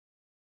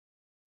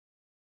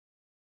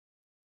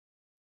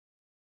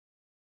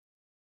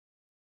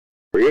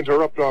We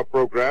interrupt our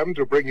program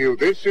to bring you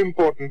this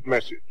important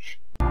message.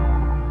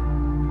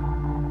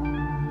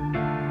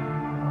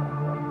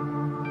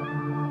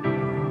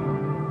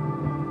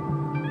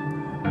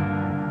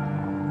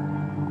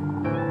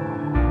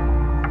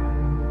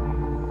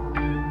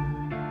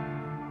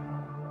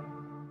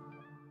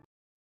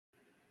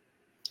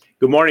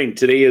 Good morning.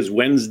 Today is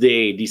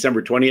Wednesday,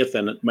 December 20th,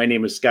 and my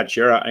name is Scott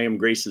Shera. I am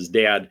Grace's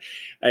dad.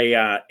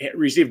 I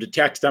received a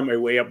text on my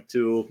way up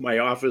to my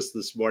office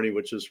this morning,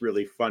 which was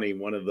really funny.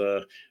 One of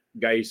the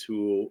guys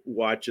who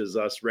watches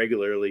us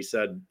regularly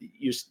said,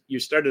 you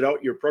started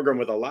out your program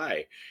with a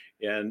lie.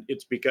 And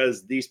it's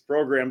because these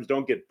programs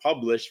don't get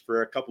published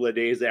for a couple of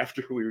days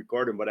after we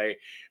record them. But I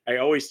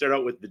always start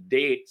out with the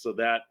date so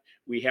that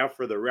we have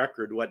for the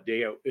record what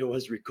day it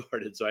was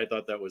recorded. So I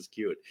thought that was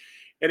cute.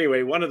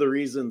 Anyway, one of the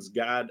reasons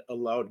God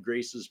allowed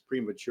Grace's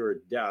premature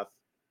death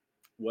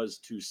was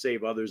to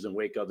save others and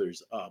wake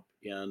others up.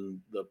 And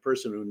the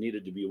person who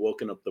needed to be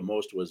woken up the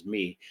most was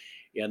me.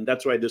 And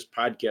that's why this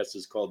podcast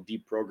is called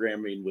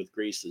Deprogramming with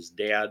Grace's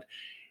Dad.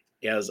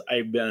 As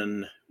I've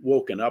been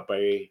woken up,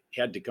 I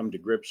had to come to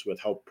grips with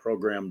how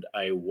programmed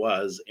I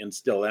was and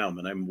still am.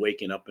 And I'm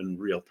waking up in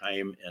real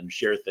time and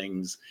share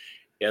things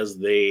as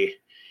they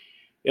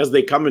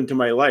come into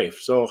my life.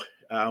 So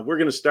we're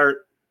going to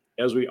start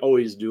as we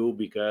always do,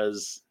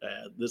 because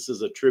this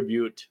is a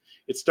tribute.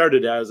 It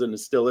started as, and it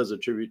still is, a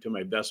tribute to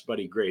my best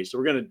buddy, Grace. So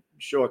we're going to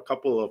show a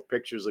couple of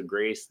pictures of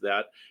Grace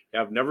that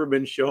have never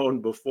been shown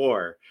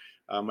before.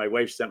 My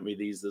wife sent me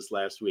these this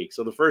last week.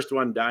 So the first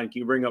one, Don, can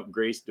you bring up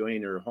Grace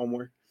doing her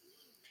homework?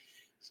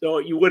 So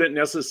you wouldn't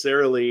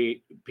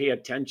necessarily pay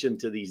attention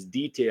to these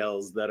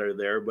details that are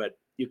there, but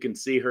you can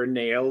see her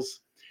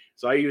nails.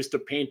 So I used to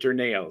paint her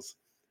nails.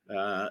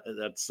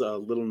 That's a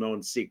little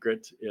known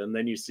secret. And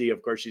then you see,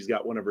 of course, she's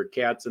got one of her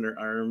cats in her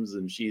arms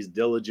and she's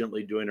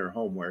diligently doing her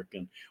homework.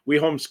 And we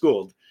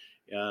homeschooled,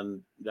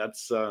 and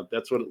that's what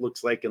it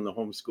looks like in the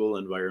homeschool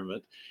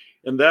environment.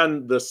 And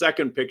then the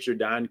second picture,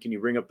 Don, can you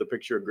bring up the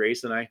picture of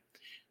Grace and I?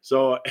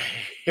 So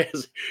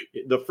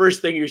the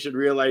first thing you should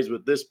realize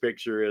with this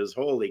picture is,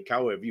 holy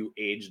cow, have you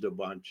aged a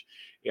bunch?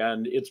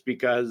 And it's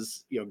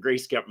because,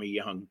 Grace kept me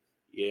young.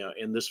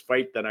 In this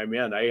fight that I'm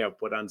in, I have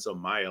put on some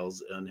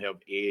miles and have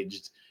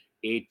aged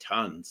 8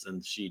 tons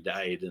since she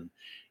died. And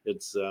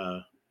it's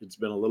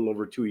been a little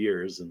over 2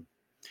 years. And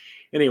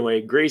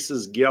anyway,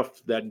 Grace's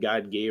gift that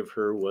God gave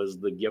her was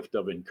the gift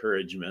of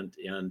encouragement.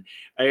 And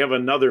I have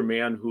another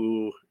man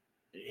who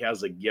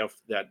has a gift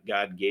that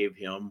God gave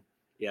him,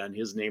 and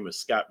his name is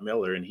Scott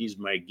Miller, and he's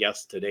my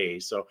guest today.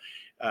 So,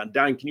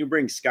 Don, can you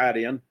bring Scott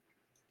in?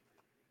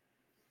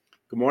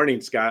 Good morning,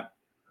 Scott.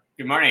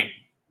 Good morning.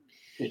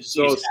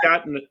 So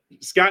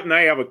Scott and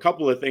I have a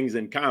couple of things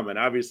in common.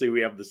 Obviously,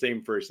 we have the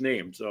same first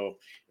name, so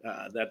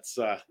that's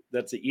an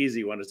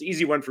easy one. It's an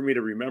easy one for me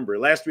to remember.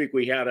 Last week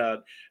we had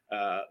a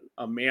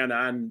man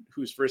on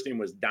whose first name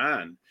was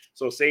Don,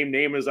 so same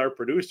name as our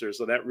producer.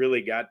 So that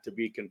really got to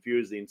be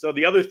confusing. So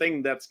the other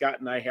thing that Scott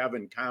and I have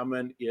in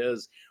common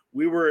is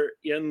we were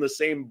in the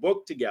same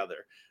book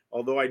together.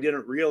 Although I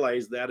didn't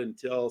realize that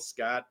until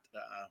Scott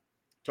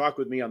talked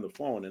with me on the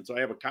phone, and so I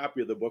have a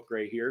copy of the book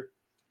right here.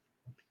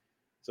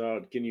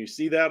 So can you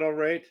see that all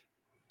right?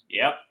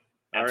 Yep.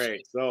 All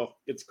right. So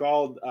it's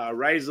called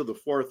Rise of the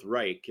Fourth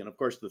Reich. And of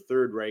course, the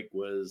Third Reich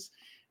was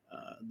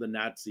the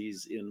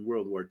Nazis in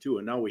World War II.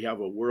 And now we have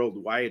a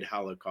worldwide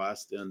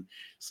Holocaust. And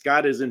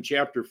Scott is in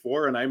chapter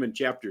 4 and I'm in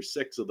chapter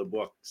 6 of the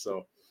book.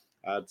 So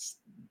it's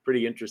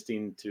pretty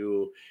interesting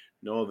to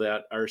know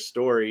that our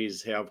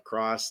stories have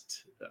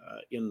crossed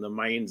in the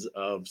minds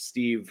of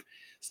Steve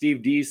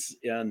Deese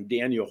and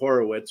Daniel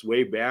Horowitz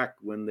way back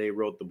when they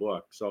wrote the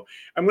book. So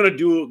I'm going to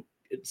do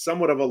it's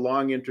somewhat of a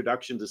long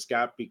introduction to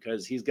Scott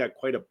because he's got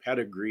quite a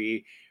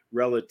pedigree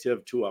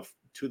relative to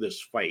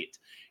this fight.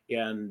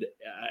 And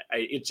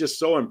it's just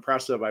so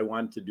impressive. I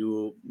want to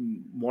do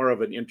more of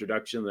an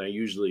introduction than I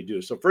usually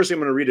do. So first I'm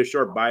going to read a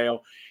short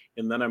bio,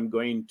 and then I'm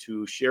going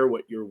to share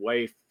what your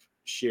wife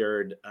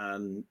shared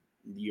on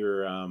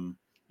your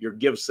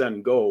Give,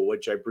 Send, Go,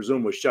 which I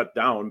presume was shut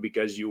down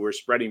because you were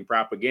spreading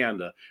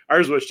propaganda.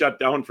 Ours was shut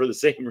down for the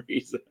same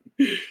reason.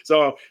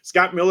 So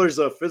Scott Miller's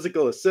a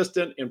physical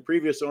assistant and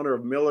previous owner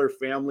of Miller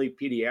Family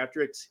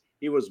Pediatrics.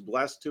 He was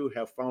blessed to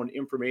have found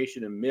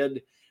information in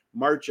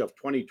mid-March of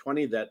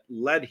 2020 that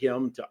led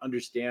him to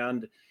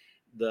understand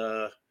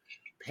the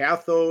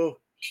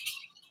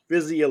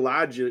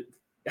pathophysiologic,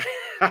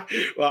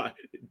 well,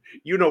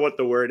 you know what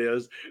the word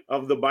is,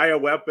 of the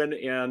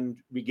bioweapon, and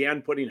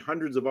began putting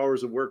hundreds of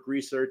hours of work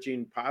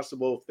researching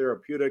possible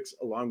therapeutics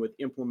along with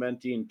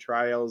implementing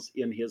trials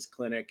in his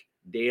clinic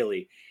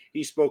daily.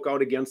 He spoke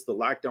out against the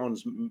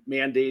lockdowns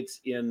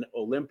mandates in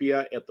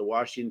Olympia at the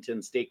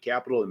Washington State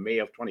Capitol in May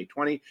of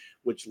 2020,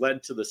 which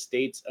led to the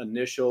state's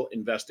initial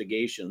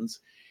investigations.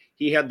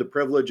 He had the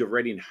privilege of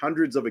writing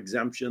hundreds of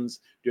exemptions,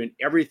 doing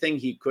everything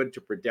he could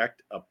to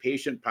protect a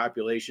patient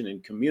population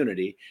and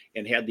community,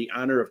 and had the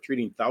honor of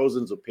treating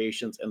thousands of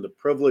patients and the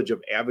privilege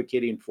of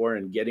advocating for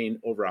and getting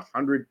over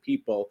 100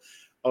 people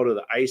out of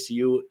the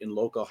ICU in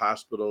local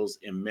hospitals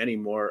and many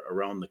more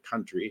around the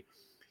country.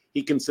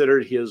 He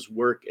considered his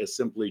work as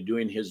simply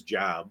doing his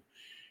job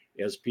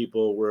as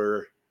people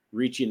were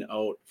reaching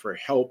out for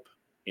help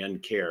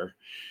and care.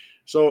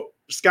 So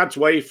Scott's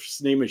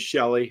wife's name is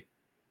Shelley.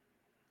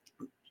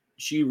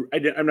 I'm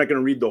not going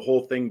to read the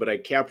whole thing, but I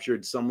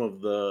captured some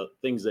of the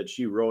things that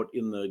she wrote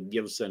in the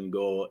Give, Send,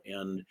 Go,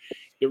 and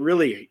it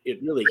really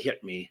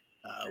hit me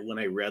when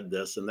I read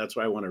this, and that's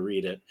why I want to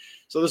read it.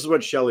 So this is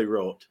what Shelley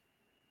wrote.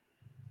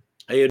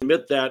 I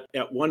admit that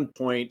at one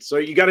point, so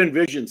you got to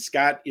envision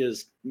Scott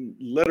is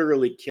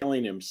literally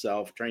killing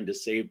himself trying to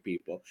save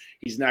people.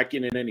 He's not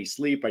getting any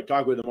sleep. I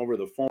talked with him over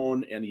the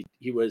phone, and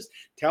he was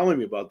telling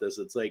me about this.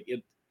 It's like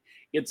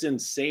it's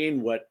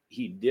insane what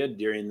he did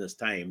during this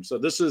time. So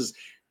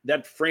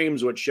that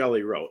frames what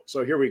Shelley wrote.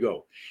 So here we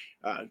go.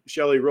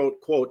 Shelley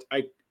wrote, quote,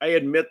 I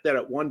admit that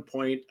at one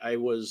point I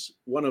was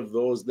one of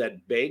those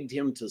that begged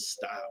him to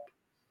stop.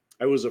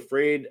 I was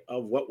afraid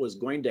of what was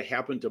going to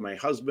happen to my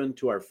husband,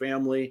 to our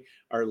family,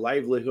 our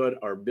livelihood,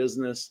 our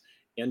business,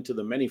 and to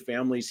the many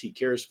families he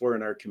cares for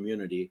in our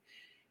community.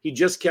 He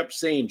just kept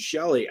saying,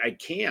 Shelley, I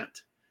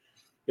can't.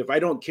 If I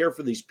don't care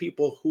for these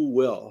people, who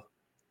will?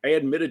 I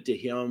admitted to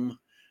him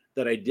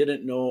that I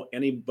didn't know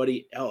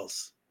anybody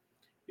else.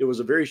 It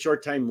was a very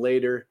short time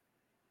later.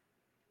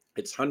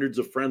 It's hundreds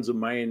of friends of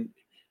mine.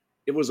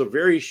 It was a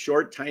very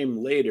short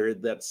time later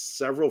that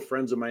several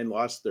friends of mine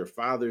lost their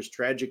fathers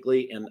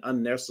tragically and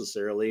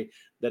unnecessarily,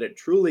 that it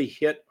truly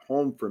hit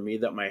home for me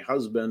that my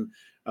husband,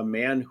 a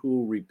man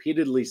who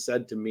repeatedly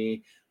said to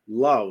me,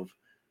 love,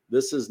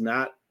 this is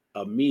not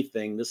a me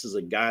thing, this is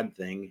a God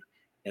thing.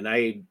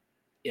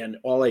 And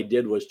all I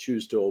did was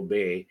choose to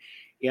obey.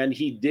 And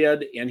he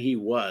did, and he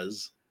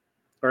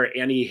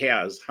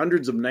has.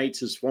 Hundreds of nights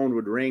his phone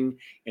would ring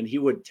and he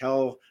would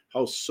tell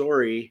how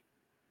sorry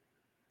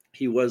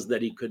he was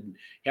that he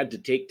had to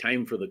take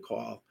time for the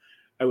call.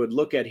 I would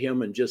look at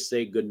him and just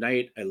say, good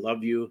night, I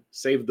love you,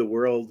 save the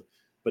world,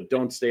 but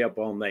don't stay up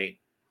all night.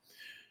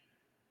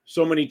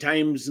 So many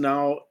times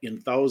now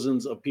in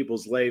thousands of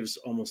people's lives,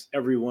 almost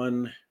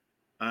everyone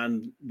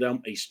on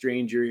them a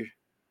stranger,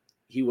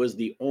 he was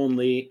the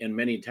only and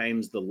many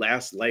times the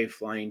last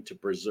lifeline to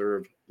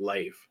preserve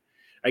life.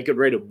 I could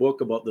write a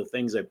book about the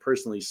things I've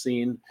personally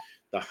seen,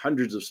 the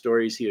hundreds of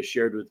stories he has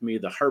shared with me,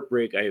 the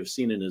heartbreak I have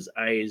seen in his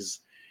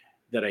eyes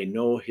that I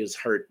know his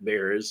heart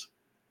bears.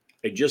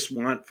 I just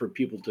want for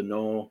people to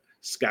know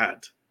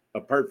Scott,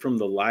 apart from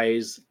the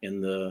lies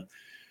and the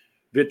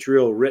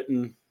vitriol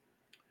written,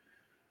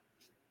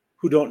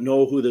 who don't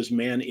know who this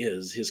man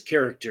is, his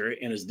character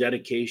and his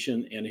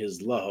dedication and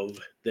his love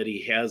that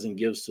he has and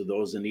gives to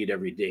those in need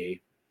every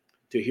day.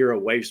 To hear a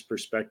wife's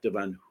perspective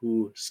on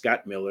who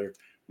Scott Miller,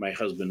 my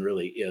husband,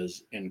 really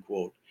is, end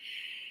quote.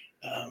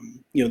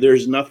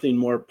 There's nothing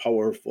more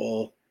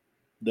powerful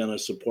than a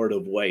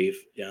supportive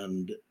wife.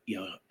 And,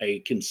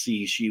 I can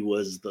see she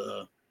was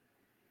the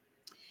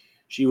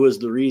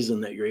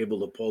reason that you're able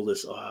to pull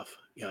this off.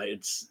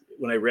 It's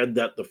when I read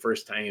that the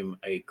first time,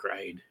 I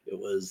cried.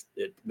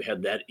 It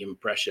had that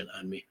impression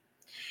on me.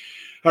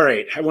 All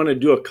right, I want to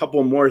do a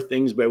couple more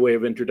things by way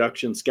of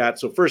introduction, Scott.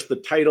 So first, the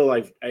title,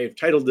 I've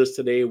titled this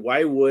today,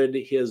 Why Would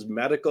His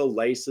Medical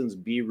License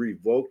Be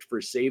Revoked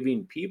for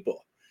Saving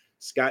People?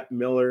 Scott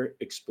Miller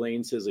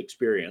explains his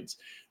experience.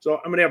 So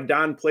I'm going to have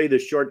Don play the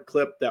short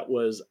clip that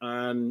was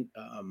on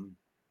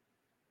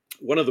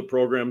one of the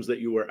programs that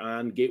you were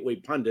on, Gateway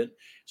Pundit.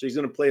 So he's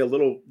going to play a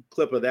little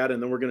clip of that,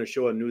 and then we're going to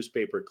show a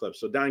newspaper clip.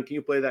 So Don, can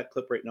you play that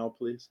clip right now,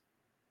 please?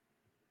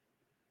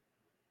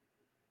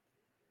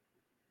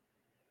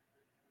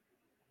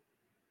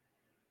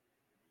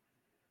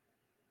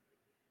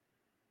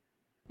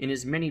 In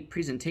his many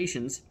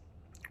presentations,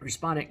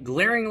 respondent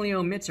glaringly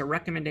omits a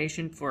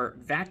recommendation for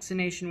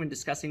vaccination when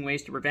discussing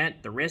ways to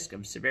prevent the risk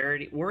of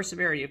severity of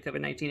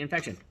COVID-19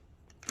 infection.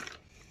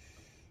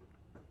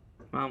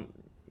 Well,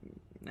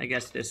 I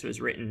guess this was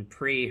written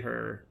pre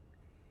her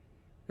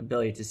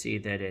ability to see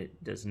that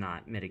it does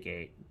not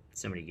mitigate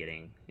somebody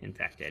getting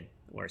infected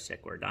or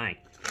sick or dying.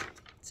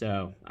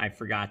 So I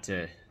forgot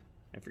to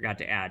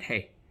add,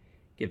 hey,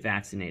 get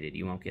vaccinated,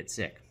 you won't get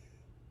sick,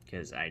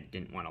 because I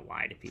didn't want to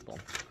lie to people.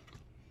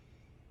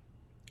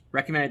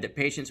 Recommended that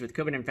patients with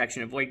COVID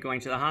infection avoid going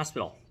to the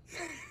hospital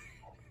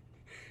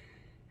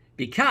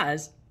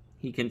because,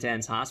 he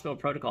contends, hospital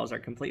protocols are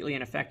completely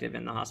ineffective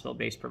and the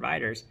hospital-based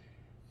providers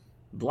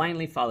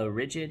blindly follow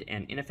rigid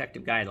and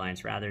ineffective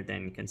guidelines rather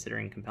than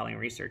considering compelling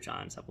research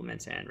on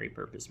supplements and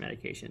repurposed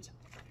medications.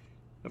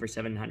 Over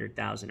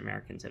 700,000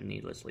 Americans have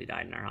needlessly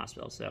died in our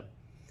hospitals. So,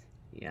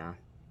 yeah,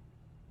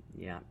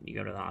 you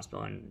go to the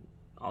hospital and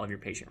all of your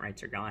patient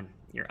rights are gone.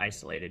 You're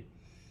isolated.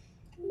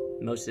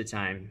 Most of the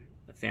time,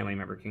 a family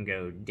member can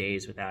go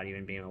days without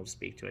even being able to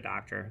speak to a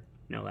doctor,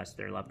 no less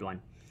their loved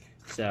one.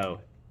 So,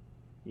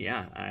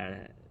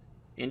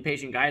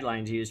 inpatient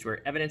guidelines used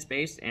were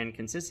evidence-based and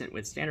consistent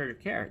with standard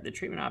of care. The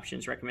treatment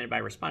options recommended by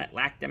respondent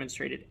lacked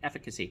demonstrated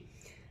efficacy.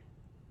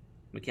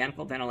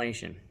 Mechanical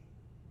ventilation,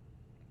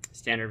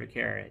 standard of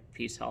care at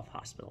Peace Health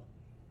Hospital,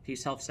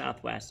 Peace Health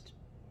Southwest,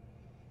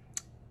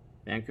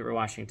 Vancouver,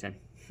 Washington.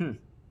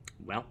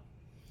 Well,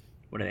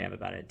 what do they have,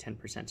 about a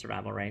 10%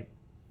 survival rate?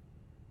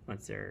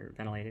 once they're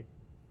ventilated.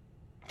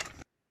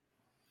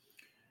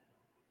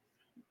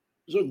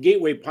 So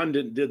Gateway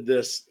Pundit did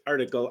this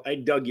article. I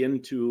dug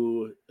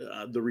into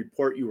the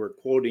report you were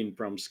quoting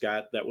from,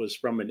 Scott. That was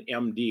from an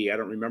MD. I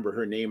don't remember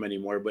her name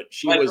anymore, but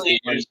she was the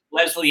one.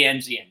 Leslie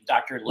Enzian,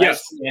 Dr.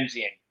 Yes. Leslie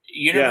Enzian,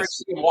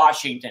 University of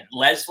Washington,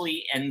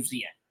 Leslie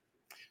Enzian.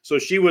 So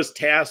she was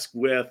tasked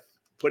with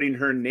putting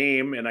her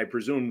name, and I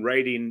presume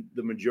writing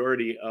the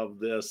majority of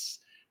this.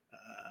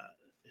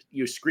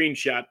 You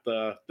screenshot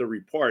the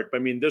report. I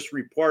mean, this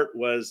report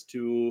was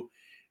to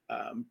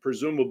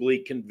presumably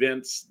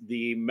convince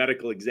the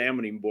medical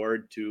examining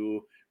board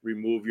to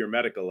remove your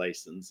medical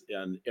license.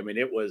 And I mean,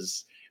 it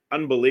was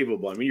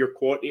unbelievable. I mean, your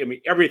quote, I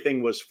mean,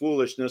 everything was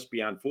foolishness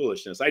beyond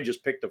foolishness. I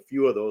just picked a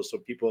few of those so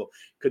people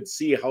could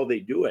see how they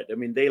do it. I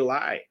mean, they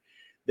lie.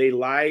 They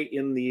lie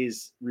in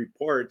these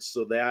reports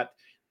so that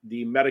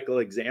the medical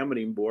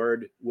examining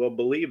board will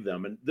believe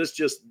them. And this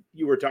just,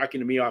 you were talking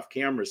to me off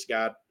camera,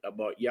 Scott,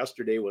 about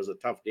yesterday was a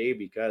tough day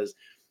because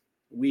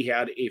we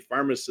had a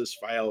pharmacist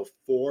file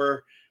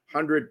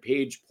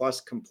 400-page plus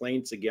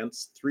complaints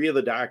against 3 of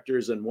the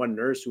doctors and 1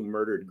 nurse who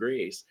murdered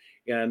Grace.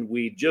 And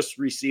we just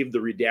received the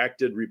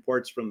redacted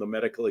reports from the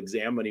medical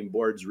examining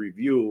board's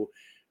review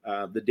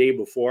the day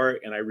before,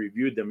 and I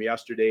reviewed them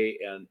yesterday,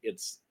 and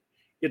it's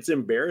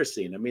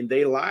embarrassing. I mean,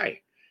 they lie.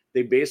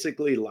 They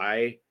basically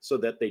lie so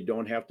that they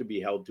don't have to be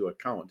held to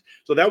account.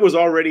 So that was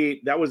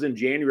in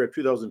January of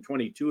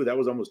 2022. That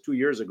was almost 2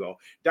 years ago.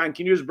 Don,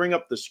 can you just bring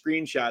up the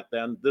screenshot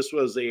then? This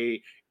was a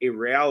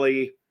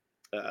rally.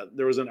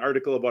 There was an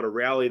article about a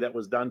rally that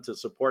was done to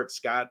support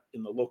Scott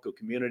in the local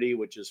community,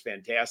 which is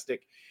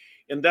fantastic.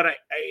 And then I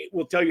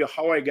will tell you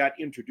how I got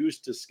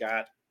introduced to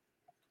Scott.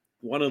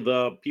 One of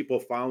the people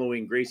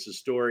following Grace's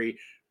story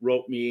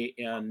wrote me,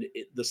 and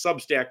the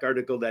Substack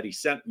article that he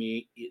sent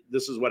me,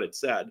 this is what it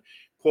said.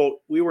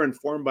 Quote, "We were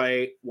informed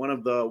by one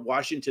of the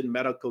Washington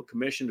Medical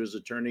Commissioner's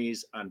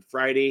attorneys on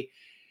Friday,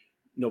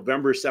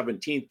 November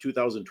 17th,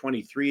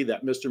 2023,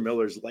 that Mr.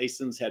 Miller's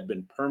license had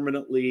been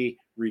permanently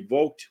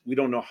revoked. We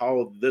don't know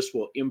how this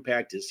will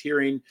impact his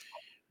hearing,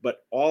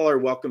 but all are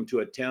welcome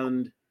to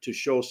attend to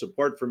show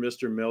support for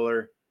Mr.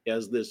 Miller.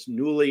 As this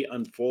newly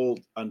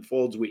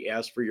unfolds, we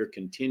ask for your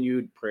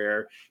continued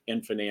prayer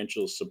and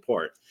financial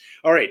support."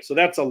 All right, so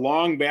that's a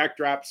long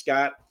backdrop,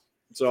 Scott.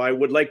 So I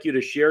would like you to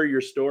share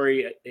your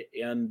story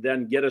and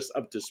then get us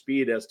up to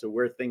speed as to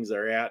where things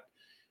are at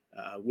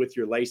with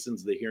your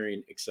license, the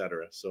hearing,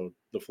 etc. So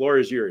the floor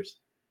is yours.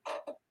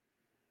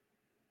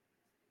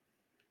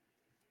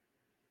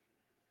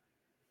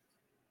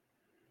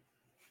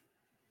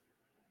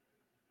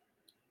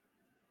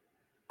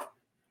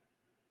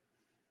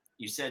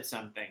 You said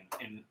something,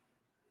 and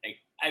like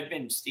I've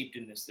been steeped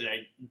in this that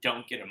I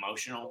don't get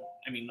emotional.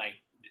 I mean, like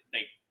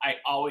I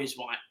always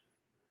want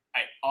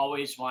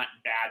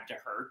bad to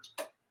hurt.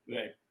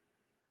 But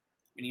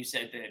when you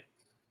said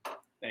that,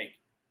 like,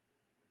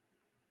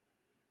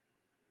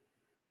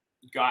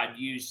 God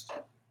used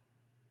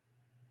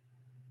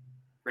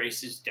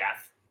Grace's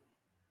death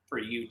for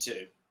you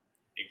to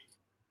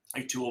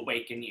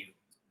awaken you,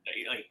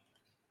 like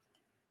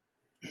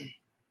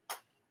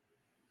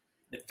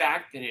the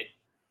fact that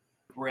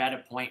we're at a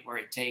point where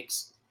it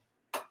takes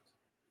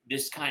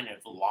this kind of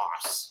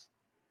loss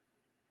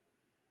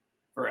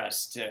for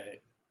us to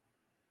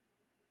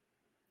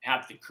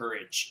have the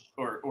courage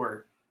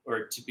or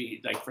to be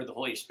like, for the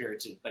Holy Spirit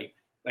to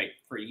like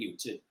for you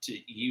to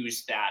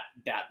use that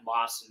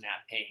loss and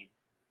that pain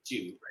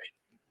to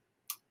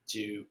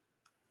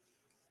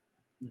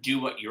do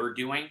what you're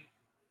doing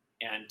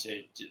and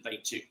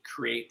to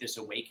create this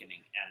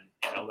awakening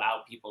and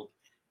allow people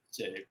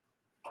to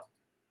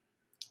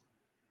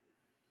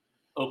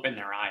open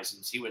their eyes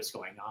and see what's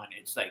going on.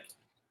 It's like,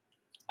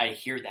 I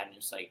hear that and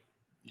it's like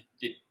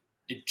the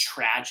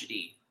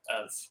tragedy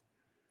of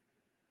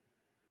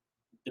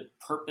the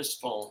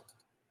purposeful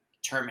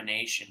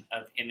termination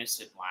of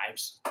innocent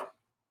lives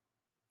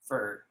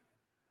for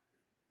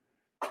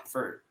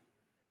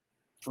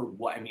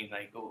what, I mean,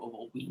 like,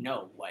 well, we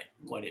know what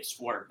it's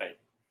for, but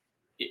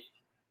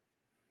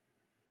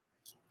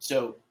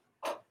so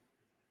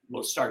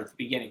we'll start at the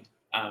beginning.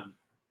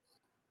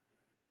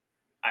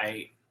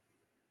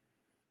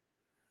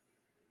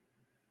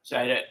 So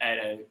I had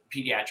a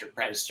pediatric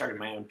practice, started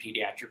my own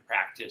pediatric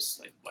practice,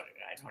 like what,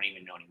 I don't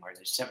even know anymore.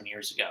 That's 7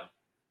 years ago.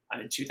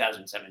 In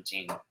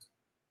 2017.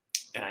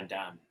 And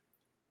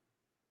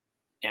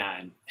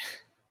I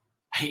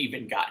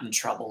even got in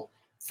trouble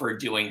for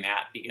doing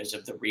that because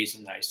of the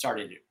reason that I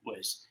started it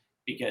was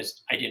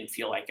because I didn't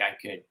feel like I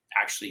could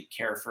actually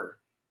care for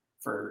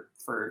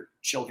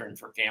children,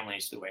 for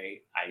families the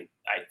way I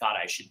thought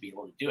I should be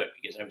able to do it,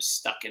 because I was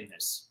stuck in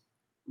this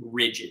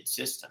rigid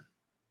system.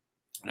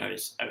 And I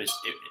was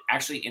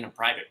actually in a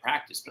private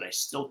practice, but I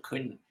still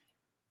couldn't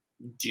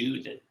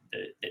do the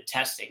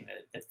testing,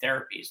 the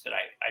therapies that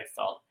I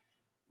felt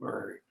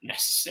were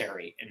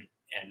necessary.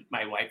 And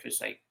my wife was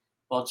like,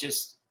 well,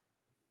 just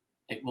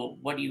like, well,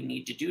 what do you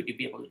need to do to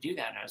be able to do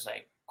that? And I was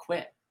like,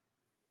 quit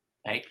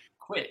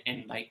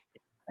and like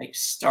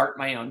start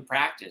my own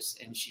practice.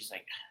 And she's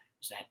like,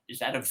 is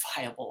that a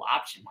viable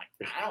option?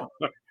 Like,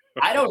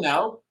 I don't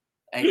know.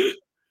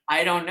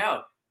 I don't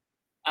know.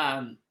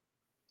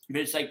 But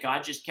it's like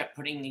God just kept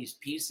putting these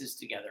pieces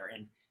together,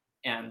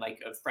 and like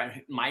a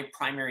friend, my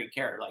primary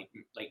care, like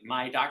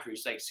my doctor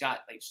was like, Scott,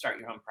 like start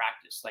your own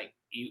practice. Like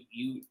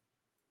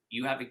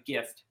you have a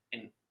gift,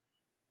 and I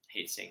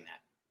hate saying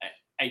that.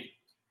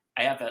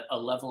 I have a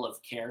level of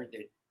care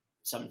that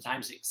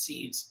sometimes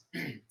exceeds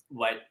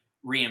what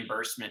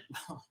reimbursement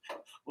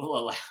will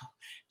allow.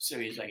 So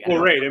he's like, Well,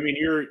 right. I mean,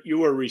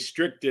 you are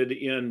restricted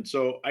in.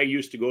 So I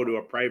used to go to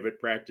a private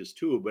practice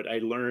too, but I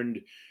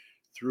learned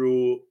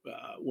through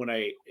when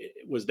I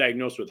was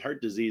diagnosed with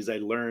heart disease, I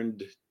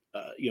learned,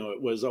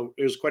 it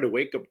was quite a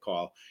wake up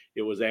call.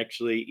 It was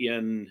actually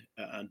in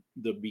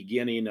the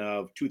beginning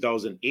of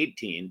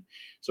 2018.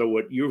 So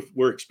what you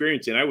were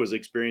experiencing, I was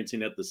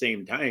experiencing at the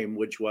same time,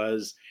 which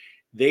was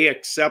they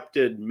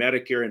accepted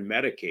Medicare and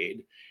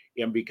Medicaid.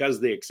 And because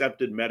they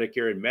accepted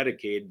Medicare and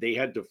Medicaid, they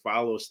had to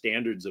follow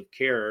standards of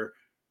care,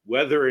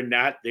 whether or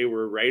not they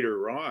were right or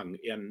wrong.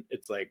 And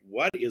it's like,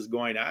 what is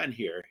going on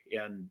here?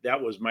 And that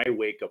was my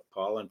wake up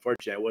call.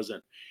 Unfortunately, I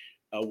wasn't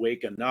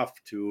awake enough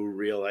to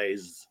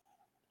realize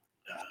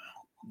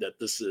that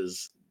this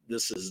is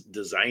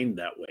designed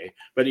that way.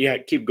 But yeah,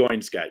 keep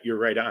going, Scott. You're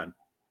right on.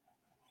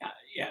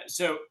 Yeah.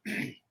 So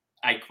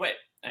I quit.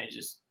 I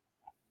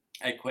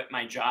quit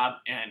my job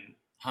and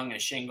hung a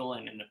shingle,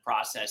 and in the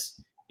process,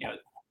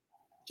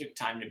 took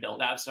time to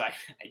build out. So I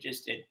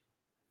just did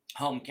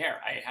home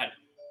care. I had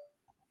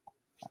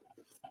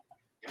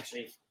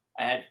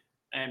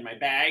my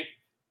bag,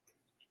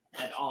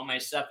 had all my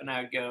stuff, and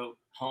I would go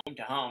home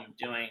to home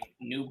doing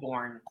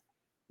newborn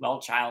well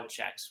child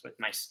checks with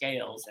my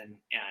scales and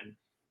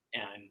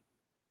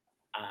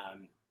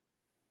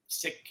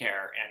sick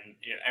care, and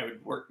I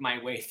would work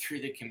my way through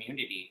the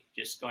community,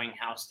 just going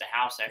house to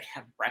house. I'd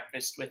have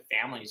breakfast with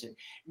families, and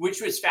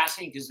which was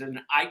fascinating because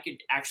then I could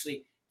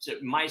actually. So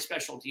my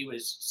specialty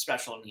was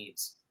special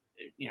needs,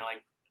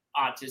 like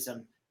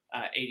autism,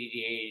 ADD,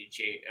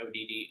 ADHD,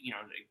 ODD,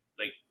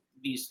 like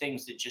these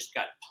things that just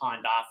got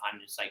pawned off on.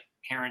 It's like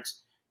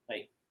parents,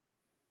 like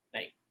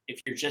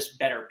if you're just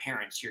better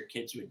parents, your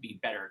kids would be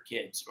better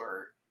kids,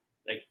 or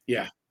like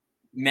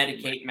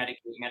medicate.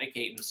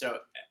 And so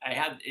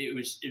it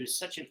was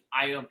such an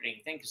eye-opening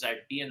thing because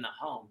I'd be in the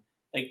home,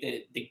 like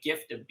the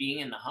gift of being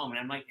in the home, and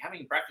I'm like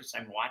having breakfast.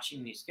 I'm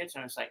watching these kids,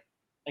 and I was like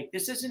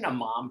this isn't a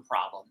mom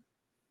problem.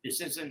 This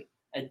isn't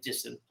a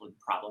discipline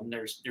problem.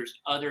 There's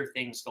other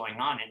things going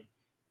on,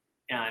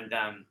 and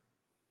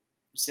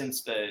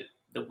since the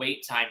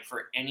wait time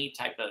for any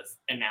type of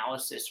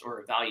analysis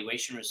or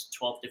evaluation was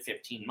 12 to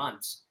 15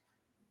 months,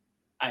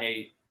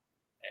 I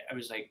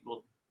was like,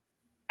 well,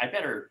 I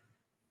better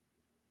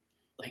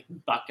like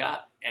buck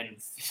up and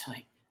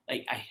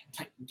I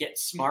get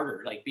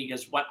smarter,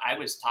 because what I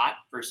was taught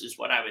versus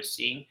what I was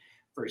seeing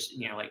versus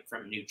like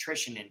from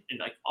nutrition and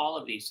like all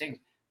of these things,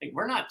 like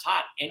we're not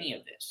taught any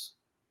of this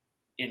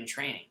in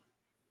training.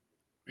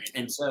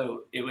 And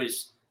so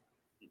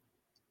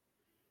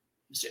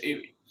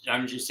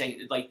I'm just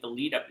saying, like the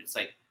lead up, it's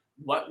like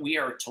what we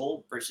are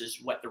told versus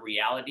what the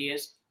reality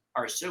is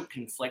are so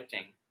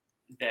conflicting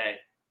that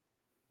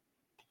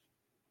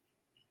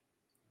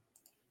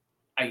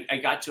I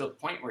got to a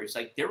point where it's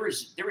like there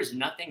was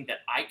nothing that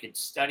I could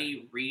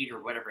study, read,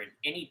 or whatever in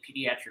any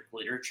pediatric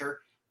literature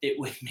that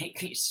would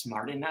make me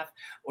smart enough,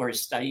 or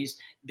studies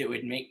that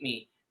would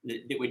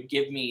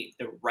give me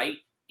the right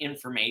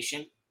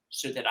information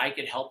so that I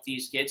could help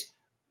these kids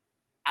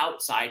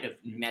outside of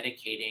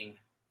medicating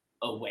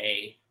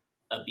away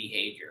a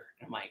behavior.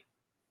 And I'm like,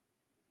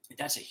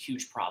 that's a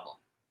huge problem.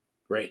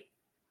 Right.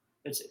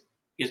 That's it.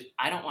 Because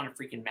I don't want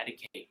to freaking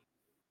medicate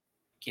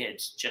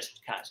kids just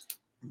because.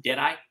 Did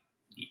I?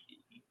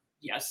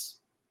 Yes.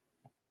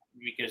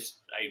 Because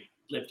I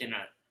lived in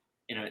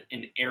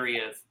an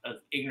area of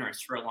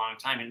ignorance for a long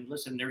time. And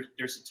listen,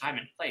 there's a time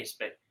and place,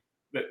 but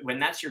when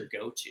that's your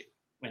go-to,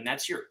 when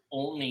that's your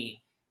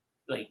only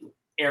like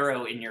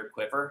arrow in your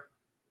quiver,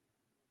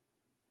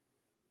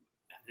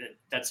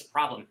 that's a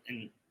problem.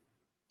 And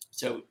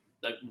so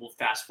we'll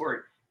fast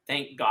forward.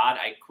 Thank God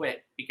I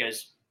quit,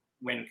 because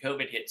when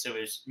COVID hit, so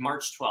it was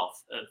March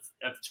 12th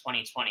of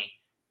 2020,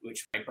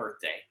 which was my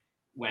birthday,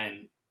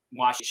 when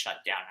Washington shut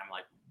down. I'm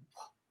like,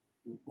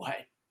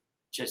 what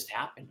just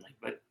happened? Like,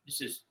 but this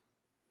is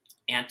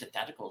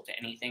antithetical to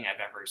anything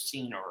I've ever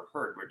seen or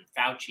heard, where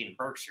Fauci and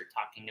Birx are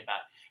talking about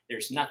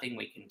there's nothing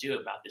we can do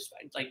about this.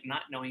 Like,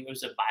 not knowing it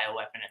was a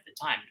bioweapon at the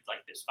time,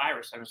 like this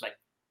virus. I was like,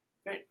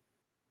 great.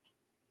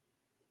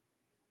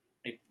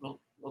 Like, well,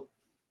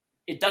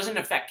 it doesn't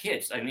affect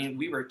kids. I mean,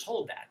 we were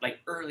told that like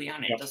early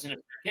on, it doesn't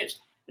affect kids.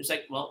 It's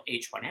like, well,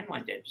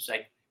 H1N1 did. It's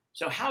like,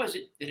 so how is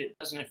it that it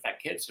doesn't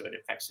affect kids? So it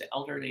affects the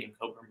elderly and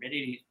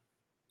comorbidities,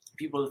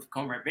 people with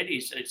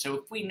comorbidities. So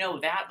if we know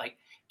that, like,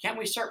 can't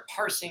we start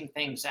parsing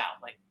things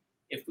out? Like,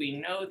 if we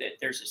know that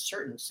there's a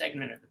certain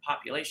segment of the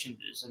population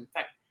that is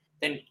infected,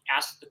 then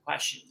ask the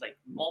question, like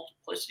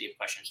multiplicity of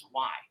questions,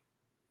 why?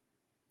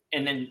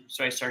 And then,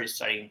 so I started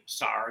studying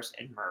SARS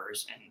and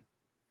MERS and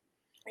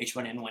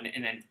H1N1.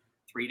 And then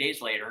 3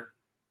 days later,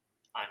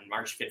 on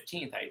March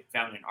 15th, I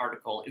found an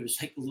article. It was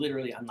like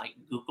literally on like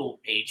Google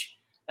page,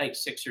 like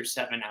 6 or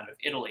 7 out of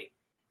Italy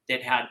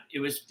that had,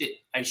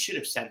 I should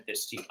have sent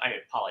this to you. I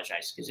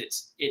apologize because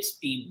it's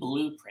the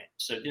blueprint.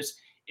 So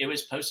it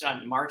was posted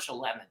on March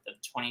 11th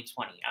of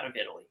 2020 out of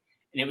Italy.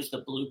 And it was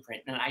the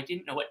blueprint. And I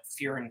didn't know what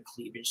fear and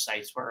cleavage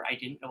sites were. I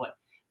didn't know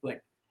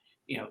what,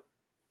 you know.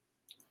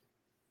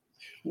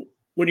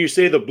 When you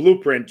say the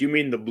blueprint, do you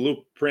mean the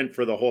blueprint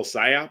for the whole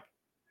PSYOP?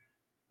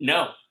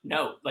 No,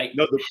 like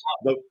no,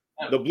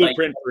 the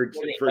blueprint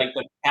for like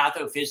the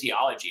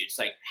pathophysiology. It's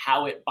like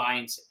how it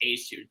binds to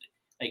ACE2,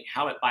 like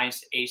how it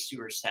binds to ACE2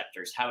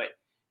 receptors, how it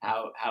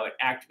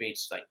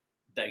activates like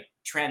the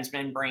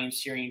transmembrane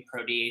serine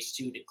protease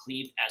 2 to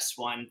cleave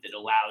S1 that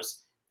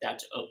allows that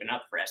to open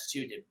up for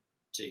S2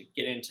 to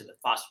get into the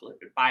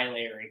phospholipid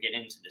bilayer and get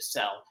into the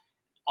cell.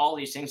 All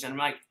these things, and I'm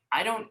like,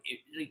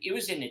 it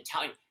was in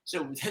Italian.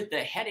 So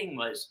the heading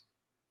was,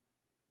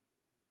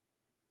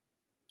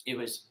 it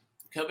was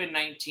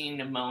COVID-19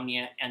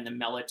 pneumonia and the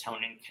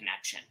melatonin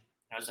connection.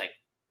 And I was like,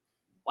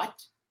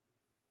 what?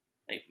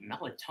 Like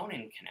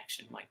melatonin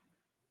connection? I'm like,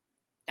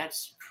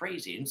 that's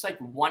crazy. And it's like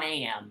 1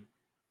 a.m.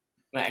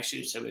 Well,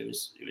 actually, so it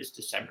was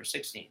December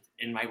 16th.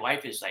 And my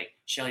wife is like,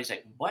 Shelly's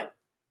like, what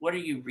are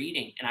you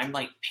reading? And I'm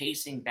like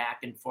pacing back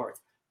and forth,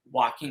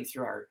 walking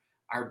through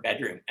our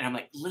bedroom. And I'm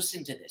like,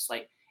 listen to this.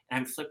 Like, and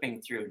I'm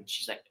flipping through and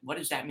she's like, what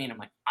does that mean? I'm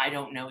like, I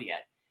don't know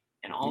yet.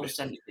 And all of a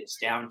sudden it gets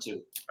down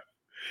to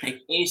like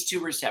ACE2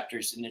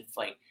 receptors. And it's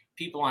like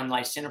people on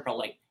lisinopril,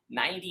 like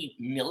 90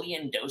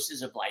 million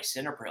doses of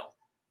lisinopril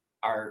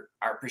are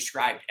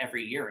prescribed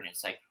every year. And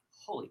it's like,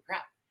 holy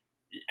crap.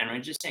 And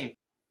I'm just saying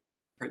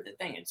for the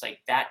thing, it's like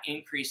that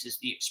increases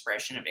the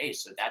expression of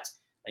ACE. So that's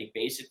like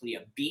basically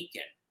a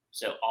beacon.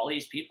 So all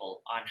these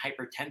people on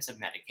hypertensive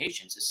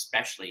medications,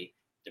 especially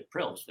the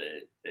prils,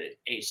 the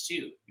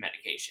ACE2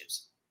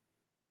 medications.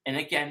 And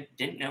again,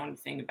 didn't know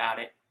anything about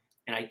it.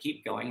 And I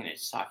keep going and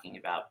it's talking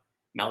about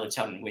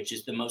melatonin, which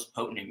is the most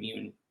potent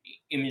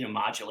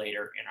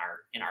immunomodulator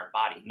in our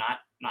body, not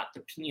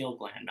the pineal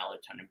gland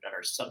melatonin, but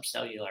our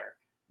subcellular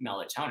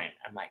melatonin.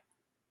 I'm like,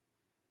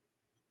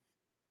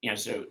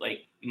 so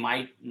like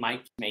my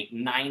make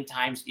 9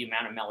 times the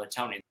amount of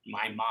melatonin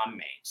my mom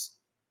makes.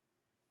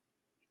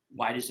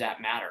 Why does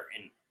that matter?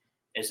 And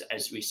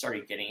as we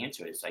started getting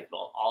into it, it's like,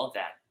 well, all of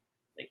that,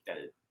 like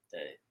the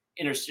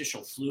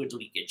interstitial fluid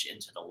leakage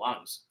into the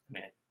lungs, I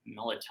mean,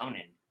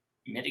 melatonin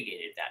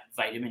mitigated that.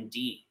 Vitamin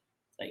D,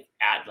 like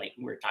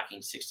we're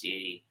talking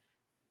 60,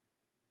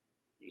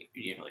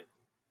 80, like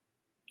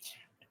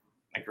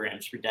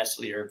micrograms per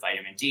deciliter of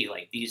vitamin D,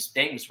 like these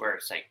things where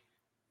it's like,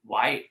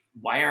 why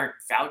aren't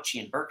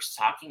Fauci and Birx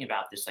talking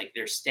about this? Like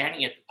they're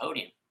standing at the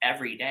podium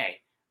every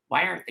day.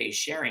 Why aren't they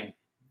sharing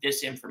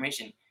this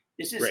information?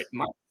 This is right.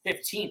 March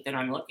 15th, and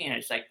I'm looking at it,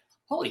 it's like,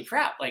 holy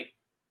crap, like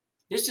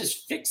this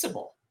is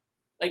fixable.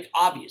 Like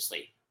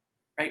obviously,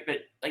 right? But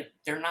like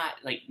they're not,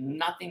 like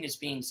nothing is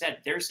being said.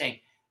 They're saying,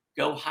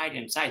 go hide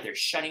inside. They're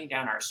shutting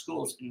down our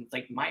schools. And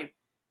like my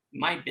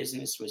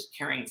business was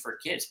caring for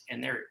kids,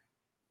 and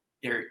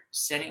they're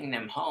sending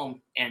them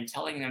home and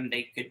telling them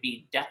they could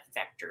be death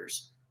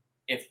vectors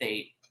if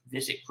they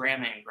visit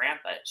grandma and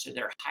grandpa. So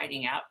they're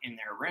hiding out in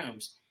their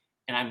rooms,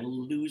 and I'm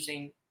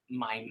losing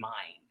my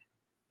mind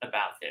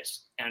about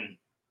this. And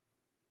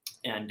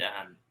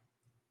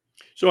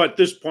so at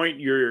this point,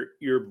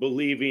 you're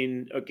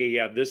believing, okay,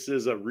 yeah, this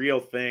is a real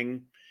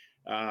thing.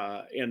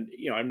 And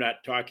I'm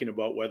not talking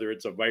about whether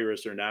it's a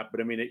virus or not, but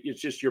I mean,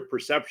 it's just your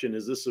perception.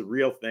 Is this a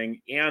real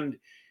thing? And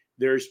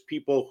there's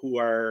people who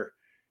are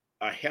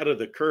ahead of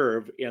the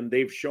curve, and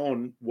they've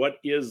shown what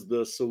is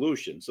the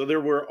solution. So there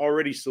were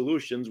already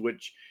solutions,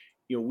 which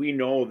we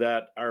know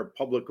that our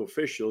public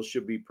officials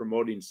should be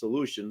promoting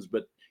solutions,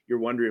 but you're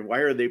wondering, why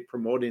are they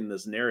promoting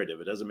this narrative?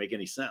 It doesn't make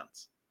any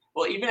sense.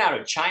 Well, even out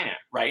of China,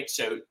 right?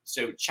 So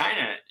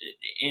China,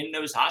 in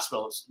those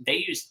hospitals,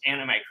 they used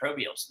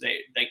antimicrobials. They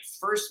like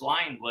first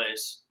line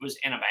was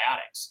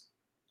antibiotics,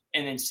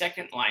 and then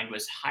second line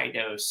was high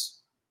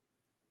dose,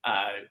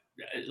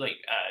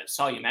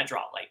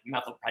 solumedrol, like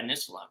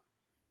methylprednisolone.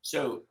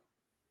 So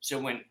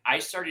when I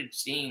started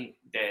seeing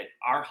that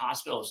our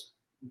hospitals,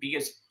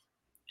 because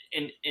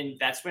and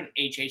that's when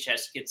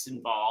HHS gets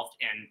involved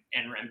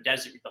and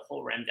remdesivir, the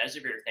whole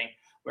remdesivir thing,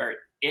 where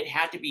it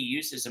had to be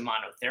used as a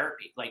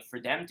monotherapy. Like for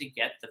them to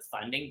get the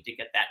funding, to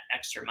get that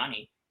extra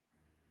money,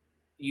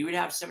 you would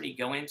have somebody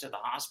go into the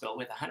hospital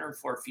with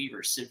 104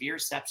 fever, severe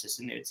sepsis,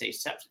 and they would say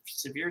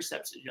severe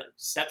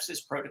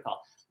sepsis protocol,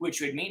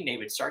 which would mean they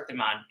would start them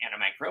on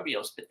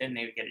antimicrobials, but then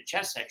they would get a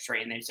chest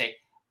x-ray and they'd say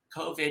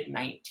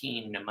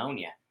COVID-19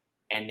 pneumonia.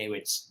 And they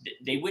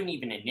wouldn't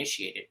even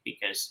initiate it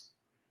because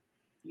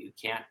you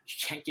can't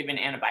give an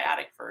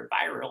antibiotic for a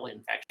viral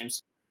infection.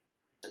 So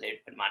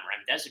they'd put them on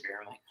remdesivir.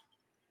 I'm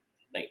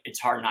like it's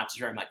hard not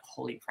to. I'm like,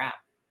 holy crap!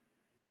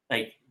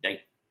 Like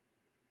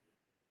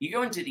you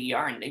go into the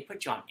ER and they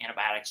put you on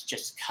antibiotics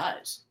just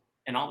cause,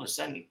 and all of a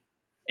sudden,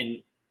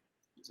 and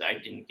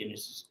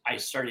I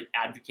started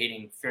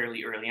advocating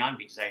fairly early on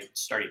because I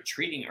started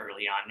treating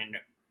early on, and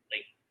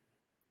like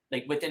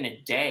like within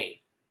a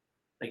day,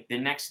 like the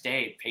next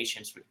day,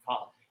 patients would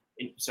call.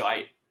 And so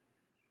I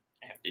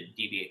have to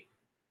deviate.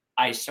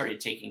 I started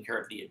taking care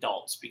of the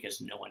adults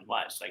because no one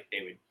was like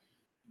they would.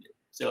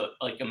 So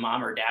like a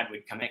mom or dad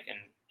would come in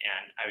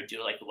and I would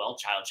do like a well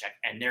child check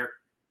and they're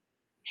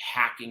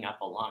hacking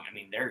up a lung. I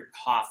mean, they're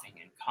coughing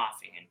and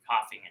coughing and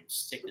coughing and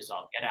sick as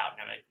all get out.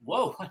 And I'm like,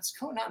 whoa, what's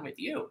going on with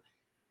you?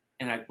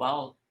 And like,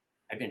 well,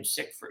 I've been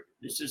sick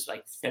this is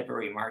like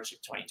February, March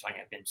of 2020.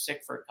 I've been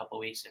sick for a couple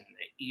of weeks and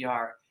the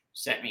ER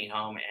sent me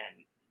home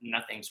and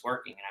nothing's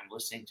working. And I'm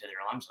listening to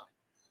their lungs. I'm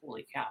like,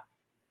 holy cow.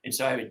 And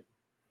so I'm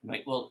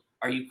like, well,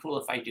 are you cool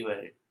if I do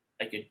a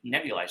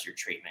nebulizer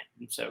treatment?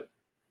 And so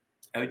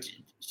I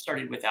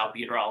started with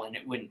albuterol and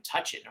it wouldn't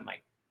touch it. And I'm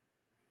like,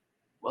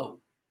 whoa,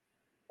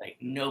 like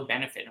no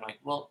benefit. I'm like,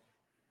 well,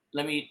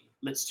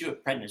 let's do a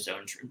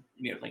prednisone,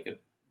 like a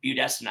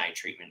budesonide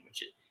treatment,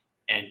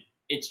 and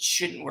it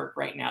shouldn't work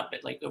right now,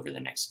 but like over the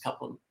next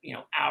couple,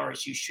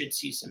 hours, you should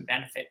see some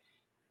benefit.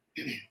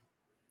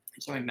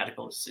 So my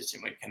medical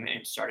assistant would come in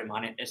and start him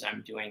on it as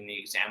I'm doing the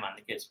exam on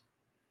the kids.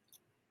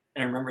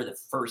 And I remember the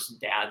first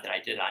dad that I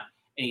did on,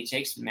 and he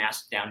takes the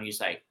mask down. And he's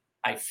like,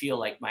 I feel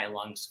like my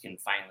lungs can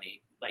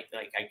finally, like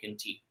I can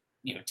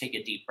take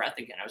a deep breath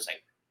again. I was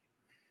like,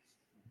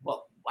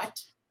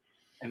 what?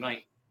 I'm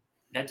like,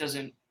 I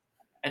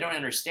don't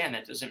understand.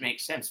 That doesn't make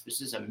sense.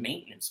 This is a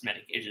maintenance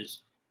medication.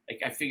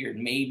 Like I figured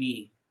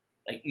maybe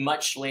like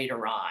much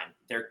later on,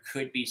 there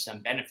could be some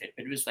benefit,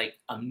 but it was like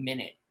a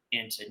minute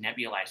into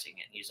nebulizing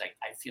it. And he's like,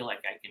 I feel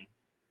like I can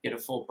get a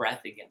full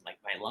breath again. Like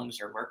my lungs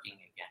are working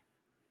again.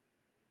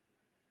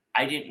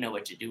 I didn't know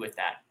what to do with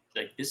that.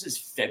 Like this is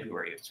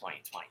February of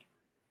 2020.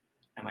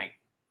 I'm like,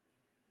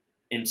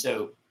 and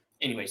so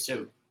anyway,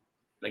 so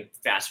like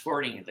fast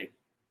forwarding and like,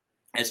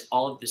 as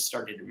all of this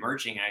started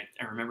emerging,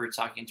 I remember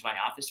talking to my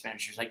office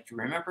managers, like, do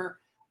you remember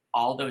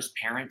all those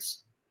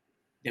parents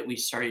that we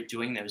started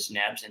doing those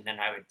nebs? And then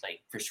I would like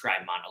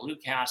prescribe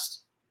montelukast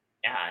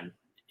and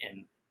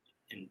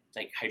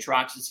like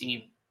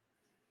hydroxyzine.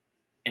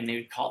 And they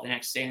would call the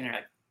next day and they're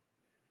like,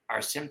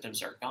 our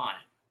symptoms are gone.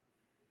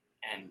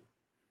 And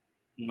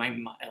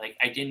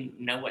I didn't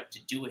know what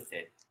to do with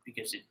it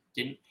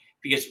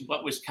because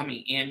what was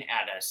coming in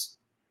at us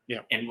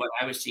and what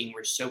I was seeing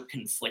were so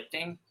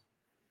conflicting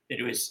that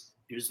it was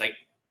like,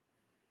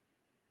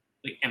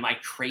 am I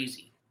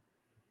crazy?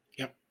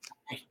 Yep.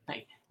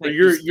 Like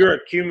you're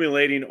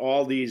accumulating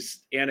all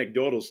these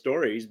anecdotal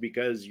stories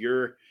because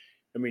you're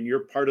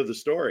part of the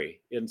story.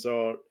 And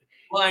so,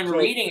 well, I'm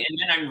reading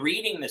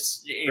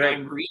this, right.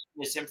 I'm reading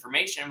this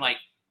information. I'm like,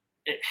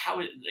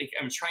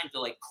 I'm trying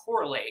to like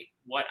correlate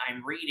what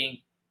I'm reading,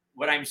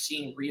 what I'm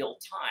seeing real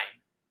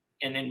time,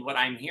 and then what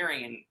I'm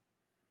hearing.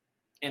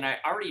 And I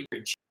already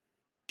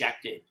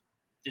rejected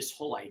this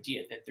whole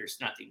idea that there's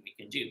nothing we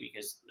can do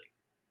because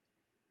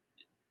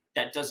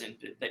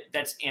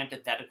that's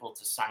antithetical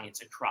to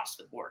science across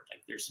the board.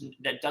 Like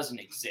that doesn't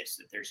exist,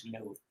 that there's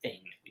no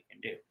thing that we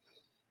can do.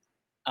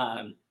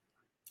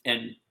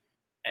 And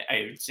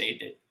I would say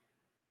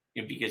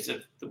that because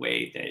of the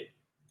way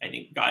that I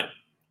think God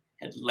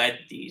had led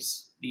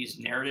these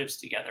narratives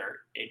together,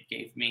 it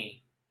gave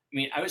me,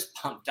 I was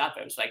pumped up.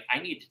 I was like, I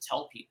need to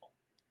tell people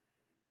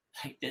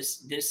like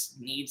this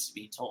needs to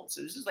be told.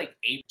 So this is like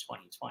April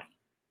 2020.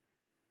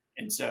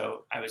 And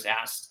so I was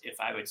asked if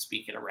I would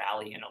speak at a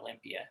rally in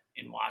Olympia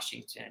in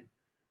Washington.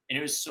 And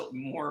it was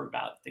more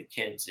about the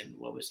kids and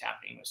what was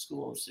happening with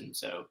schools. And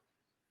so,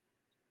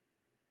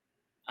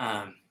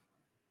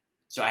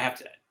 so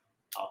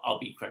I'll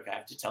be quick. I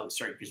have to tell the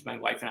story because my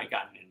wife and I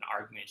got in an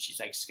argument. She's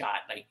like,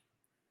 Scott, like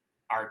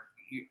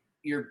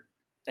you're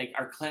like,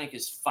 our clinic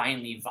is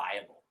finally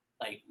viable.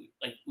 Like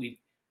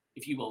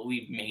if you will,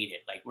 we've made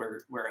it. Like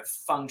we're a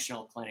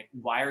functional clinic.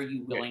 Why are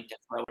you willing to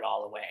throw it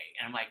all away?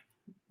 And I'm like,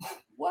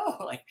 whoa,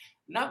 like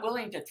not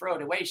willing to throw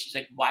it away. She's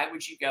like, why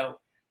would you go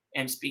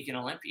and speak in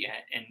Olympia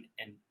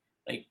and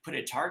like put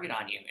a target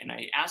on you? And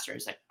I asked her, I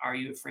was like, are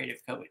you afraid of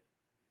COVID?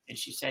 And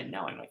she said,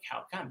 no. I'm like,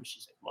 how come?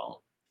 She's like,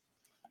 well,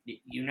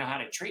 you know how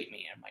to treat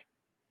me. I'm like,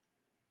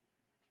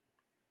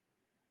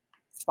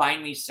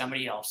 find me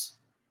somebody else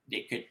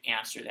that could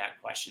answer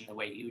that question the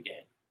way you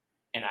did,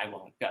 and I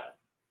won't go.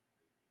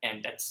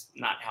 And that's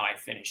not how I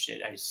finished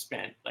it. I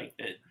spent like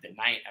the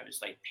night, I was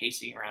like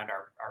pacing around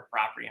our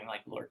property. I'm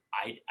like, Lord,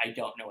 I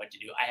don't know what to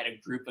do. I had a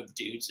group of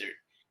dudes that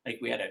like,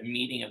 we had a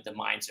meeting of the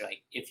minds. They're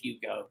like, if you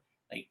go,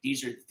 like,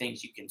 these are the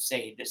things you can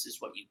say. This is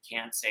what you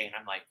can't say. And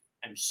I'm like,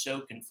 I'm so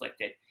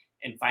conflicted.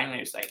 And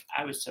finally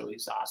I was so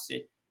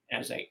exhausted. And I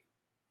was like,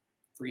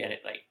 forget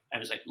it. Like, I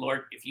was like,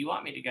 Lord, if you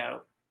want me to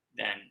go,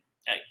 then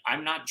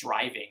I'm not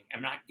driving.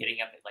 I'm not getting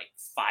up at like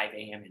 5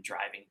 a.m. and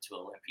driving to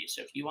Olympia.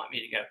 So if you want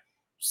me to go,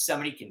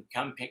 somebody can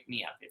come pick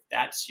me up if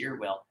that's your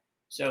will.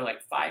 So like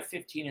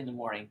 5:15 in the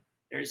morning,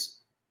 there's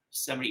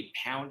somebody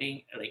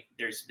pounding, like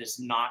there's this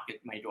knock at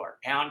my door,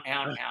 pound.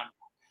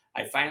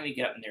 I finally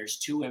get up and there's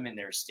two women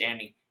that are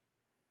standing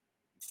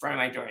in front of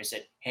my door. I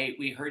said, hey,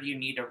 we heard you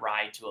need a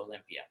ride to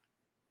Olympia.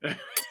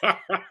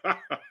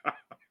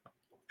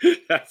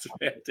 That's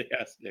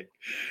fantastic.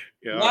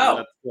 Yeah,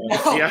 No,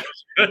 no, yeah.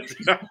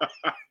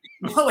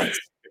 no,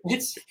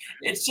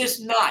 it's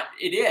just not.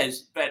 It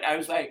is, but I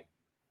was like,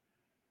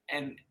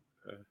 and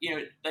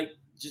like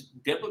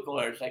just biblical.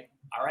 I was like,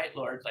 all right,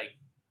 Lord, like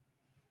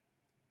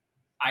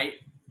I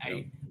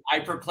Yep. I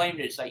proclaimed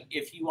it. It's like,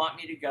 if you want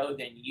me to go,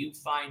 then you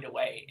find a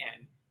way.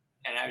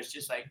 And I was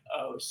just like,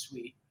 oh,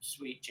 sweet,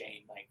 sweet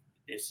Jane, like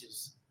this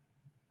is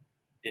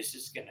this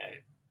is gonna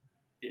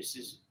this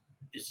is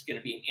this is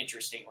gonna be an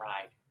interesting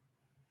ride.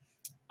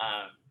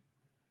 Um,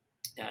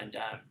 and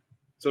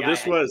So yeah, I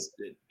this had was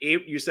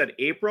you said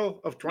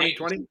April of May,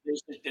 2020,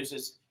 there's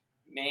this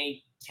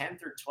May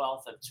 10th or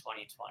 12th of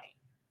 2020,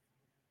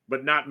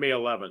 but not May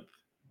 11th.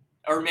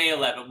 or May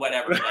 11th,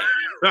 whatever. Like,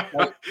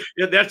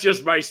 Yeah, that's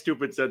just my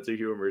stupid sense of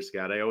humor,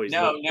 Scott. I always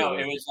no, look no, for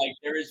it was like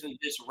there was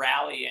this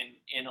rally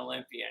in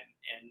Olympia,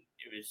 and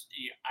it was,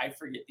 I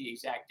forget the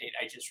exact date.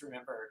 I just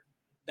remember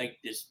like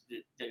this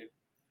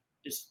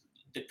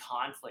the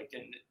conflict,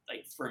 and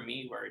like for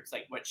me, where it's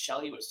like what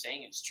Shelley was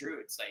saying is true.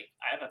 It's like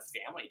I have a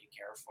family to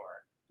care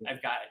for.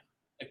 I've got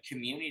a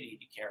community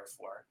to care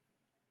for.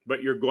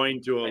 but you're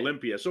going to But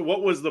Olympia. So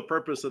what was the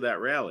purpose of that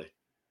rally?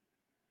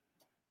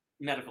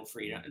 medical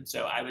freedom, and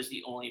so I was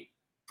the only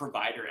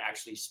provider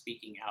actually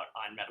speaking out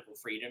on medical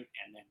freedom,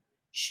 and then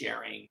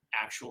sharing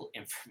actual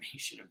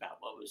information about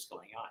what was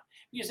going on.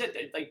 Because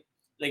like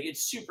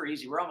it's super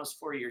easy. We're almost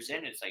 4 years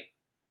in. It's like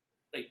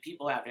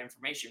people have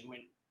information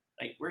when,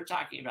 like, we're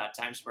talking about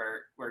times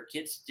where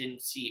kids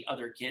didn't see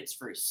other kids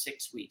for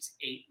 6 weeks,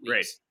 8 Right.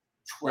 weeks,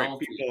 Right. 12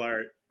 weeks. People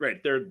are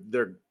right.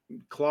 They're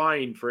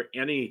clawing for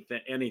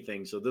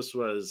anything. So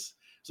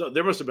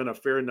there must have been a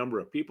fair number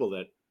of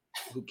people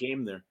who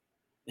came there.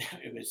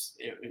 It was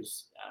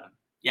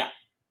yeah,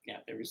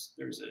 there was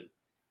it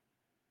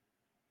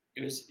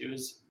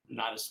was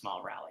not a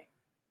small rally.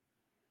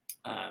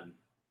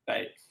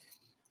 But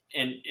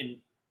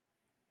and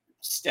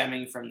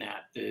stemming from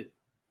that,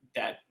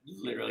 that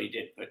literally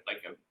did put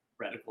like a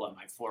reticle on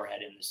my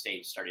forehead, and the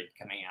state started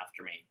coming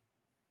after me,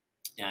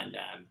 and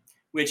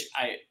which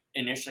I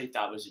initially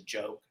thought was a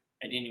joke.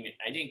 I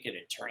didn't get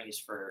attorneys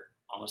for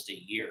almost a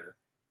year,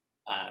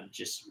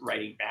 just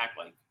writing back,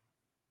 like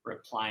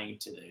replying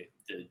to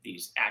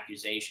these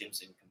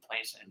accusations and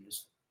complaints, and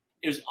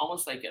it was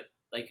almost like an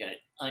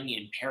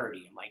onion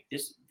parody. I'm like,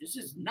 this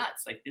is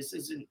nuts. Like, this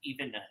isn't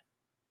even a,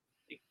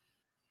 like,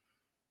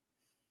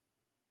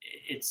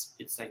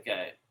 it's like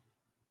a,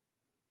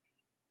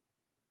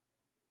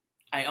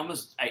 I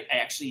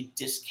actually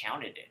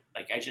discounted it.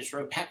 Like, I just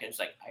wrote back and it's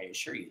like, I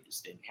assure you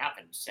this didn't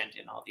happen, sent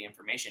in all the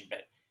information.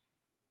 But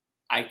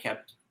I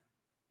kept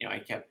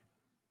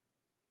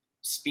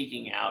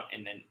speaking out,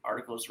 and then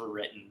articles were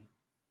written,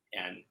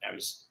 and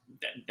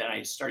then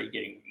I started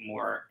getting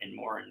more and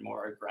more and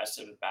more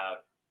aggressive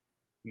about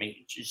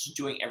just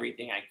doing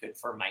everything I could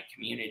for my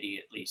community,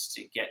 at least,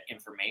 to get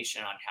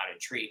information on how to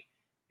treat,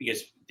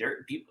 because there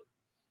are people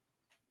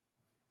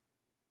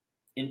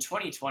in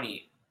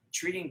 2020,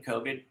 treating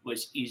COVID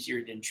was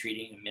easier than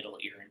treating a middle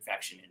ear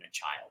infection in a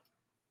child.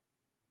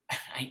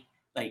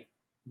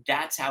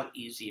 That's how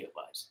easy it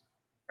was,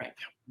 right?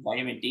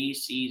 Vitamin D,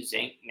 C,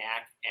 zinc,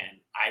 NAC, and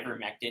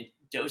ivermectin,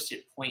 dosed at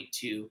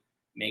 0.2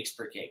 mg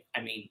per kg.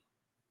 I mean,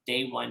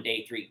 day 1,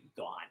 day 3,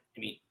 gone. I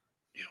mean,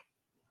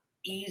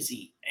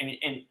 easy. I mean,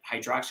 and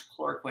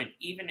hydroxychloroquine,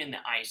 even in the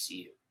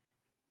ICU,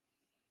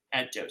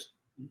 at dose,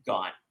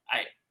 gone.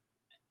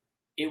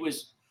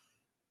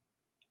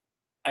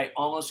 I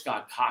almost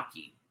got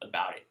cocky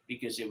about it,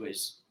 because it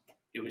was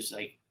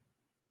like,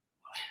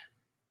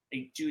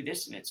 they do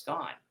this and it's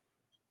gone.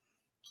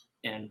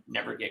 And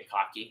never get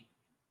cocky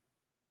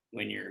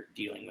when you're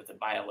dealing with a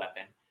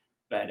bioweapon.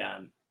 But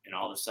and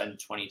all of a sudden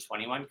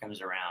 2021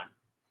 comes around,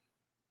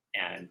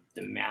 and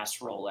the mass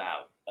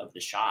rollout of the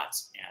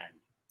shots, and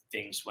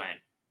things went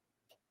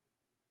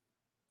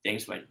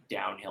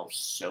downhill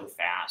so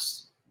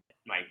fast.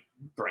 My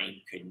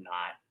brain could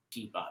not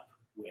keep up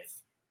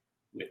with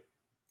the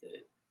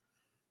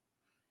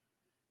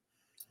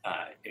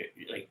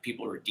like,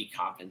 people were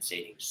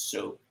decompensating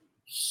so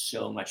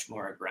much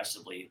more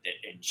aggressively,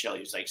 and Shelley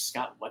was like,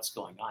 Scott, what's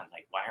going on?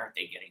 Like, why aren't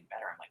they getting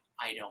better? I'm like,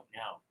 I don't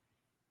know.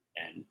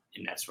 And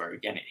that's where,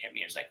 again, it hit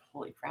me. I was like,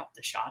 holy crap,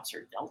 the shots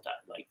are Delta.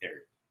 Like,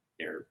 they're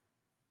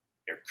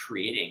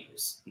creating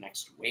this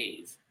next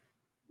wave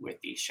with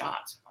these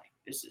shots. I'm like,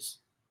 this is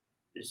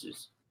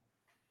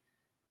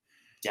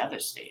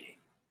devastating.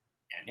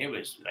 And it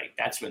was like,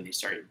 that's when they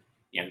started,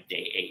 day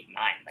 8 and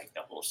 9, like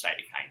the whole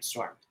cytokine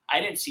storm. I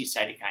didn't see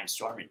cytokine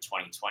storm in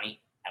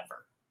 2020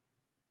 ever.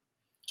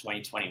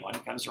 2021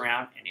 comes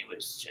around, and it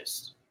was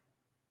just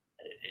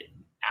an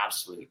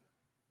absolute,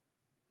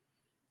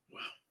 wow.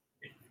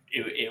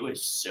 It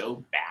was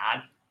so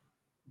bad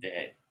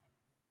that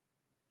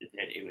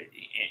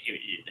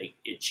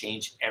it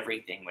changed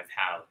everything with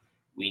how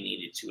we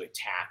needed to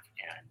attack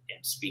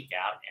and speak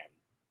out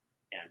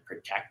and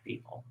protect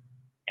people.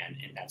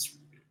 And that's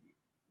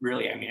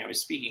really, I mean, I was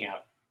speaking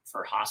out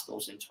for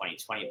hospitals in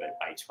 2020, but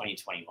by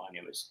 2021,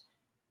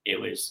 it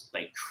was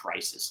like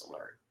crisis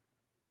alert.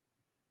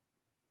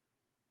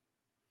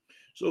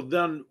 So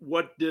then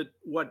what did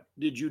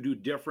you do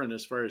different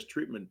as far as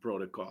treatment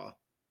protocol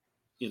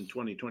in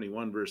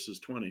 2021 versus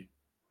 20?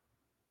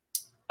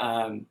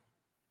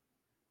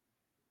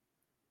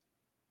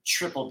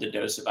 Tripled the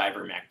dose of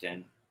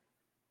ivermectin,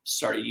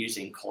 started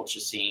using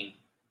colchicine.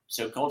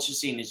 So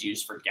colchicine is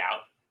used for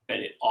gout, but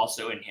it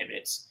also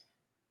inhibits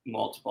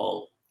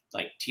multiple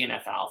like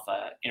TNF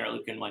alpha,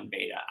 interleukin 1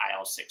 beta,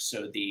 IL-6.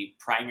 So the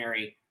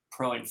primary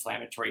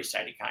pro-inflammatory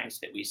cytokines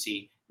that we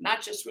see,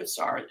 not just with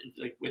SARS,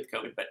 like with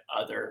COVID, but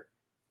other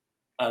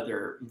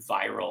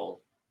viral,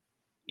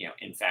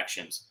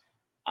 infections.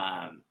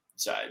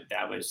 So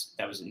that was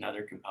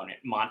another component.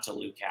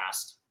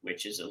 Montelukast,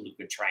 which is a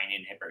leukotriene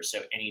inhibitor.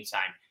 So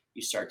anytime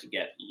you start to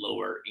get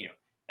lower,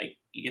 like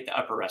you get the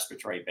upper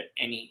respiratory, but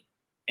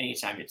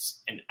anytime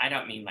it's, and I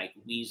don't mean like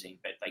wheezing,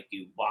 but like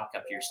you walk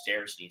up your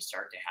stairs and you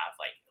start to have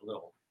like a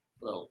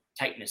little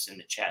tightness in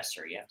the chest,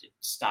 or you have to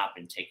stop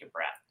and take a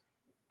breath.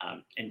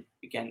 And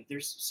again,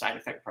 there's side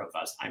effect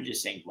profiles. I'm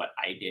just saying what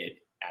I did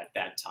at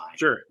that time.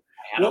 Sure.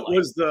 What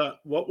was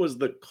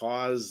the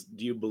cause,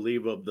 do you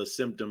believe, of the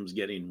symptoms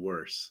getting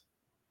worse?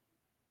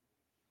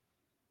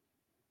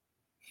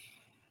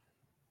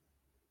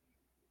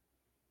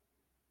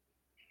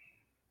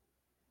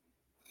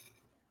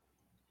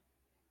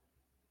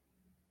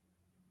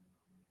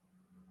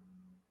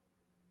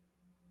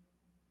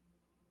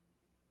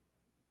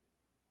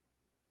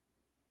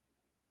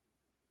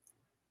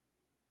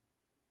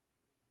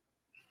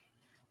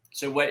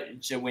 So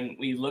when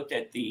we looked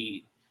at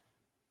the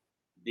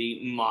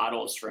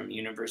models from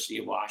University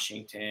of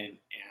Washington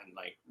and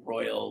like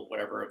Royal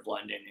whatever of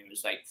London, it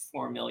was like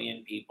 4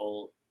 million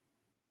people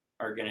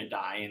are going to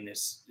die in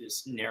this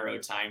narrow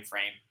time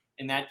frame,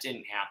 and that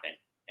didn't happen.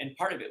 And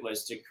part of it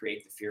was to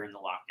create the fear in the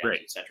lockdowns,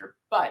 Right. etc.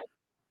 But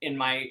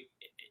and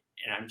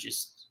I'm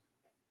just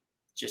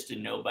a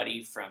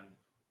nobody from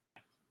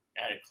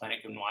at a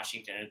clinic in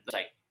Washington. It's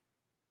like,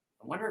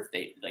 I wonder if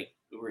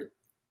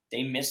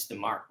they missed the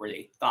mark where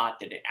they thought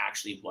that it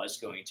actually was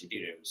going to do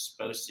it. It was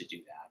supposed to do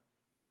that.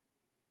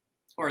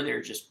 Or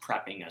they're just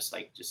prepping us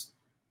like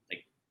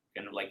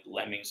kind of like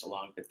lemmings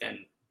along, but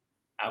then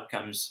out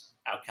comes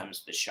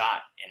the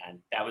shot. And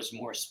that was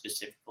more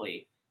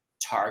specifically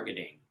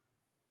targeting,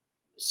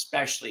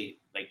 especially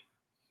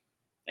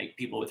like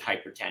people with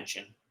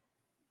hypertension,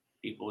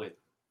 people with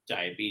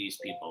diabetes,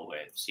 people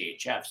with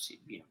CHF,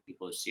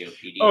 people with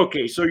COPD.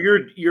 Okay, so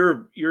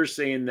you're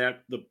saying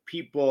that the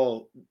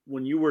people,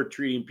 when you were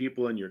treating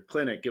people in your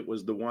clinic, it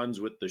was the ones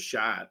with the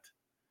shot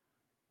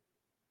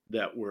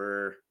that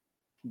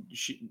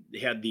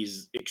had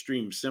these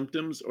extreme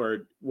symptoms,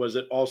 or was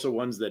it also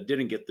ones that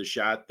didn't get the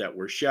shot that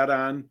were shed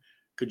on?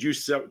 Could you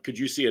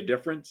see a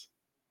difference?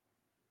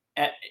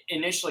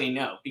 Initially,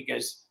 no,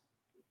 because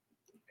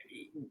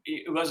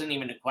it wasn't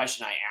even a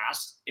question I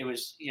asked. It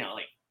was,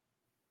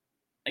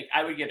 like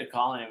I would get a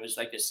call and it was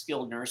like a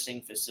skilled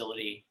nursing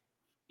facility,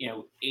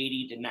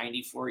 80 to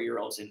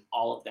 94-year-olds, and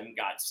all of them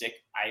got sick.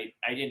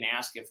 I didn't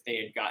ask if they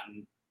had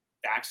gotten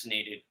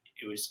vaccinated.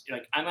 It was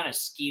like, I'm on a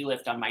ski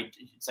lift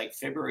it's like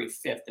February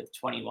 5th of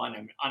 21.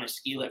 I'm on a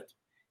ski lift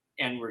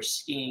and we're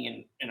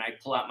skiing, and I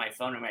pull out my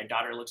phone and my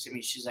daughter looks at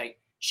me. She's like,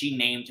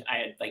 I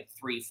had like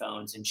 3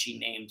 phones and she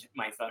named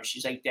my phone.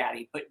 She's like,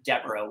 Daddy, put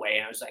Deborah away.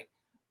 And I was like,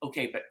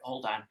 okay, but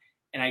hold on.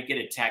 And I get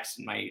a text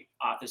and my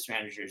office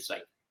manager is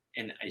like,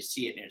 and I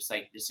see it and it's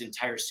like, this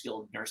entire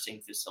skilled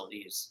nursing facility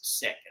is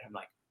sick. And I'm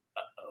like,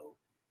 uh-oh.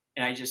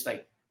 And I just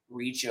like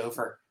reach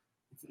over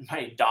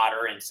my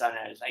daughter and son,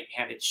 and I was like,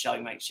 hand it to Shelly.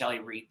 I'm like, Shelly,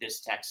 read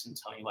this text and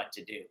tell me what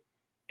to do.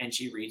 And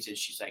she reads it.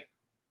 She's like,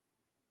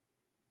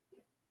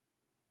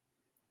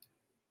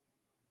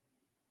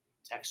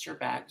 text her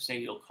back, say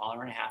you'll call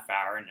her in a half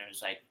hour. And I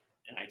was like,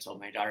 and I told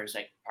my daughter, I was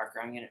like,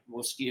 Parker,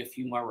 we'll ski a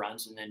few more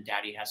runs and then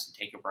Daddy has to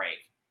take a break.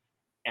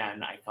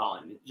 And I call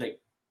him, like,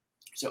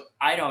 so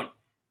I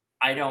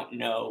don't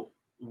know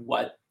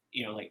what,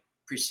 like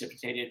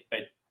precipitated,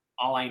 but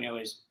all I know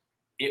is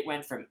it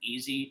went from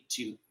easy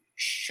to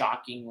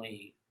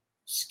shockingly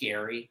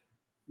scary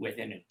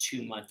within a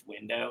 2-month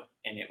window.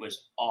 And it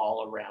was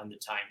all around the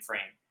time frame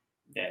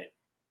that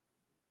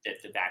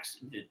the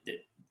vaccine,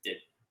 that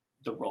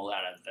the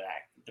rollout of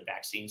the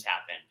vaccines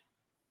happened.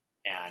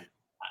 And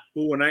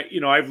well, when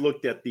I've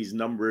looked at these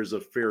numbers a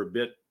fair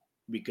bit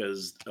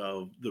because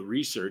of the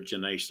research,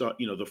 and I saw,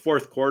 the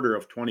fourth quarter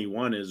of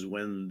 21 is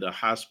when the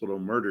hospital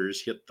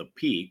murders hit the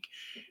peak.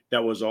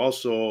 That was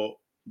also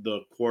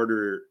the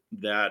quarter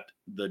that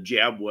the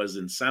jab was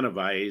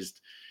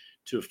incentivized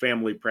to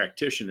family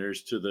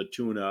practitioners to the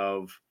tune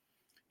of,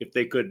 if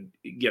they could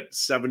get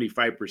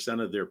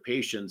 75% of their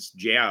patients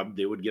jabbed,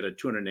 they would get a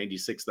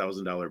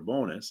 $296,000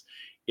 bonus.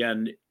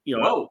 And,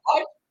 whoa,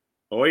 what?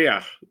 Oh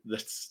yeah,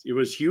 it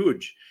was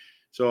huge.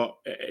 So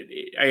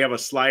I have a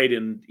slide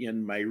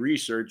in my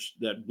research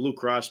that Blue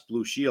Cross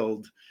Blue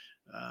Shield,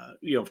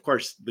 of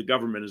course the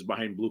government is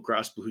behind Blue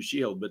Cross Blue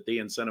Shield, but they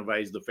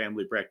incentivize the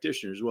family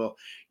practitioners. Well,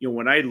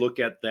 when I look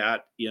at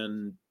that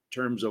in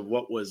terms of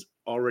what was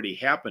already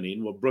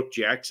happening, well, Brook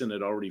Jackson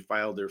had already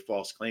filed their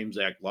False Claims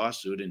Act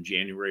lawsuit in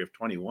January of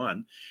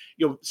 21.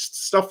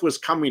 Stuff was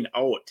coming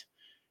out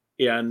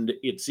And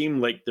it seemed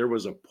like there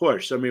was a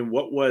push. I mean,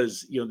 what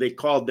was, they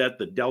called that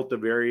the Delta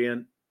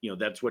variant.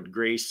 That's what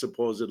Grace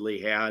supposedly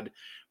had.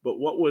 But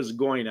what was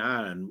going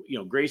on?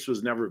 Grace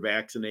was never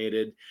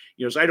vaccinated.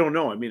 So I don't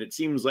know. I mean, it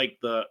seems like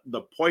the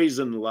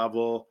poison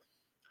level,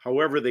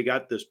 however they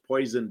got this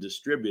poison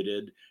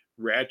distributed,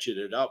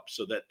 ratcheted up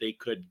so that they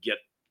could get,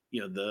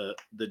 the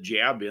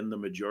jab in the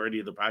majority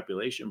of the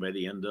population by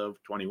the end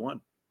of 21.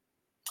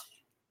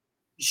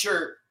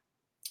 Sure.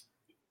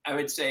 I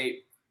would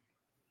say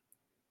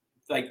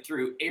like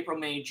through April,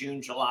 May,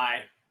 June,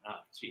 July,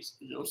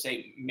 it'll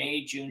say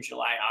May, June,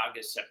 July,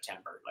 August,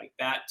 September, like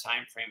that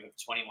time frame of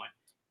 21.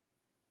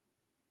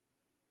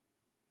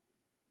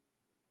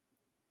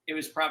 It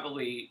was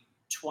probably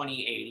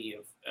 20/80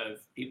 of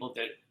people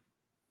that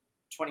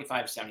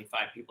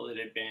 25/75 people that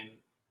had been,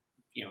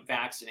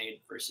 vaccinated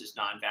versus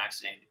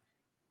non-vaccinated.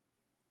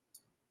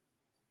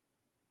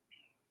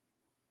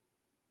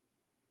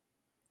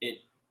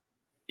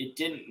 It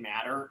didn't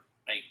matter.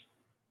 Like,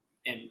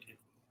 and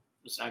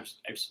listen,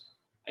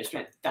 I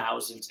spent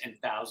thousands and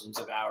thousands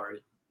of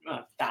hours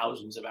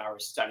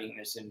studying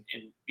this and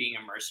being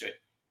immersed to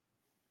it.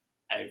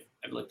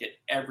 I've looked at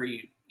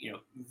every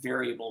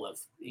variable of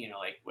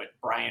like what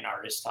Brian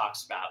Artist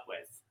talks about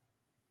with.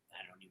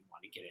 I don't even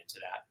want to get into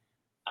that,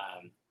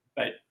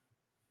 but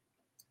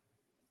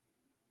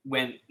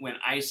when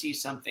I see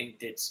something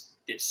that's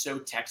so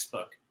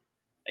textbook,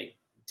 like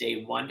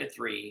day 1 to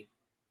 3,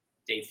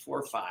 day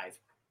 4, 5,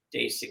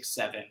 day 6,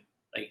 7,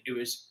 like it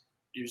was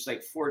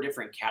like 4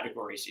 different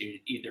categories,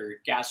 either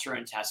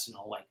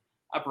gastrointestinal, like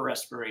upper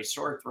respiratory,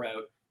 sore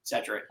throat,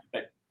 etc.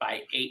 But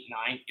by 8,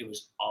 9, it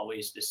was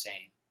always the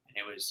same, and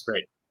it was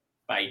Right.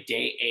 By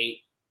day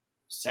 8,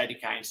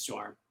 cytokine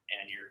storm,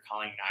 and you're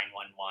calling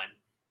 911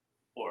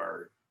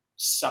 or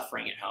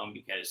suffering at home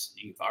because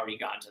you've already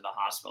gone to the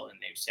hospital and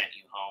they've sent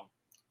you home.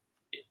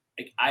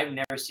 Like I've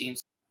never seen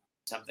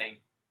something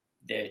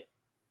that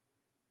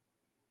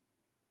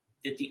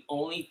the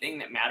only thing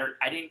that mattered,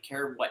 I didn't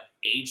care what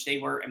age they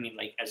were. I mean,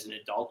 like as an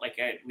adult, like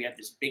we had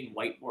this big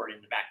whiteboard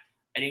in the back.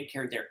 I didn't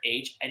care their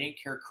age. I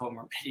didn't care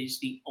comorbidities.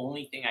 The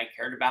only thing I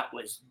cared about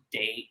was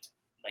date,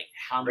 like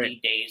how many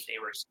days they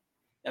were.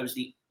 That was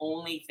the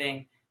only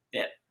thing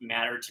that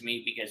mattered to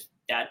me, because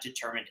that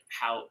determined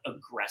how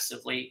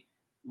aggressively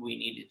we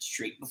needed to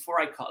treat. Before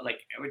I would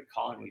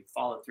call and we'd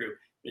follow through.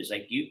 It was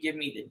like, you give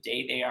me the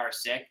day they are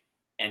sick,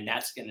 and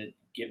that's going to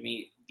give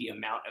me the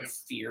amount of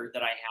fear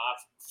that I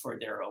have for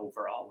their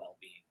overall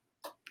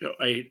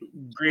well-being.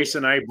 Grace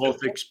and I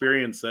both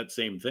experienced that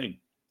same thing.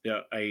 Yeah,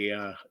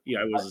 I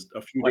was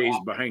a few days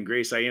behind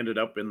Grace. I ended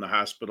up in the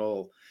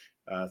hospital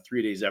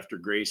 3 days after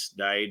Grace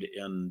died,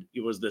 and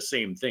it was the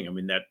same thing. I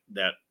mean,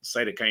 that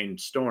cytokine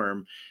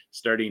storm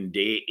starting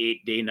day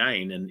 8, day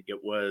 9, and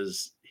it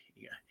was.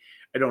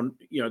 I don't,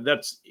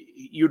 that's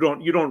you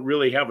don't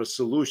really have a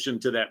solution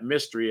to that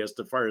mystery as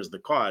far as the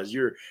cause.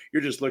 You're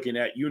just looking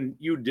at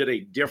you did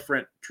a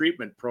different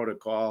treatment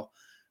protocol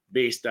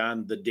based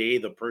on the day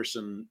the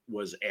person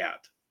was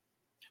at.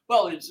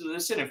 Well,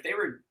 listen, if they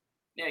were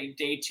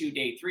day 2,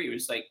 day 3, it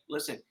was like,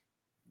 listen,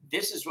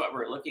 this is what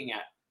we're looking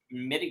at.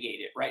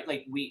 Mitigate it, right?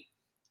 Like we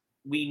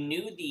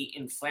knew the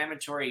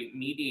inflammatory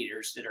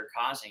mediators that are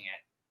causing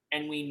it,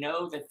 and we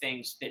know the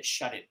things that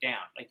shut it down.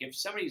 Like if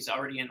somebody's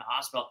already in the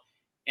hospital,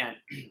 and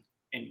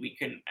we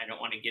couldn't, I don't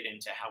want to get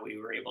into how we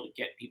were able to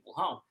get people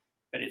home,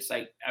 but it's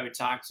like I would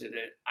talk to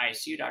the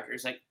ICU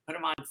doctors, like put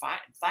them on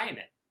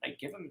thiamine, like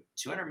give them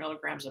 200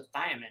 milligrams of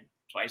thiamine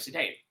twice a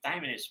day.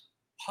 Thiamine is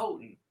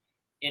potent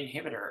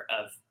inhibitor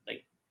of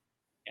like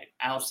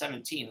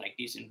IL-17, like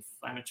these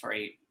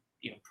inflammatory,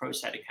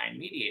 pro-cytokine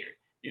mediator,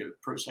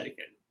 pro-cytokine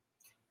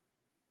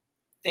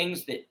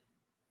things that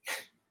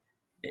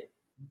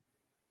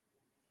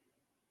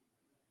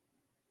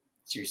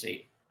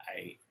seriously,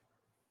 I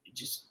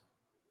just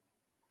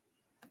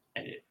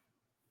edit.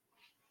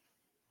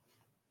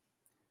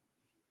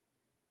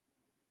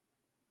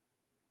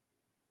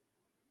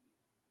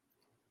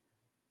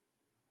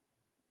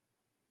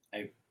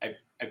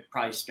 I've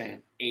probably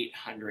spent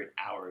 800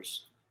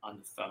 hours on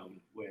the phone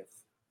with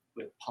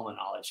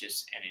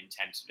pulmonologists and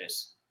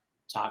intensivists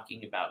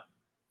talking about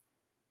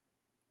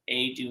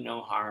A, do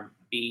no harm,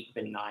 B,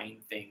 benign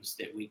things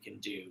that we can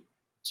do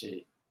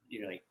to,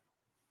 like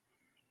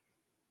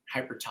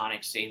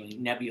hypertonic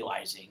saline,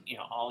 nebulizing,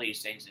 all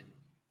these things. And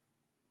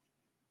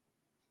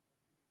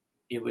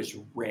it was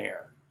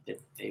rare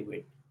that they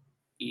would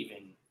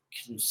even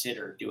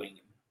consider doing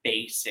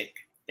basic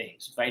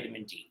things,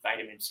 vitamin D,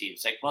 vitamin C.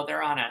 It's like, well,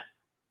 they're on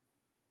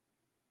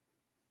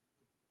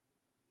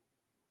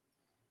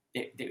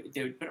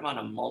they would put them on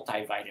a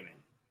multivitamin,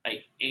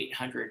 like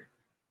 800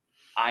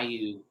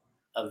 IU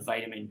of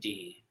vitamin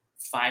D,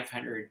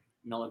 500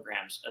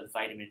 milligrams of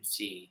vitamin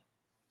C,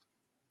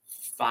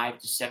 5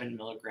 to 7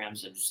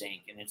 milligrams of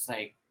zinc, and it's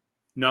like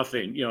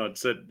nothing.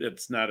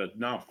 It's not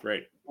enough,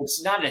 right?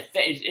 It's not a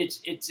thing.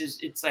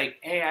 It's like,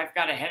 hey, I've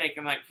got a headache.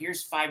 I'm like,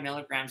 here's 5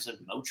 milligrams of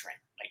Motrin.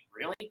 Like,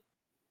 really?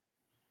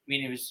 I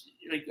mean, it was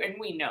like, and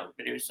we know,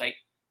 but it was like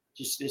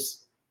just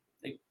this,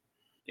 like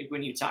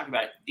when you talk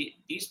about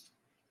these,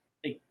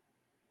 like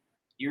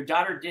your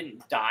daughter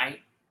didn't die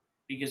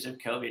because of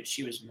COVID.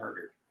 She was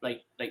murdered.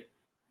 Like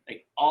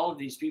all of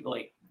these people,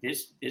 like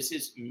this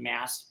is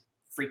mass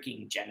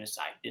freaking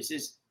genocide. This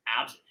is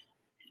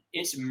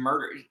it's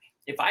murder.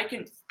 If I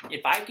can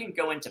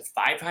go into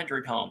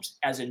 500 homes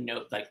as a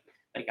note, like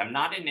I'm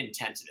not an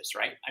intensivist,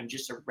 right? I'm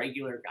just a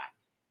regular guy.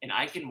 And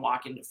I can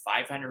walk into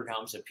 500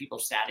 homes of people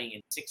sitting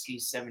in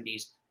 60s,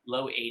 70s,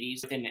 low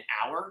 80s. Within an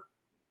hour,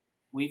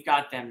 we've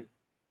got them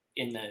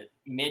in the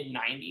mid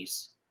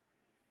 90s.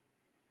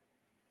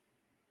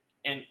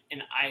 And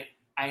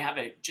I have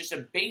just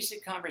a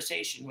basic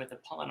conversation with a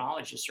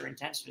pulmonologist or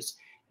intensivist,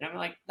 and I'm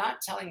like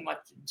not telling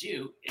what to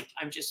do.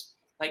 I'm just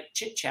like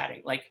chit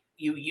chatting, like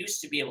you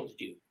used to be able to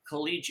do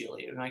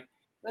collegially. I'm like,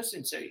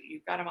 listen, so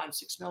you've got them on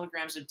 6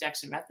 milligrams of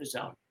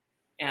dexamethasone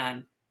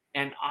and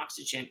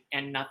oxygen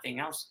and nothing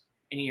else,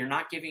 and you're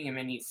not giving them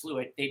any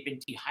fluid. They've been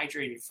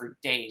dehydrated for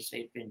days.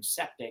 They've been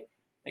septic.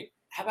 Like,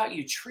 how about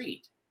you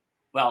treat?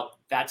 Well,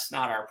 that's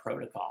not our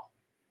protocol.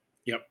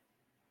 Yep.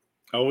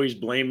 Always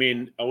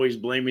blaming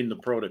the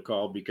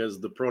protocol, because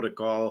the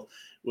protocol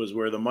was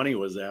where the money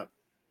was at.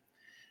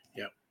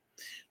 Yep.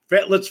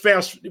 Let's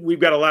fast. We've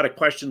got a lot of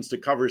questions to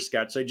cover,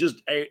 Scott. So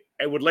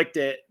I would like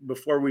to,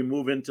 before we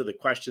move into the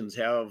questions,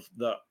 have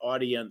the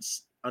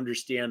audience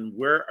understand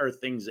where are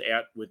things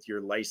at with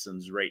your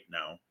license right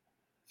now.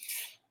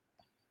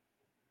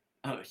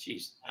 Oh,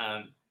 geez.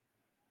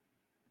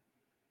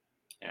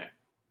 Yeah.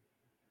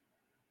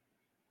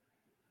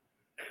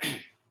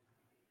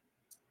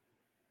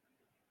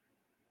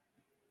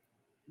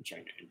 I'm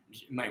trying to,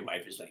 my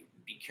wife is like,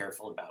 be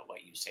careful about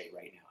what you say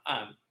right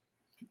now.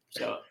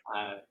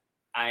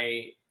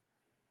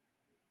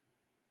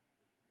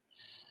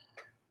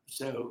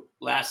 So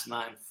last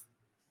month,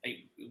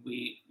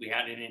 we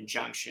had an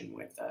injunction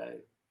with a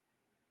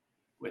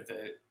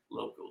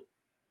local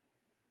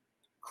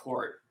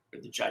court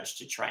for the judge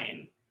to try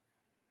and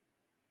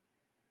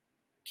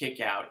kick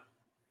out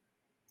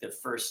the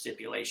first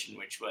stipulation,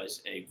 which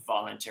was a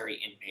voluntary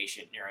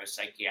inpatient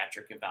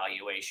neuropsychiatric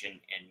evaluation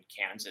in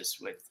Kansas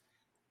with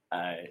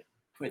a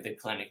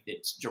clinic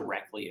that's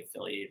directly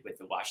affiliated with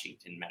the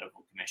Washington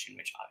Medical Commission,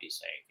 which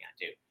obviously I can't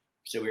do.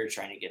 So we were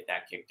trying to get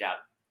that kicked out.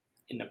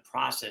 In the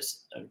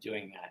process of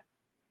doing that,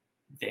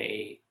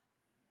 they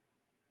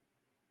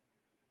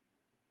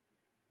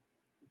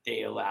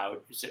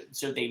allowed,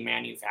 so they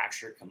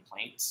manufacture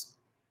complaints,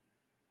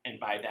 and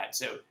by that,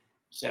 so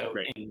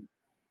right. In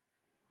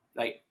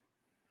like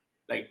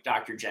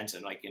Dr.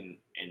 Jensen, like in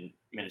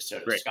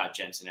Minnesota, right. Scott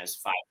Jensen has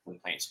 5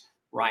 complaints.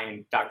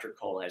 Dr.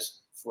 Cole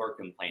has 4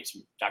 complaints.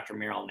 Dr.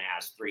 Merrill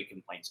has 3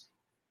 complaints.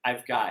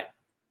 I've got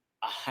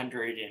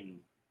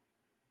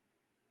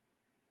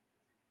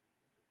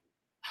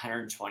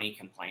 120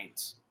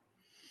 complaints,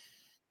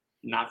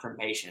 not from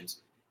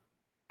patients,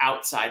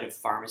 outside of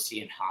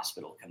pharmacy and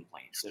hospital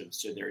complaints.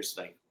 So there's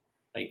like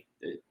the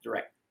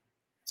direct.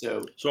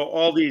 So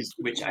all these,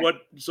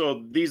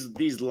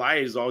 these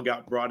lies all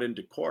got brought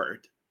into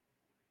court.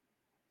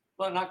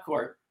 Well, not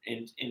court,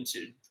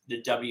 into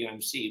the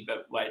WMC,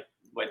 but what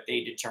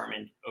they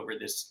determined over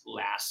this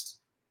last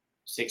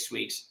 6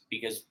 weeks,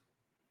 because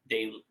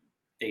they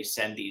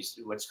send these,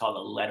 what's called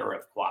a letter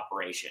of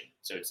cooperation.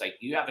 So it's like,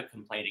 you have a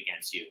complaint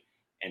against you,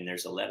 and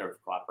there's a letter of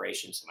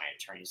cooperation. So my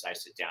attorneys, I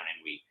sit down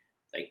and we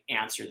like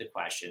answer the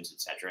questions,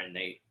 etc. And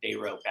they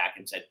wrote back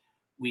and said,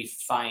 we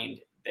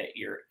find that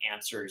your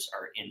answers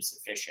are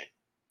insufficient.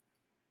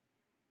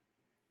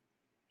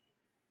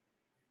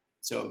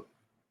 So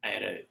I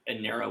had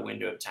a narrow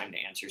window of time to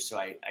answer. So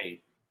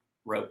I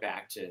wrote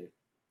back to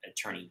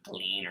Attorney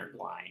Glean or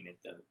Gline at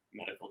the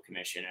Medical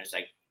Commission. I was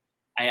like,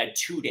 I had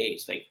 2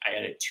 days. Like, I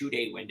had a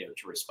 2-day window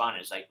to respond. I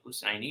was like,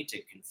 listen, I need to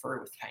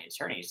confer with my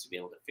attorneys to be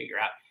able to figure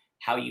out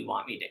how you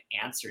want me to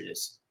answer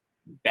this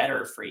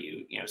better for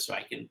you, so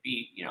I can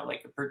be,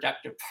 like a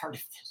productive part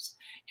of this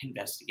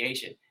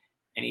investigation.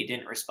 And he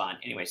didn't respond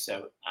anyway.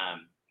 So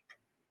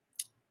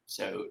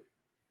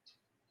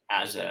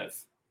as of,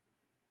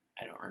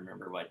 I don't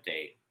remember what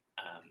date,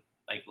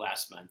 like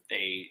last month,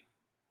 they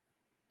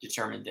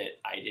determined that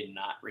I did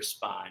not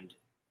respond,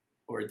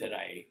 or that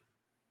I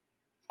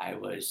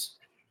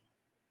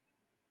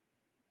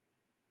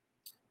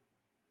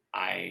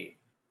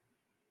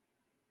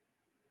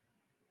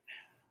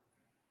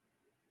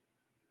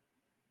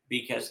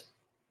because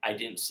I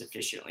didn't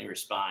sufficiently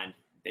respond,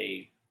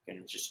 they kind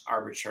of just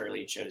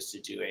arbitrarily chose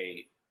to do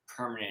a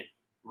permanent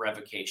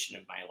revocation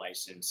of my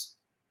license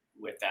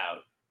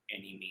without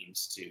any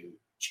means to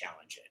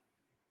challenge it,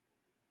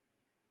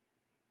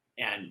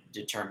 and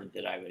determined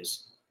that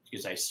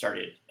because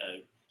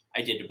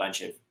I did a bunch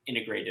of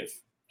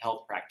integrative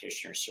health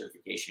practitioner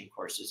certification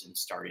courses and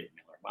started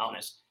Miller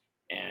Wellness,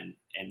 and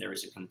there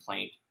was a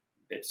complaint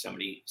that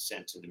somebody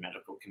sent to the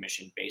Medical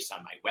Commission based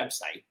on my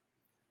website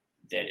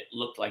that it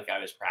looked like I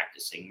was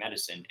practicing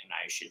medicine and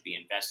I should be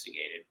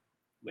investigated,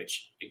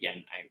 which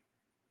again, I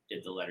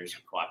did the letters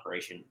of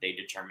cooperation. They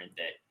determined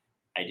that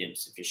I didn't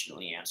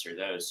sufficiently answer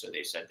those. So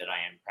they said that I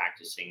am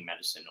practicing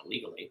medicine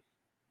illegally,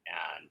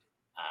 and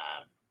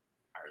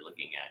are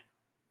looking at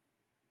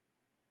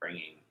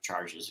bringing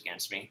charges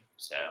against me.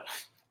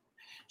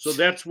 So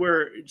that's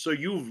where, so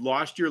you've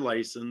lost your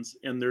license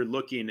and they're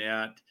looking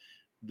at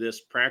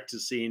this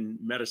practicing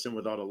medicine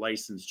without a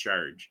license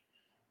charge.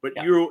 But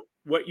Yeah.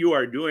 what you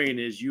are doing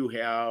is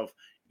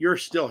you're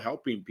still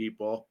helping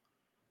people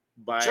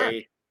Sure.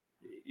 by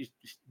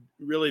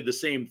really the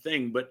same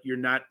thing, but you're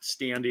not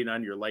standing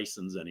on your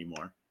license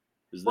anymore.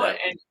 Is Well, that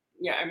and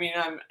yeah, I mean,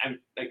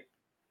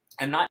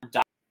 I'm not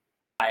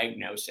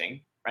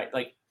diagnosing, right?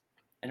 Like,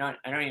 I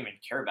don't even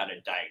care about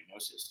a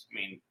diagnosis. I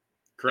mean,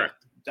 like,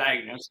 correct?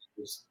 diagnosis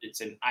is,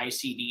 it's an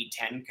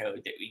ICD-10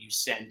 code that you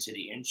send to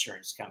the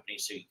insurance company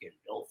so you can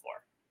bill for.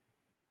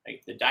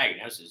 Like, the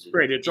diagnosis is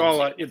Right.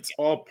 insignificant. It's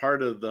all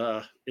part of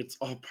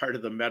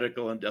the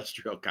medical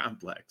industrial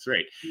complex.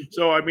 Right.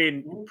 So, I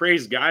mean,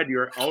 praise God,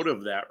 you're out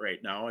of that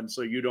right now. And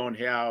so you don't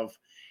have,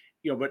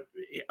 but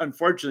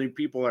unfortunately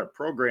people are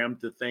programmed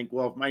to think,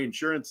 well, if my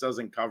insurance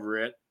doesn't cover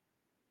it.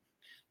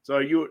 So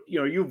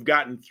you've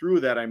gotten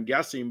through that, I'm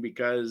guessing,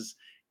 because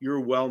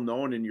you're well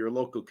known in your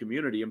local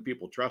community and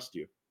people trust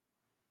you.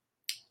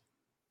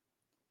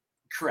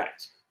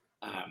 Correct.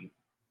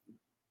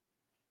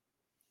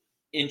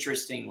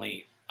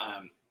 Interestingly,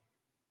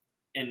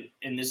 and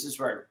this is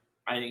where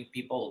I think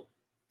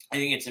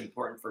it's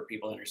important for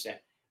people to understand.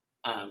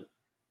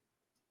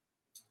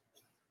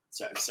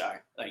 So I'm sorry,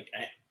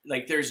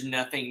 like there's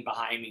nothing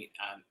behind me.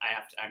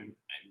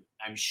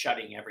 I'm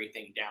shutting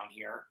everything down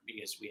here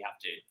because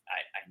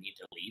I need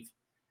to leave.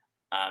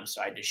 So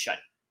I just shut.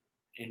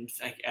 And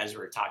like, as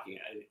we're talking,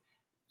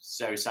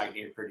 so I was talking to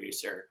your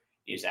producer.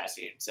 He was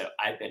asking. So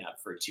I've been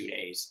up for 2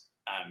 days,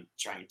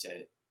 trying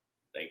to,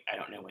 like, I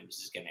don't know when this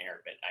is going to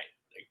air, but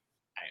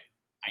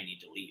I need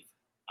to leave.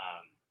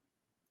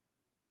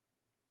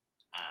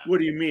 What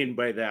do you mean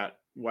by that?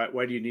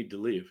 Why do you need to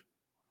leave?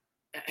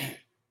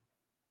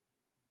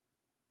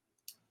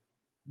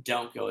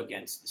 Don't go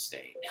against the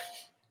state,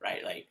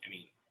 right? Like, I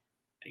mean,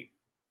 like,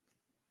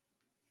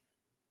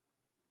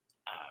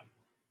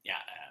 yeah.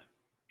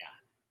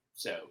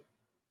 So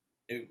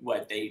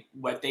what they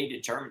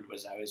determined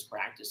was I was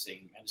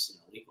practicing medicine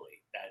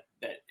illegally.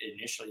 That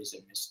initially is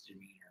a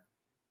misdemeanor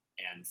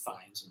and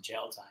fines and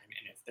jail time.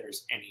 And if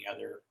there's any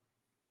other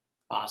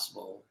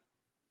possible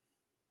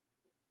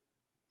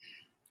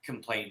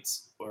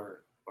complaints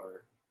or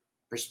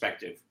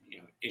prospective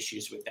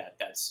issues with that,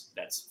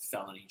 that's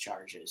felony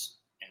charges.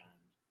 And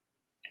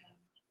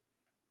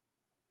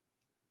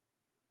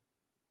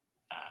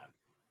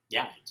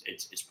yeah,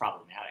 it's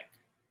problematic.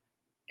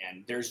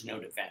 And there's no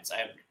defense. I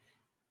have,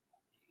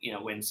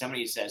 when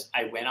somebody says,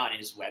 I went on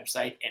his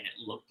website and it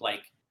looked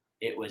like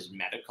it was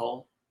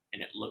medical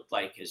and it looked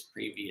like his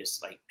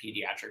previous like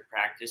pediatric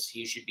practice,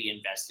 he should be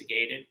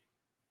investigated.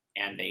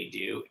 And they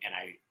do. And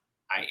I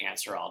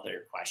answer all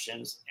their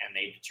questions and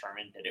they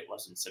determined that it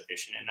wasn't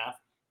sufficient enough.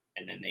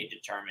 And then they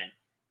determined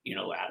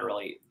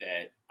unilaterally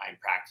that I'm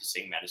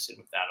practicing medicine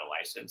without a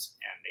license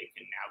and they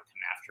can now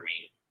come after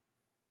me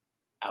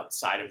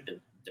outside of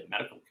the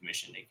medical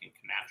commission. They can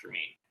come after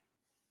me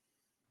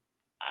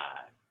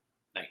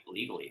like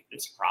legally.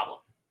 It's a problem.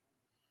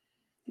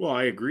 Well,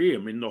 I agree. I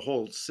mean, the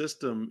whole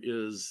system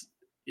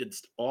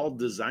it's all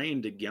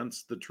designed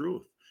against the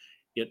truth.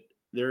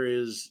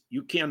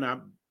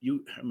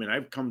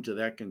 I've come to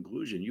that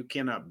conclusion. You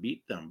cannot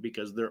beat them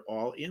because they're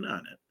all in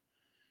on it.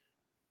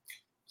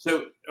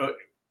 So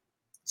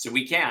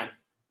we can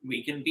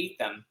beat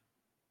them.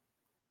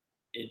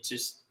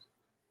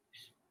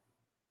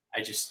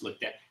 I just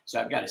looked at, so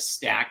I've got a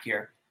stack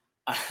here.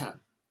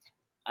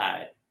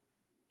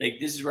 Like,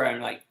 this is where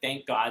I'm like,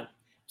 thank God.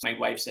 My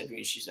wife said to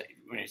me, she's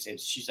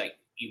like,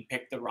 you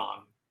picked the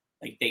wrong,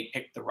 like they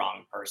picked the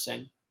wrong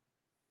person.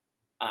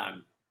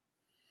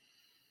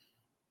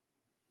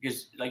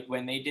 Because like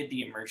when they did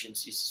the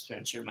emergency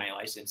suspension of my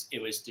license, it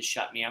was to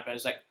shut me up. I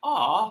was like,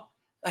 oh,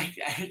 like,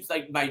 it's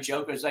like my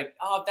joke was like,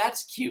 oh,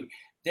 that's cute.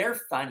 They're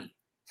funny.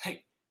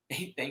 Like,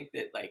 they think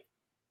that like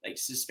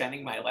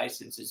suspending my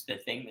license is the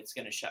thing that's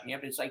going to shut me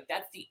up. It's like,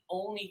 that's the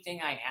only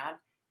thing I had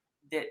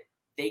that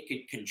they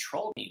could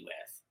control me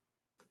with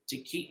to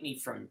keep me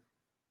from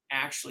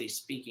actually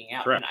speaking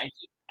out. Correct. And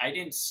I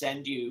didn't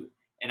send you,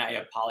 and I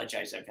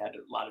apologize, I've had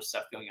a lot of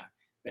stuff going on,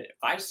 but if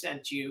I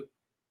sent you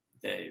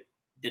the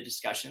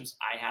discussions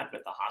I had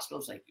with the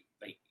hospitals, like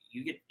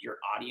you get your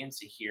audience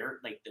to hear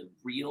like the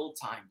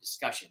real-time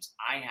discussions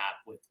I have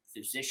with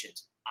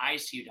physicians,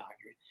 ICU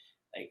doctors,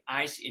 like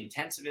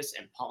intensivists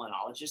and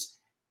pulmonologists,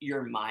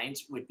 your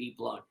minds would be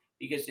blown.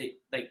 Because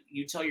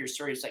you tell your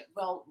story, it's like,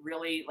 well,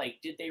 really, like,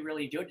 did they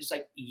really do it? It's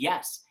like,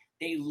 yes,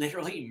 they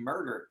literally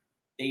murdered.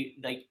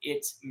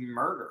 It's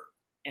murder.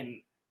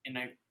 And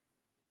I,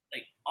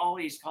 like, all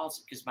these calls,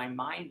 because my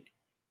mind,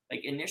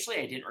 like, initially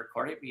I didn't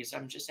record it because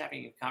I'm just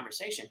having a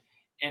conversation.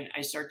 And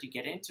I start to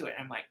get into it.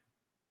 And I'm like,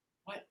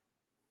 what?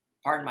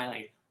 Pardon my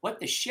language. What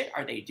the shit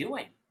are they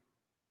doing?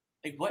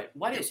 Like,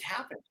 what has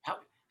happened? How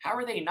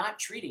are they not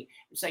treating?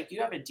 It's like,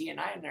 you have a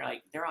DNI and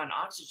they're on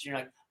oxygen. You're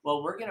like,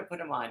 well, we're going to put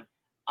them on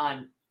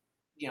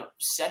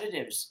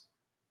sedatives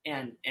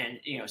and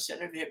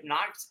sedative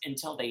hypnotics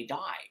until they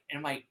die. And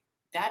I'm like,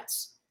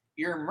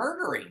 you're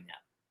murdering them.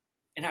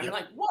 And I'm Yep.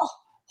 like, whoa,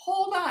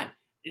 hold on.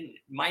 And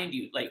mind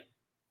you,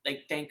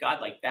 thank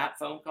God, like that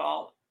phone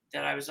call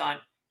that I was on.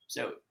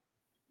 So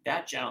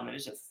that gentleman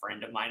is a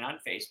friend of mine on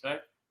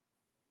Facebook.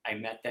 I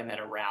met them at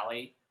a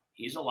rally.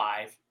 He's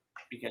alive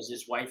because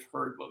his wife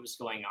heard what was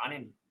going on,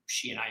 and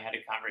she and I had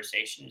a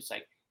conversation. It's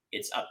like,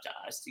 it's up to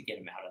us to get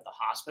him out of the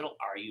hospital.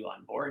 Are you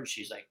on board? And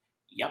she's like,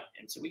 yep.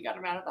 And so we got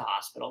him out of the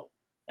hospital.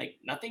 Like,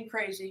 nothing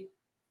crazy,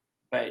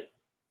 but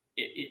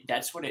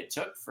that's what it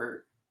took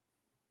for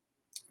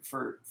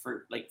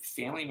like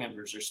family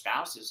members or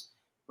spouses,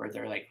 where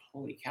they're like,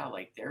 holy cow,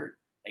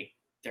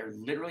 they're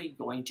literally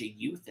going to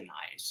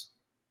euthanize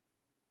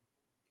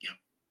Yep.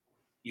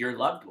 your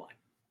loved one.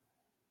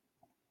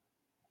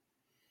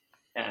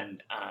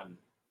 And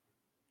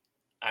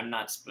I'm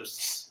not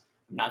supposed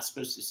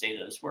to say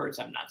those words.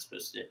 I'm not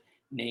supposed to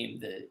name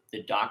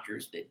the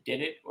doctors that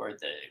did it or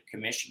the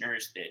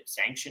commissioners that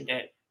sanctioned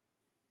it.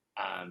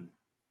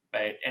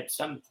 But at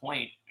some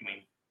point,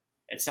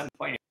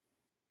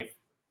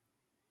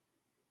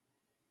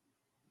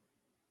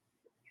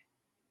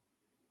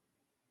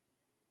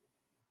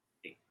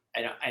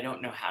 I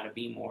don't know how to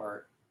be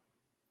more.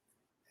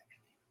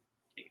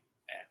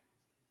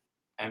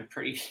 I'm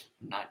pretty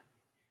not.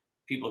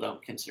 People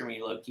don't consider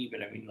me low key,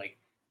 but I mean,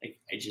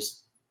 I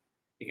just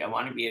I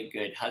want to be a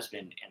good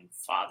husband and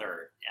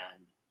father,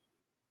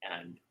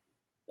 and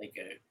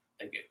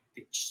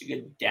just a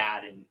good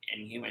dad and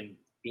human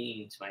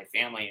being to my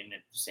family. And at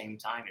the same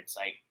time, it's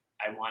like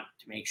I want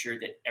to make sure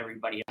that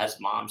everybody has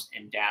moms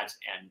and dads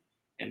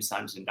and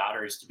sons and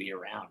daughters to be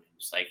around. And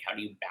it's like, how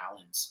do you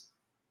balance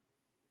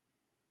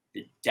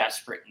the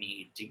desperate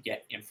need to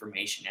get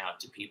information out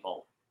to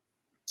people,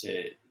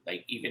 to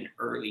like even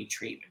early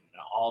treatment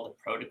and all the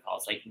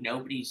protocols? Like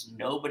nobody's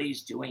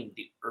doing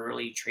the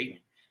early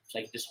treatment. It's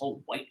like this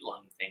whole white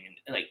lung thing,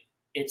 and like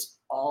it's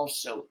all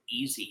so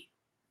easy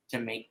to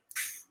make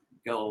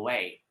go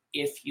away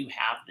if you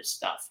have the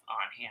stuff on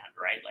hand,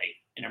 right? Like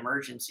an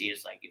emergency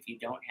is like if you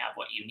don't have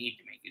what you need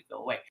to make it go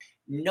away.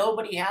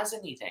 Nobody has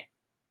anything.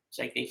 It's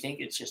like they think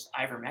it's just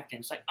ivermectin.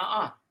 It's like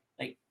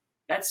like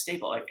that's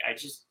staple. Like I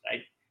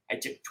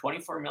took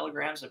 24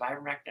 milligrams of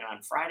ivermectin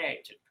on Friday.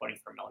 I took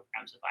 24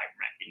 milligrams of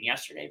ivermectin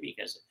yesterday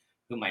because of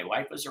who my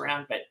wife was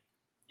around. But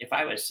if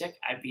I was sick,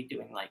 I'd be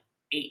doing like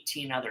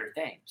 18 other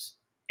things,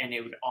 and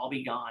it would all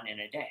be gone in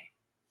a day.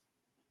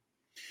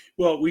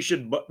 Well, we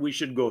should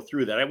go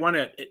through that. I want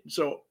to.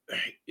 So,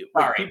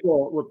 Sorry.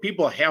 what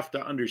people have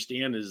to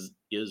understand is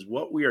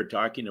what we are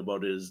talking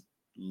about is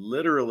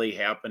literally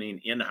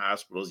happening in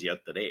hospitals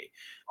yet today.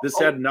 This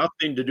had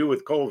nothing to do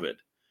with COVID.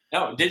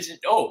 No, this is.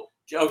 Oh,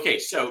 okay.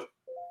 So,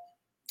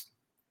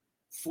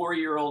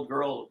 4-year-old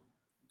girl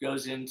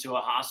goes into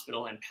a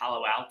hospital in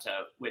Palo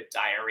Alto with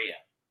diarrhea.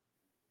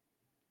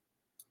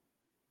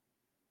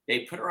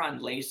 They put her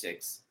on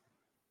Lasix.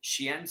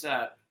 She ends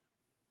up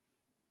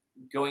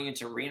going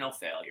into renal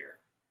failure.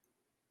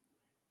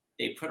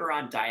 They put her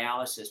on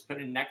dialysis, put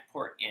a neck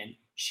port in.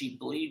 She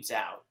bleeds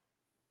out.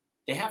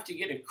 They have to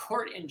get a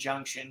court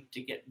injunction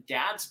to get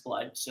dad's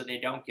blood so they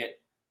don't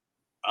get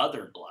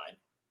other blood.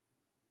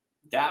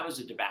 That was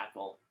a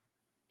debacle.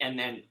 And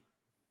then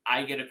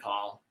I get a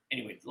call.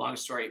 Anyway, long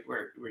story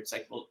where it's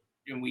like, well,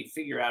 and we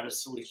figure out a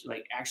solution,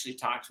 like actually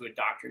talk to a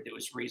doctor that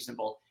was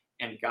reasonable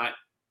and got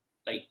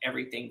like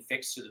everything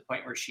fixed to the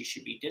point where she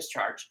should be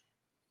discharged.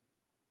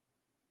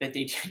 But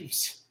they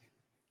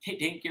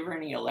didn't give her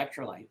any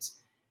electrolytes.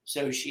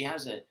 So she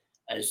has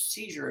a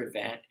seizure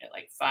event at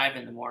like 5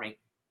 a.m.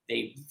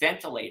 They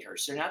ventilate her.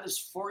 So now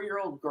this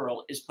 4-year-old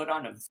girl is put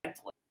on a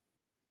ventilator.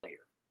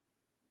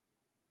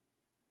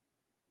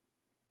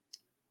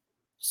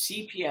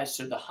 CPS,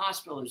 so the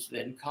hospital is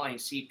then calling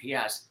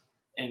CPS,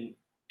 and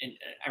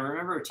I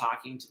remember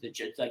talking to the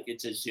judge, like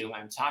it's a Zoom.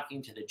 I'm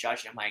talking to the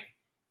judge. And I'm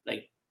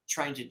like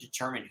trying to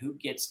determine who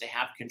gets to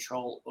have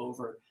control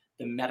over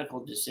the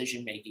medical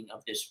decision making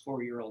of this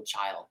 4-year-old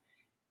child.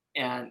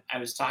 And I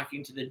was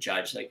talking to the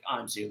judge like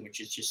on Zoom,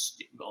 which is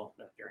just well,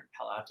 they're in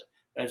Palo Alto.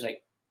 But I was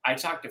like, I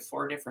talked to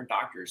 4 different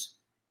doctors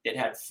that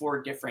had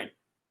 4 different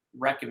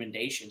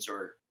recommendations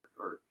or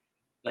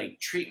like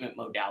treatment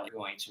modality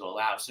going to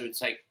allow. So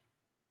it's like,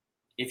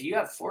 if you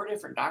have 4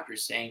 different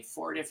doctors saying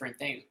 4 different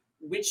things,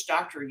 which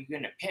doctor are you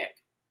going to pick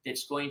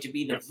that's going to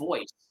be the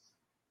voice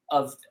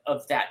of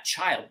that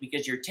child?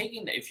 Because you're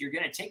taking if you're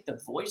going to take the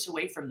voice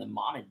away from the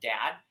mom and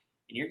dad,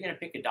 and you're going to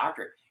pick a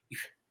doctor,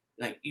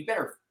 you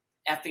better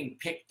effing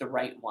pick the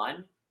right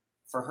one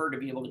for her to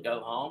be able to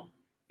go home,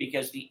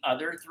 because the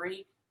other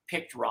 3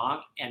 picked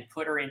wrong and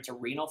put her into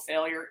renal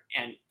failure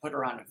and put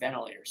her on a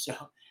ventilator. So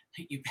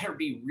you better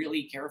be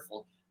really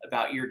careful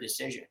about your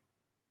decision.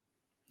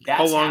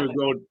 How long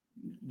ago?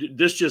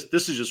 This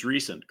is just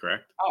recent,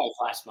 correct? Oh,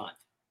 last month.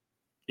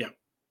 Yeah.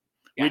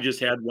 We just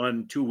had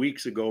one 2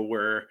 weeks ago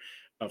where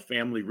a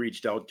family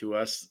reached out to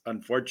us.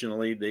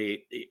 Unfortunately,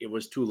 it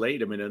was too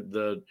late. I mean,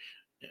 the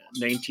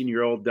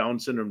 19-year-old Down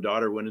syndrome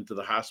daughter went into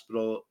the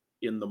hospital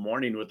in the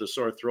morning with a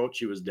sore throat.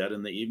 She was dead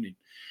in the evening.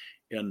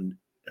 And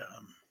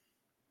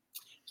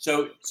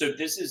so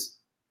this is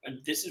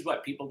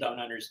what people don't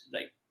understand.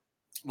 Like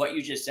what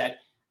you just said,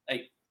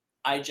 like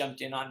I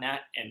jumped in on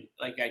that, and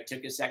like I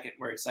took a second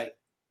where it's like,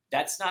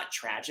 that's not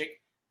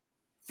tragic.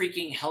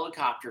 Freaking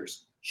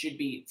helicopters should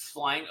be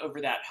flying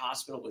over that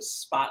hospital with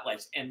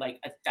spotlights, and like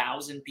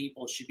 1,000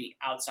 people should be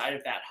outside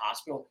of that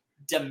hospital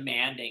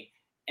demanding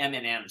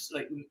M&Ms,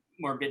 like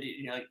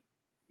morbidity, like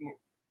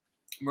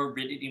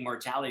morbidity,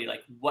 mortality.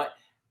 Like what?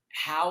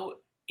 How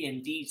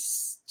in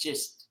these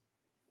just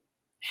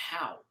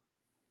how?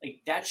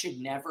 Like that should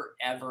never,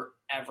 ever,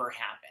 ever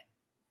happen.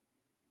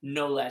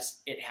 No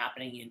less it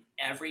happening in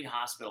every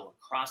hospital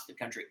across the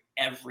country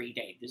every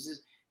day. This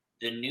is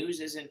the news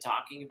isn't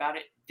talking about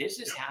it. This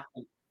is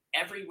happening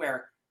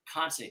everywhere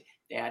constantly.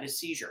 They had a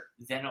seizure,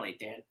 ventilate,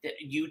 they had the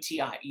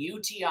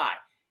UTI,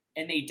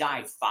 and they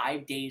die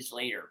 5 days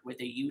later with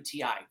a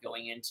UTI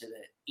going into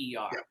the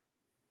ER.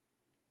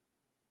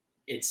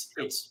 It's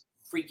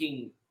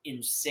freaking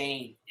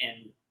insane,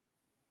 and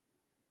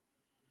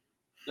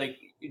like,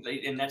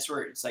 and that's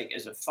where it's like,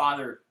 as a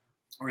father,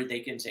 where they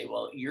can say,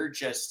 well, you're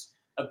just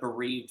a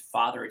bereaved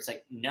father. It's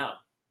like, no.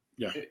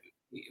 Yeah.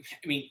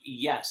 I mean,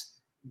 yes,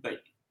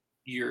 but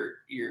you're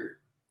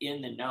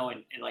in the know.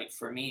 And like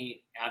for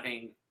me,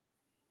 having,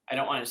 I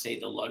don't want to say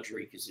the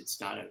luxury, because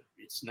it's not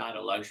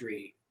a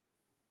luxury,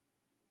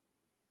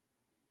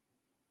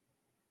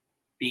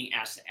 being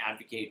asked to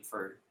advocate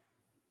for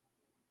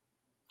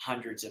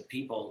hundreds of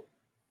people,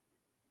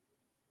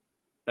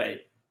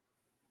 but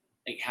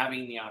like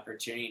having the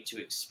opportunity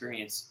to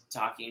experience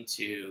talking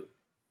to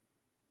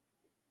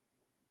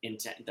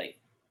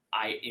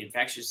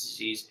infectious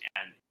disease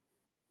and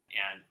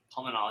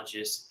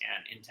pulmonologists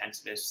and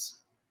intensivists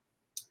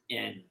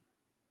in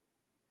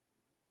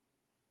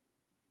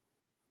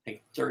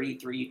like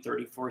 33,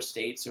 34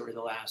 states over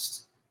the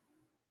last,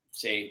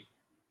 say,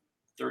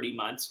 30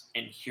 months,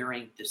 and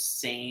hearing the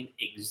same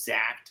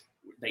exact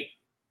like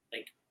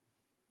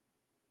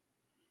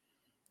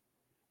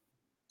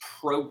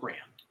programmed,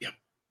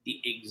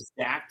 the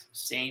exact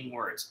same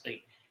words.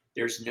 Like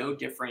there's no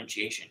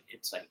differentiation.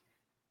 It's like,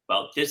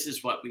 well, this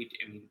is what we do.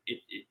 I mean,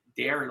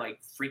 they're like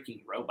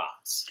freaking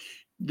robots.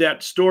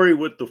 That story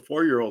with the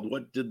 4-year-old,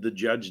 what did the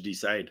judge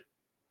decide?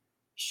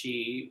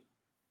 She,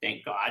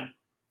 thank God,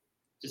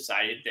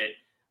 decided that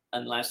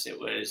unless it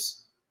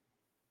was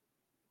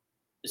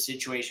a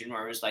situation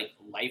where it was like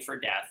life or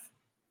death,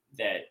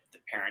 that the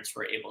parents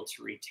were able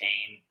to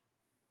retain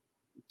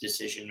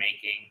decision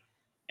making.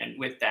 And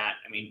with that,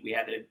 I mean,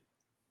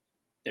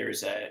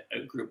 there's a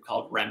group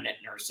called Remnant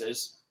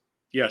Nurses.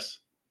 Yes.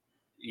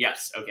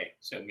 Okay.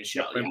 So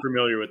Michelle, I'm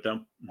familiar with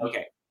them.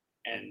 Okay.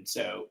 And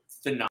so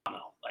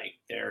phenomenal. Like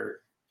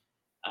they're,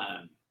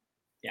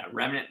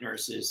 Remnant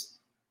Nurses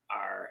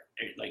are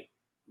like,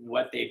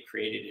 what they've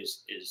created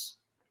is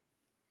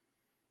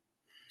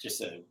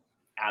just an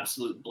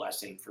absolute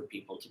blessing for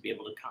people to be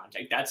able to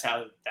contact. That's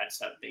how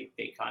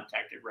they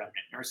contacted Remnant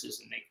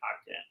Nurses, and they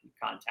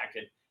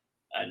contacted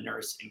a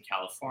nurse in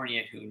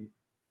California who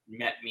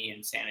met me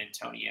in San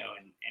Antonio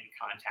and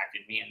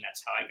contacted me, and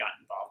that's how I got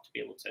involved to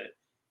be able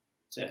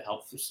to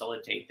help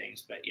facilitate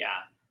things. But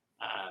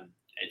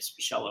it's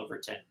Michelle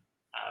Overton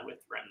with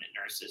Remnant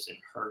Nurses and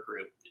her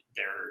group.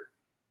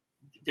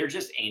 They're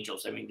just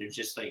angels. I mean, they're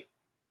just like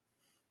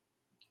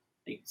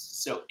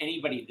so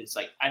anybody that's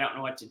like, I don't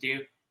know what to do,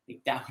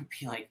 like that would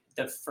be like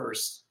the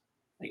first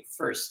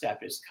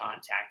step is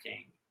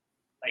contacting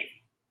like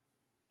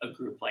a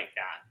group like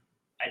that.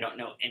 I don't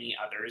know any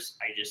others.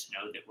 I just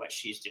know that what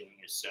she's doing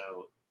is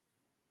so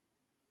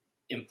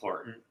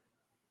important.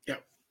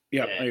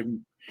 I've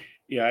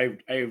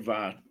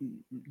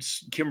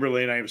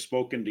Kimberly and I have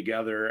spoken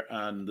together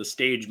on the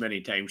stage many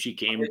times. She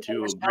came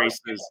to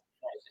Grace's.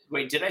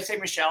 Wait, did I say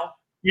Michelle?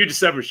 You just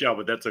said Michelle,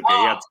 but that's okay.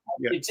 Oh,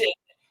 you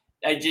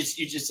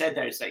just said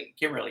that. It's like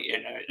Kimberly.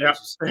 I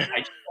just got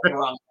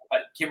wrong.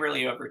 But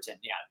Kimberly Overton.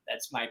 Yeah,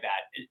 that's my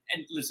bad.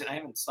 And listen, I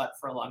haven't slept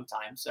for a long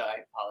time, so I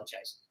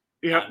apologize.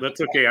 Yeah, that's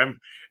okay.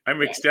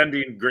 I'm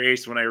extending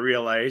grace when I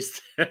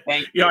realized,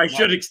 I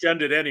should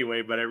extend it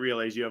anyway, but I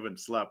realize you haven't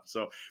slept.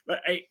 So,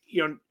 but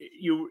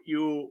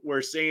you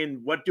were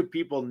saying, what do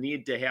people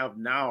need to have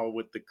now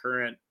with the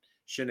current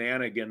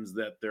shenanigans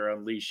that they're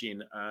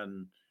unleashing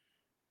on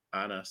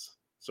us?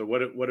 So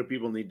what do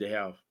people need to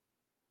have?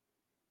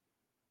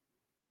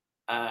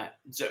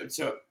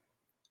 So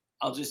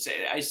I'll just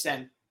say I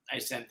sent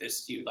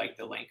this to you, like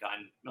the link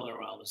on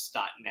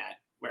millerwellness.net,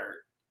 where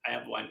I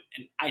have one,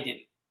 and I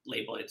didn't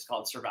label it. It's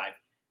called Survive,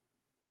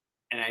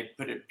 and I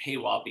put a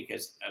paywall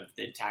because of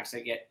the tax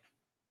I get.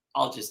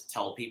 I'll just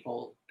tell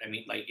people. I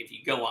mean, like if you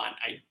go on,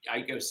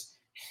 I go.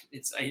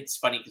 It's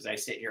funny because I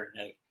sit here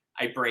and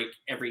I break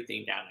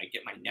everything down. I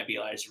get my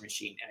nebulizer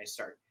machine and I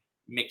start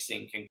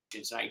mixing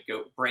conclusions. I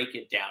go break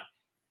it down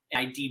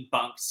and I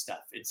debunk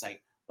stuff. It's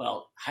like,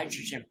 well,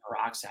 hydrogen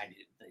peroxide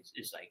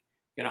is like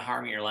going to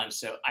harm your lungs.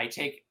 So I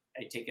take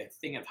a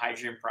thing of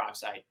hydrogen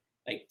peroxide,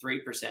 like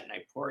 3%, and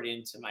I pour it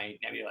into my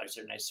nebulizer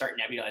and I start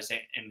nebulizing.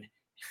 And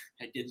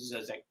I did this. I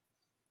was like,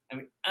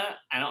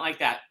 I don't like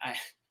that.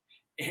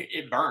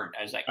 It burned.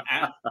 I was like,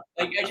 I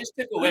just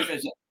took a whiff.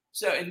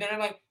 So, and then I'm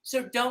like,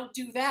 so don't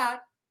do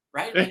that,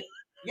 right? Like,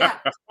 yeah,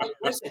 like,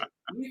 listen,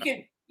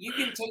 you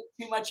can take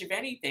too much of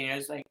anything. I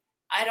was like,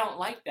 I don't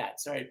like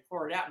that. So I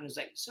pour it out and it's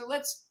like, so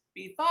let's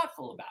be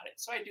thoughtful about it.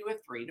 So I do a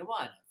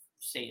 3-to-1 of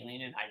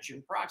saline and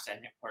hydrogen peroxide,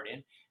 and I poured in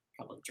a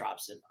couple of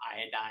drops of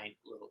iodine,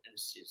 a little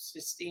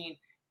cysteine,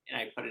 and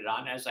I put it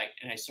on. I was like,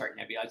 and I start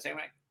nebulizing.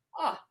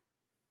 I'm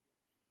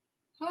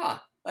like,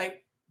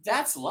 like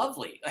that's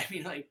lovely. I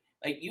mean, like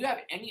you have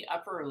any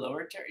upper or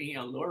lower,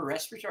 lower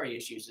respiratory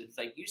issues. It's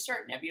like you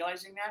start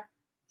nebulizing that,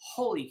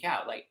 holy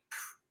cow! Like,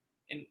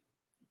 and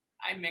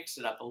I mix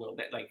it up a little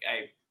bit. Like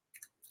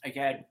I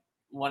had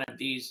one of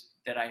these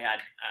that I had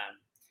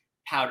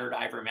powdered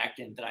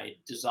ivermectin that I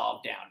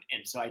dissolved down,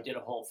 and so I did a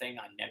whole thing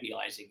on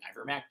nebulizing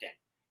ivermectin.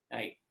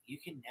 Like, you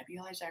can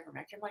nebulize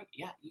ivermectin? Like,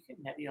 yeah, you can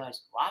nebulize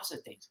lots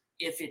of things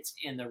if it's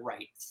in the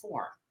right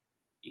form.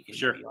 You can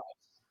nebulize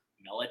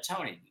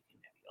melatonin. You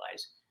can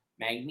nebulize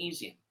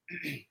magnesium.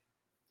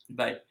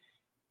 But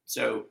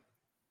so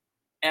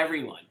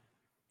every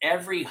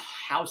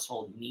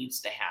household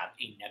needs to have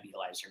a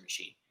nebulizer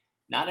machine,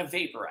 not a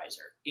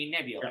vaporizer, a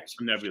nebulizer.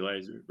 A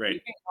nebulizer, right? You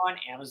can go on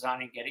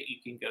Amazon and get it.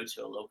 You can go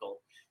to a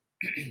local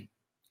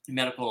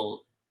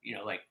medical,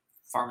 like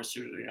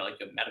pharmaceutical, like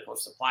a medical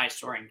supply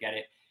store and get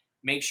it.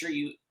 Make sure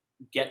you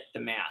get the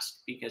mask,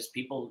 because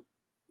people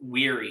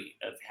weary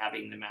of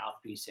having the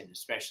mouthpiece in,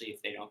 especially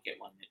if they don't get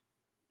one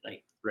that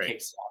like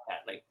kicks off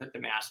that. Like, put the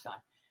mask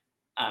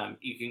on.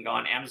 You can go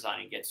on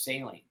Amazon and get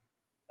saline,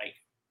 like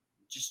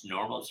just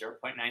normal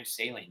 0.9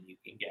 saline. You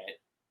can get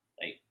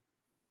like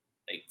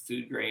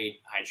food grade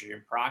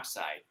hydrogen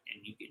peroxide,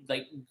 and you can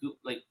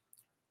like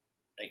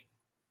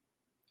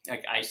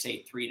I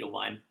say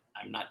 3-to-1.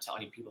 I'm not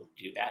telling people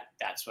to do that.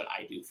 That's what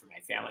I do for my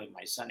family.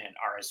 My son had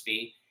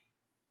RSV,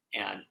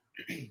 and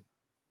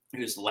it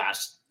was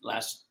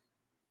last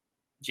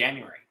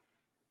January,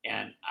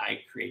 and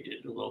I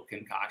created a little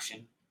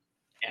concoction.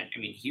 And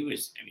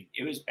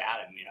it was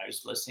bad. I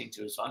was listening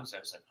to his lungs. I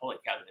was like, holy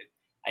cow.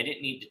 I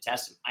didn't need to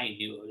test him. I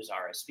knew it was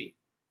RSV.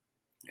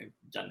 I've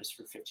done this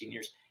for 15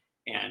 years.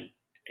 And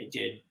I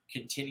did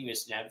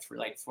continuous neb for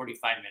like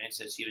 45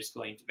 minutes as he was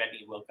going to bed. And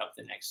he woke up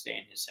the next day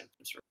and his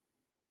symptoms were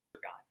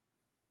gone.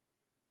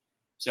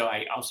 So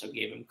I also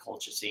gave him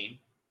colchicine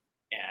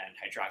and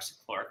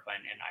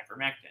hydroxychloroquine and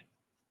ivermectin.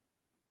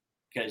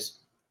 Because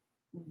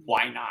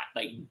why not?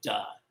 Like,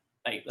 duh.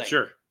 Like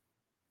sure.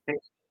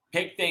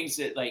 Pick things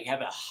that like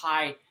have a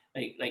high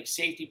like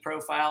safety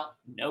profile,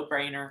 no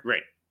brainer.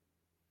 Right.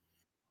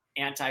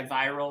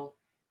 Antiviral,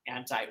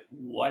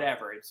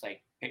 whatever. It's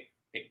like pick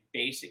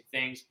basic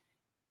things.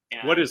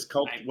 And what is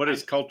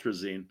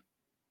colchicine?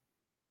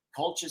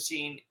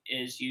 Colchicine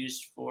is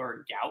used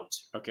for gout.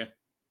 Okay.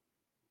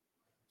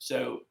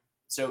 So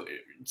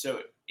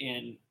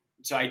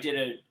I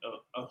did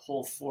a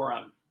whole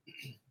forum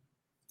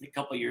a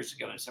couple of years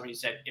ago, and somebody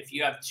said, if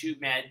you have two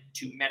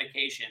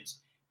medications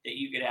that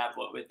you could have,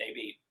 what would they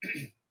be?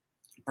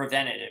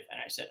 Preventative.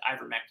 And I said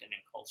ivermectin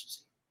and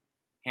colchicine,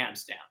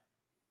 hands down,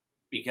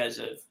 because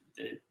of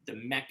the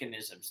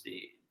mechanisms,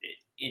 the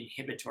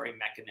inhibitory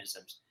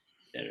mechanisms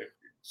that are,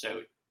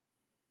 so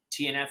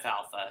TNF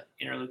alpha,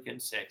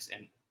 interleukin 6,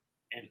 and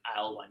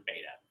IL-1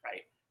 beta,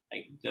 right?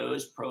 Like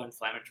those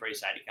pro-inflammatory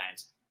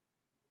cytokines,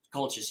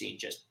 colchicine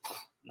just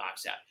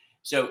knocks out.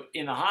 So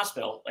in the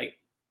hospital, like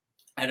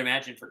I'd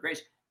imagine for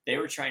Grace, they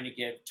were trying to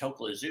give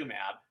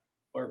tocilizumab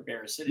or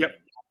baricitinib. Yep.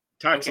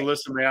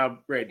 Tocilizumab,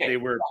 right? Okay. They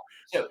were.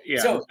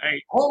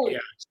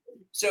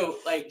 So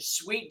like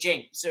sweet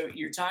Jane. So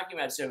you're talking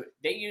about, so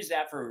they use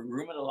that for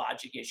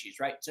rheumatologic issues,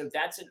 right? So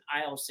that's an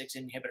IL-6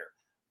 inhibitor.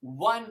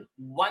 One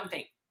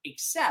thing,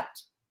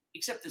 except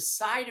the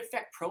side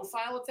effect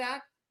profile of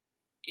that,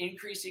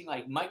 increasing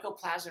like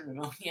mycoplasma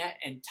pneumonia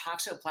and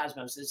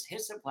toxoplasmosis,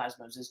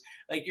 histoplasmosis,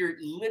 like you're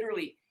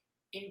literally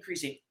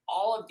increasing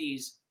all of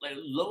these like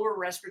lower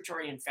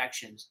respiratory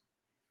infections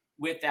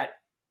with that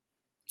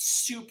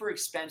super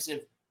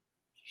expensive,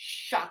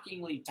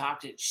 shockingly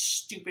toxic,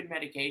 stupid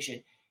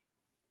medication.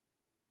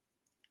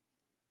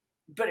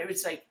 But it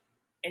was like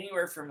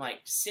anywhere from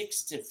like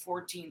 $6,000 to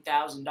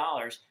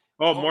 $14,000.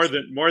 Oh,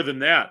 more than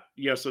that.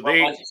 Yeah. So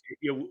I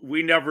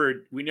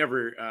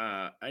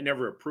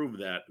never approved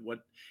that. What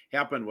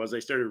happened was I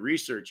started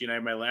researching. I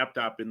had my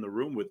laptop in the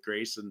room with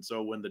Grace, and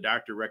so when the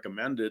doctor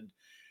recommended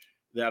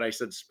that, I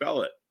said,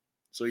 spell it.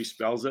 So he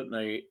spells it, and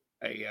I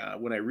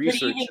when I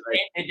researched it,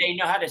 did they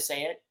know how to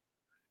say it?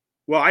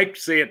 Well, I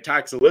say it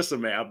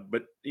tocilizumab,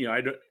 but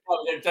I don't.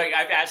 Oh, like,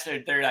 I've asked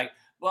them. They're like,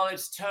 well,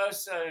 it's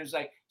tosa. It's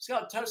like it's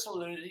called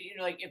tosilumab.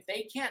 Like if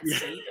they can't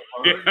say the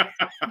word,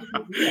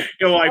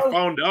 I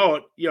found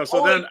out.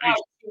 So then I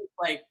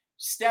like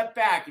step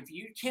back. If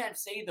you can't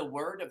say the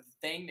word of the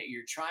thing that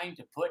you're trying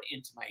to put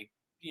into my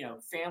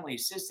family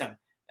system,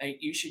 like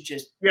you should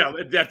just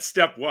that's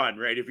step one,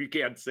 right? If you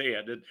can't say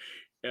it.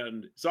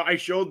 And so I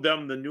showed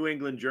them the New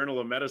England Journal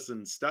of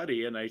Medicine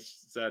study, and I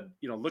said,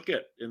 look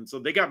at, and so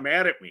they got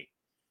mad at me.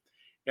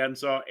 And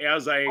so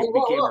as I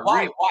became,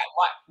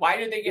 why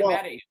did they get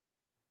mad at you?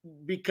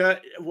 Because,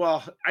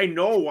 well, I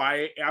know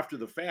why after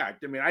the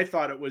fact. I mean, I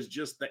thought it was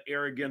just the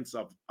arrogance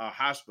of a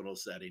hospital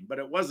setting, but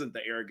it wasn't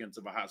the arrogance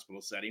of a hospital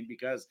setting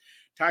because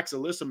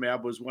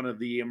tocilizumab was one of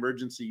the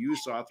emergency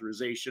use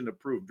authorization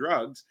approved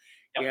drugs,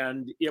 Yep.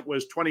 and it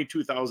was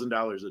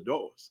 $22,000 a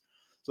dose.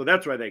 So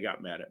that's why they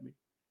got mad at me.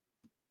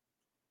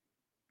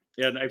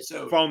 And I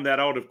So found that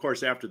out, of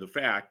course, after the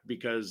fact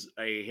because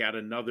I had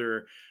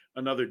another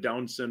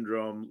Down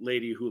syndrome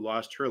lady who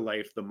lost her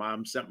life. The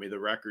mom sent me the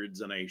records,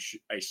 and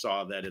I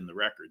saw that in the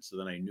records. So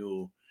then I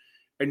knew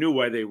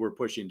why they were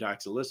pushing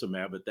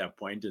tocilizumab at that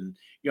point, and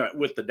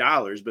with the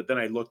dollars. But then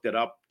I looked it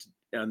up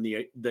on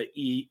the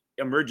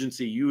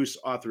emergency use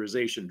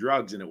authorization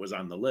drugs, and it was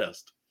on the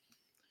list.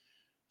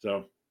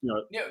 So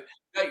no,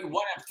 like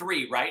one of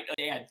three, right?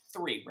 They had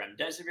three: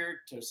 remdesivir,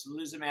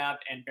 tocilizumab,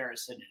 and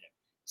baricitinib.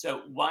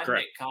 So one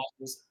correct. that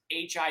causes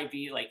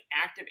HIV, like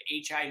active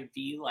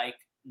HIV-like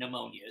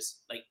pneumonias,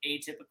 like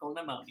atypical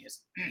pneumonias,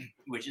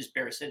 which is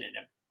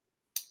baricitinib,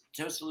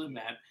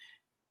 tocilizumab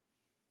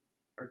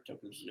or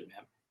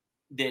tocilizumab.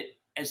 That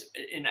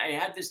and I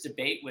had this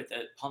debate with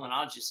a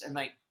pulmonologist, and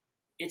like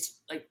it's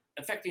like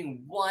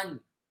affecting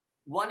one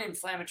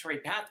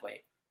inflammatory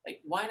pathway. Like,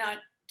 why not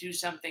do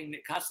something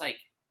that costs like,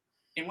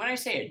 and when I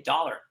say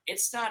 $1,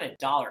 it's not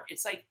 $1,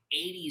 it's like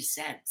 80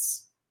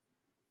 cents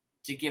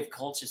to give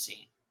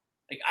colchicine.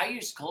 Like, I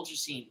used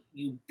colchicine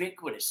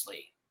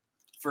ubiquitously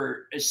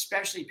for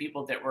especially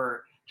people that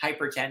were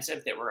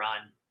hypertensive, that were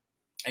on,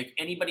 like,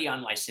 anybody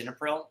on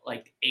lisinopril,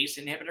 like ACE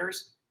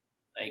inhibitors.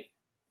 Like,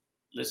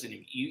 listen,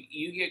 if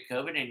you get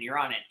COVID and you're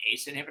on an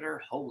ACE inhibitor,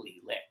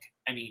 holy lick.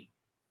 I mean,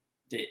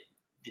 the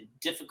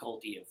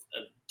difficulty of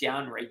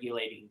down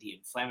regulating the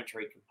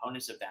inflammatory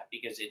components of that,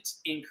 because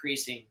it's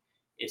increasing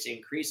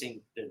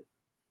the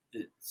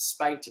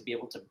spike to be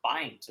able to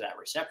bind to that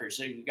receptor.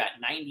 So you've got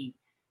 90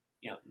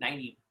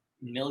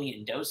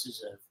 million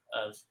doses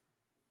of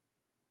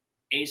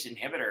ACE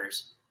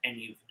inhibitors, and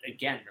you've,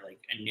 again,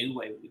 like a new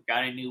wave. We've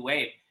got a new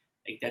wave.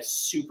 Like, that's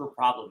super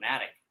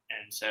problematic.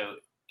 And so,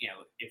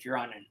 if you're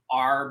on an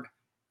ARB,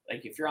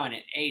 like if you're on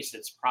an ACE,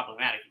 that's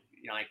problematic.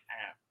 Like,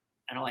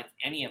 I don't like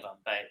any of them,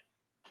 but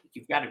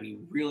you've got to be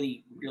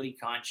really, really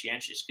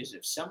conscientious, because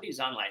if somebody's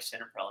on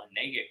lisinopril and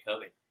they get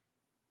COVID,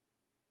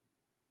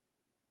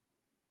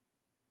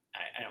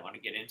 I don't want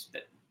to get into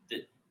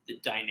the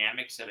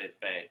dynamics of it,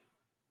 but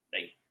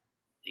like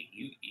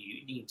you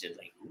need to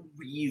like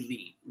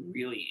really,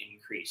 really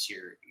increase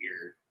your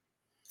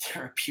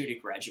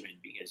therapeutic regimen,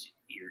 because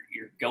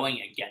you're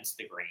going against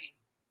the grain.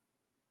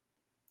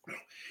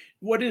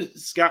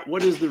 Scott,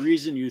 what is the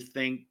reason you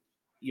think,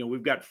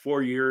 we've got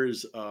 4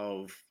 years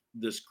of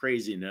this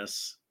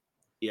craziness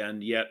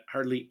and yet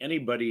hardly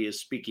anybody is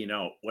speaking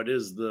out?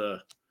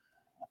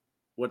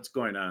 What's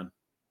going on?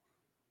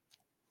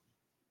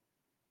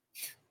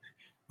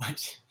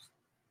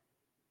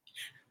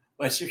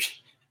 What's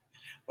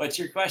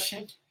your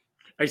question?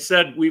 I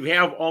said we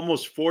have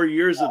almost 4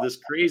 years of this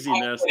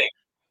craziness.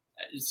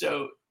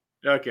 So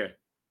Okay.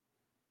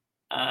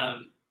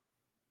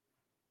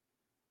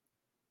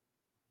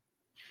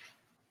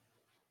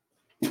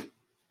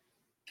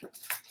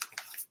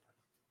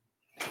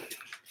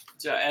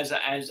 So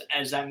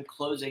as I'm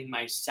closing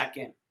my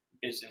second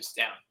business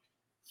down,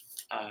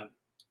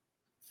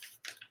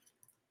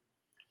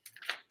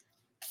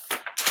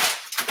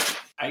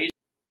 I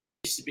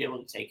used to be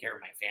able to take care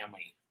of my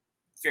family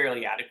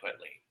fairly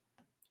adequately.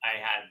 I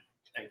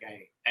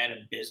had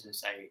a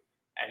business. I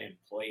had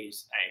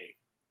employees. I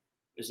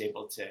was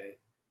able to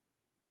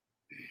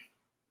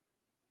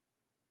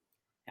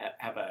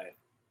have a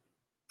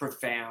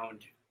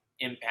profound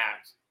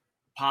impact,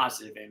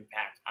 positive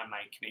impact on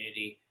my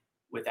community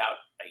without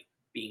like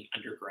being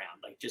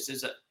underground. Like, just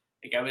as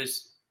I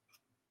was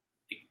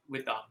like,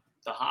 with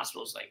the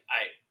hospitals, like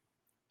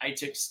I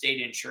took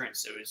state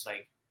insurance. So it was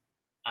like,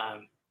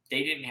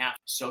 they didn't have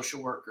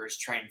social workers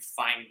try and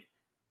find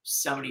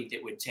somebody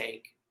that would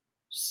take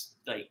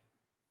like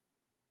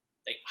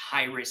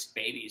high risk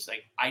babies.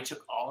 Like, I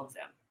took all of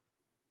them.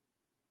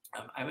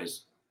 I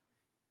was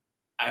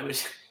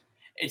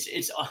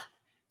it's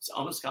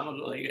almost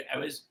comical. Like, I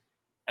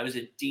was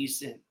a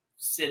decent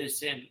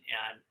citizen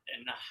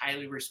and a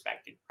highly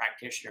respected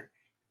practitioner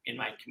in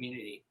my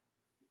community,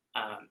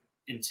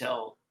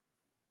 until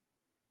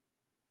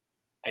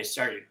I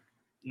started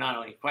not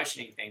only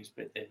questioning things,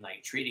 but then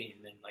like treating,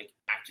 and then like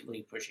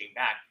actively pushing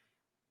back.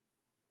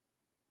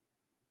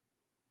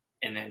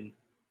 And then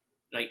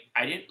like,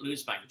 I didn't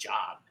lose my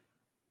job,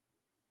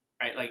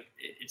 right? Like,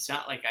 it's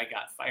not like I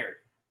got fired.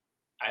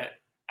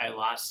 I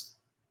lost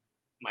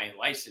my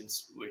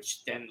license,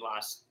 which then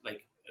lost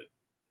like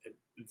a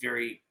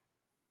very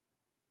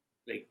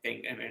like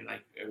thing. I mean,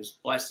 like, I was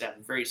blessed to have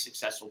a very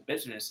successful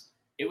business.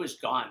 It was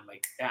gone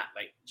like that,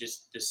 like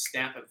just the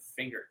snap of a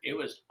finger. It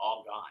was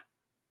all gone.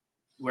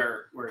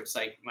 Where it's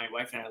like, my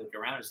wife and I look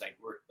around, it's like,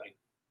 we're like,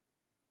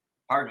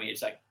 pardon me,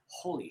 it's like,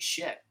 holy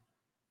shit.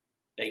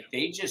 Like,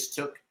 they just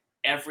took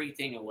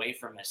everything away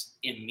from us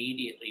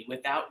immediately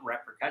without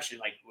repercussion.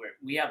 Like,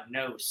 we have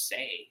no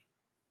say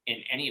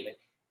in any of it.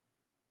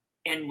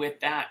 And with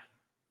that,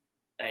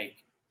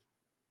 like,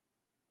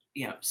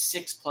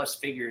 6+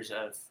 figures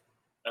of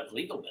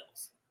legal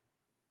bills.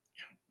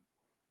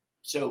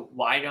 So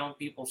why don't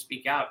people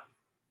speak out?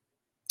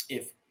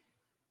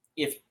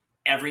 If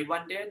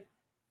everyone did,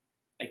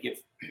 like,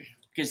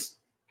 because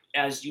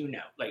as you know,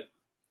 like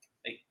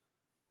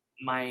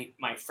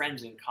my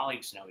friends and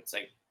colleagues know, it's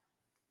like,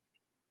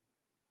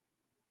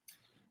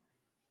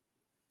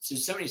 so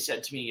somebody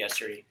said to me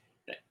yesterday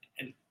that,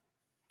 and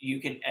you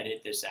can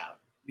edit this out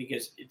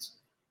because it's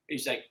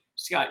like,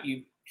 Scott,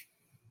 you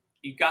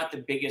got the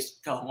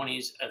biggest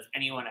cojones of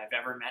anyone I've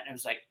ever met. And I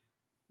was like,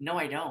 no,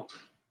 I don't.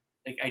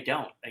 Like, I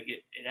don't. Like,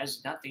 it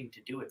has nothing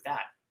to do with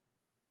that.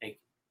 Like,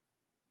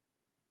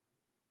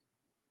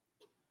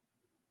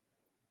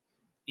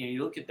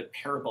 you look at the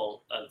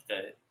parable of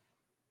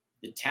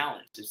the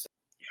talents. It's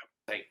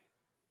like,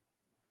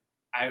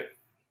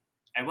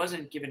 I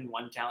wasn't given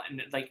one talent,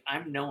 and like,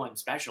 I'm no one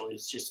special.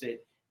 It's just that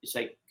it's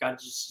like God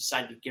just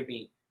decided to give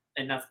me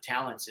enough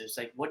talents. And it's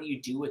like, what do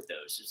you do with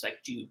those? It's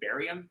like, do you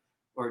bury them,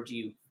 or do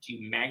you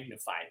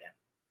magnify them?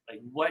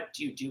 Like, what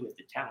do you do with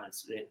the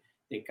talents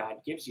that God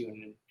gives you?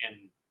 And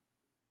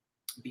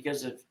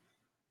because of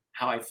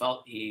how I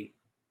felt,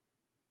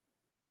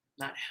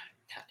 not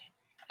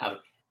how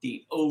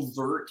the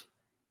overt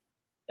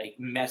like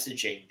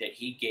messaging that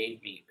he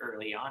gave me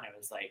early on, I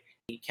was like,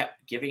 he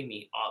kept giving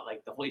me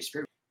like the Holy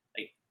Spirit.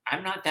 Like,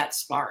 I'm not that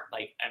smart.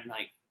 Like, I'm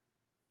like,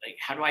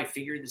 how do I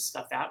figure this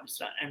stuff out?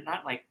 I'm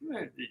not like,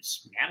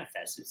 it's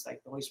manifest. It's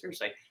like the Holy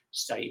Spirit's like,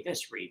 study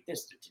this, read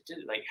this.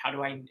 Like, how did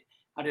I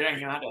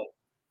know how to,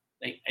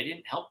 like, I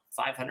didn't help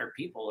 500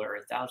 people or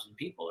 1,000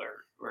 people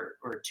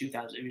or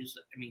 2,000. It was,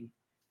 I mean,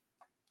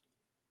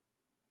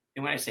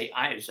 and when I say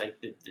I, it's like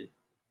the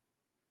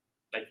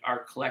like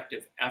our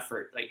collective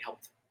effort, like,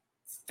 helped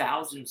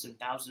thousands and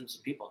thousands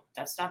of people.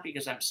 That's not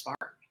because I'm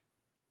smart.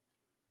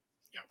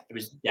 Yeah. I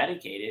was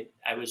dedicated.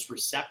 I was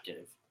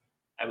receptive.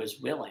 I was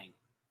willing.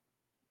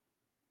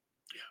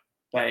 Yeah.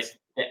 But Yes.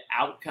 the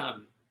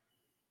outcome,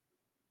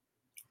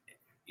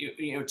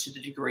 to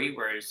the degree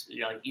where it's,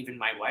 like, even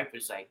my wife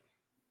was like,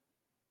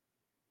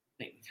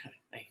 no,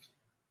 like,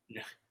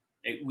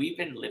 we've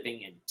been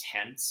living in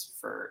tents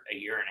for a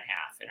year and a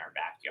half in our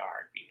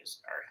backyard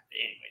because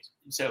anyways.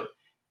 So,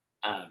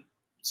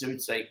 so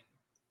it's like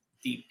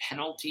the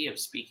penalty of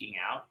speaking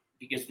out,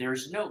 because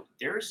there's no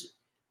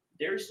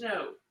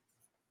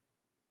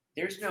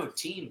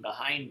team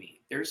behind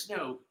me. There's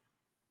no,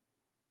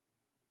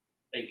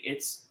 like,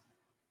 it's,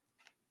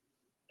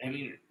 I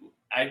mean,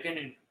 I've been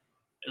in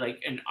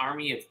like an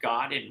army of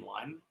God in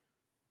one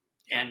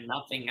and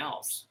nothing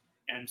else.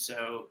 And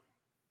so,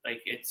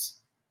 like,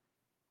 it's,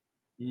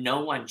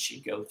 no one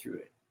should go through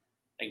it.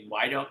 Like,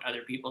 why don't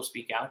other people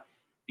speak out?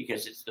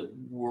 Because it's the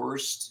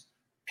worst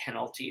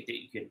penalty that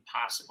you can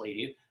possibly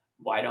do.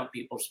 Why don't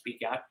people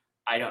speak out?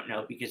 I don't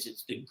know, because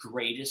it's the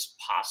greatest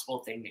possible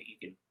thing that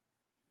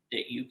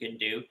you can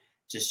do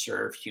to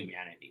serve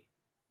humanity.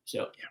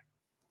 So Yeah,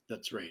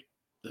 that's right.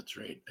 That's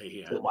right.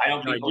 So why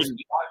don't people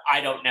speak out?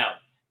 I don't know,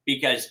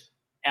 because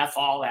F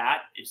all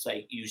that. It's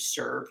like, you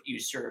serve,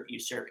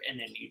 and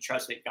then you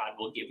trust that God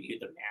will give you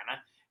the manna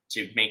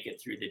to make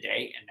it through the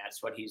day, and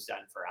that's what He's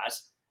done for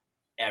us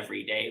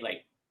every day.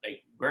 Like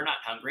we're not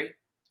hungry,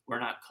 we're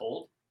not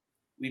cold.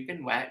 We've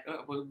been wet,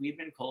 we've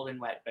been cold and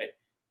wet, but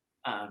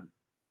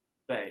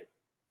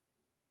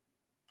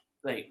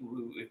like,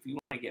 if you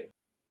want to get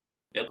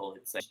biblical,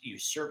 it's like you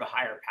serve a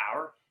higher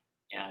power,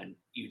 and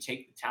you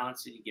take the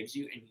talents that He gives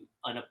you, and you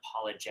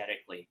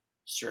unapologetically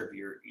serve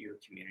your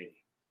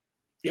community.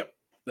 Yep,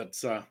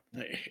 that's I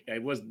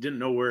didn't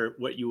know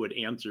what you would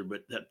answer,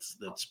 but that's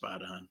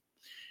spot on.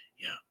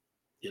 Yeah,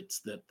 it's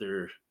that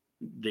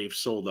they've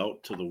sold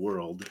out to the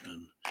world,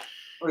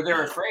 or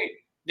they're afraid.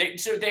 They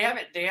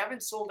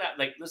haven't sold out.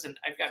 Like, listen,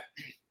 I've got.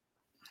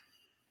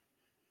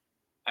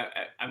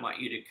 I want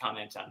you to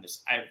comment on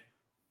this. I have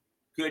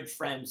good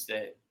friends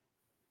that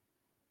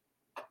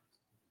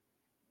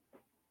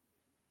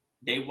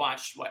they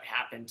watched what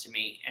happened to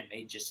me, and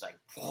they just like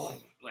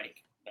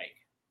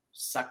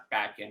sucked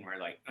back in. Were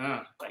like,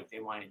 like, they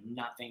wanted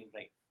nothing.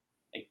 Like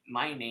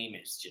my name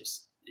is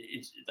just,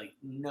 it's like,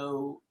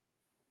 no,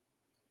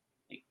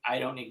 like, I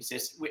don't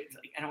exist. Like,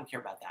 I don't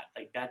care about that.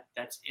 Like,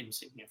 that's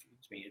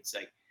insignificant to me. It's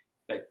like,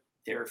 but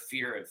their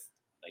fear of,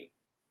 like,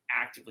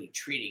 actively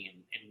treating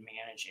and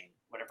managing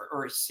whatever,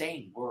 or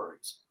saying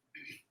words.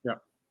 Yeah.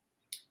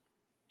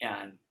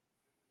 And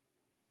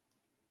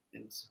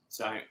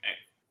so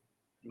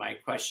my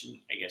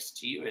question, I guess,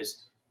 to you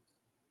is,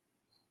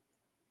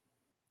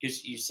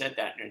 because you said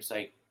that, and it's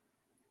like,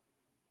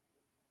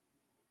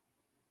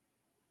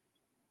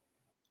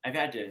 I've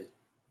had to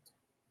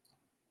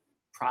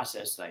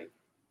process, like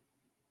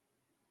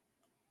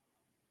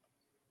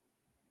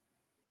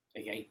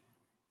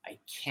I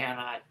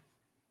cannot,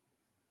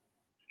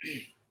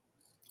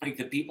 like,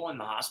 the people in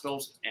the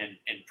hospitals and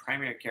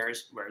primary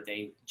cares where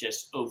they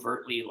just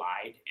overtly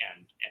lied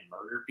and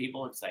murdered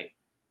people. It's like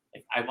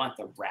I want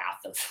the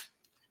wrath of,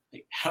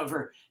 like,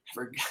 however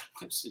God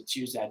wants to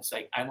choose that. It's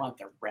like, I want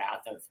the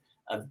wrath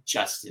of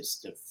justice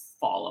to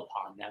fall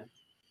upon them.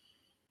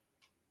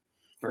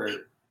 for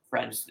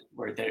friends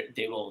where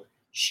they will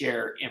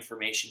share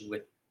information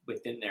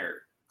within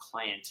their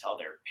clientele,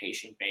 their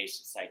patient base.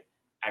 It's like,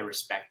 I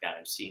respect that.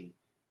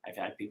 I've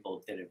had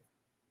people that have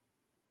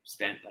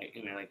spent like,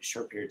 like a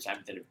short period of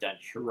time that have done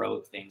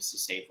heroic things to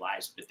save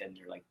lives, but then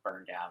they're like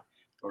burned out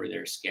or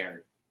they're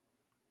scared.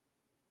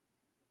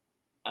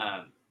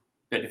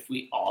 But if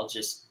we all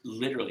just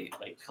literally,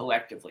 like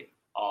collectively,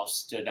 all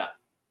stood up,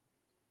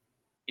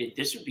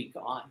 this would be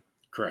gone.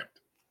 Correct.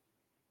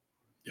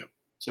 Yep.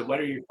 So what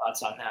are your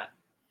thoughts on that?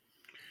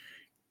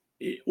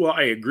 Well,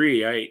 I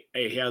agree. I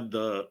had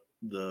the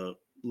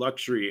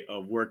luxury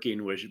of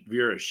working with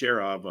Vera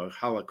Sherov, a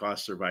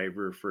Holocaust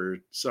survivor, for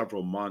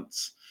several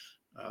months.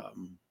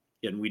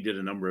 And we did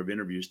a number of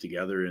interviews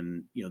together,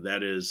 and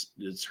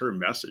it's her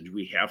message.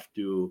 We have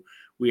to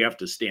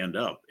stand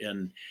up,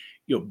 and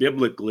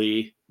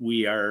biblically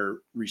we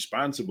are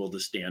responsible to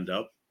stand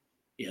up,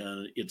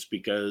 and it's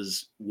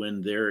because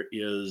when there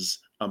is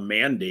a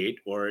mandate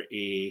or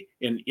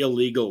an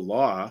illegal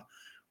law,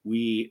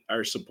 we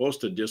are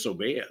supposed to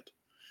disobey it.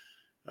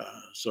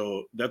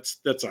 So that's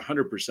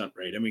 100%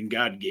 right. I mean,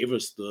 God gave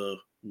us the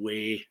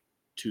way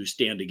to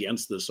stand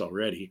against this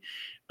already.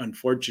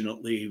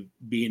 Unfortunately,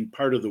 being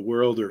part of the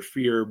world or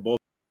fear, both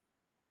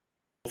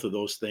of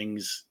those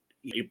things,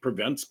 it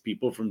prevents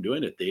people from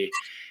doing it.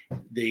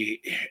 They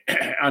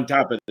on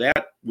top of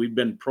that, we've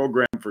been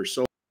programmed for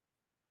so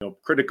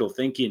critical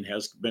thinking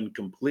has been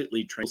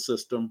completely trained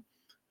system.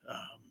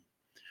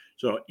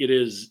 So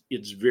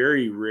it's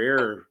very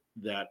rare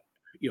that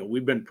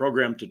we've been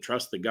programmed to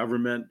trust the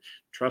government,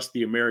 trust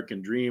the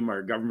American dream.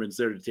 Our government's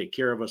there to take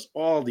care of us,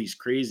 all these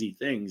crazy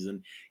things.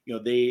 And,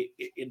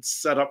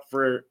 it's set up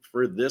for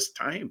this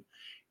time.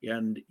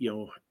 And,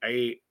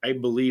 I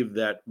believe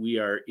that we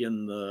are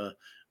in the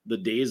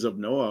days of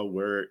Noah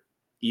where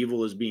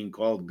evil is being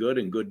called good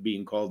and good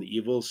being called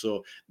evil.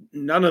 So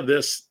none of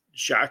this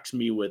shocks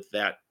me with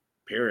that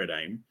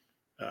paradigm.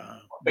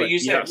 But you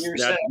said yes, we were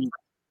set up.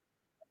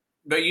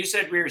 But you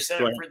said we were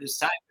set up for this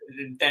time.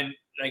 And then,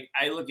 like,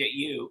 I look at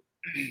you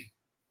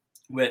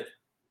with,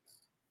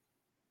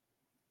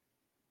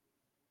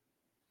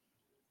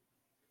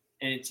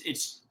 and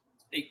it's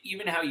like,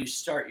 even how you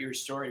start your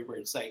story, where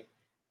it's like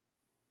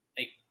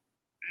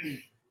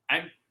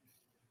I'm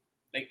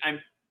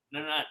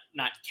not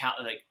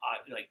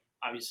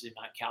obviously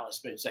not callous,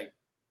 but it's like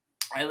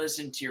I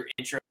listen to your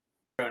intro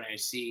and I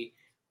see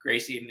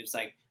Gracie, and it's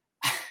like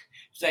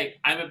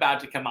I'm about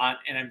to come on,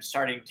 and I'm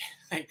starting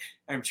to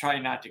I'm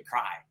trying not to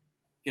cry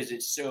because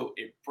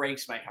it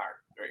breaks my heart,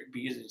 right?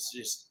 Because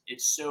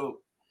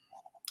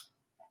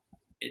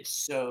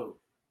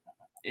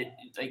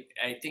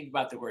I think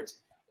about the words.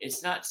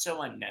 It's not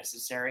so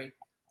unnecessary.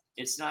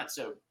 It's not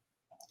so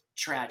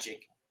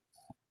tragic.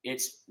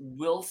 It's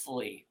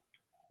willfully,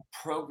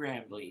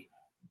 programmedly,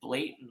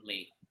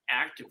 blatantly,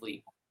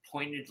 actively,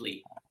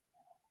 pointedly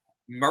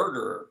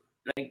murder.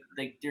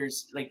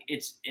 There's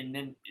it's, and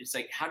then it's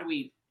like, how do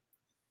we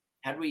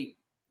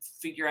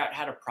figure out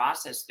how to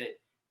process that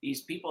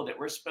these people that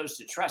we're supposed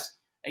to trust,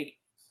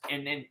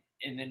 and then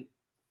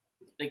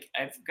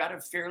I've got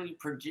a fairly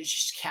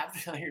prodigious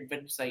vocabulary, but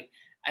it's like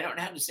I don't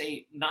know how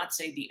to not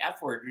say the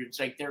F word. It's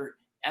like they're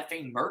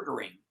effing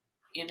murdering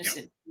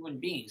innocent human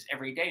beings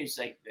every day. It's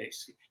like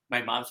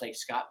my mom's like,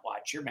 Scott,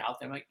 watch your mouth.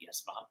 I'm like,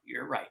 yes, Mom,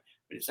 you're right.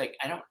 But it's like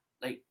I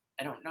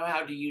don't know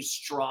how to use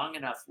strong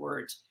enough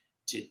words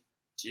to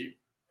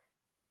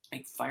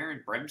like fire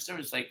and brimstone.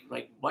 It's like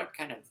what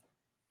kind of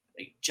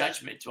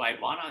judgment do I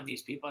want on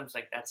these people? And it's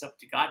like that's up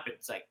to God. But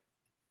it's like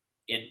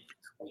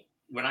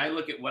when I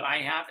look at what I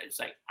have, it's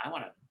like I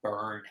want to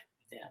burn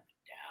them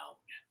down.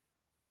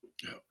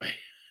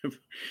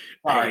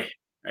 Sorry.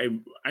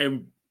 I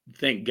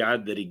thank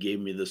God that He gave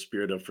me the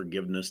spirit of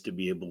forgiveness to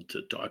be able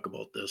to talk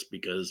about this,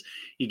 because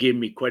He gave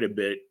me quite a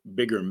bit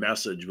bigger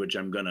message, which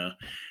I'm going to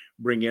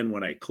bring in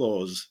when I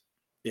close.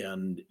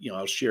 And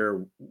I'll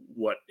share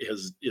what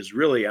is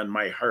really on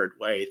my heart.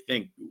 Why I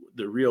think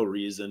the real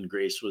reason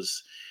Grace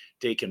was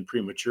taken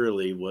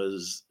prematurely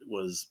was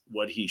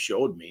what He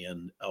showed me,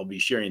 and I'll be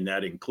sharing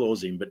that in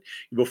closing. But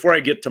before I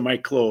get to my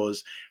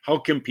close, how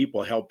can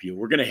people help you?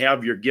 We're going to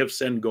have your Give,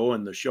 Send, Go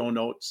in the show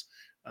notes,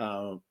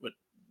 but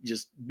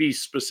just be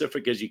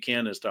specific as you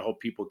can as to how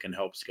people can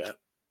help, Scott.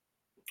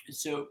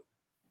 So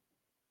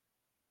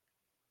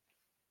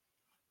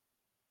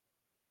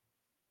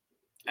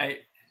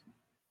like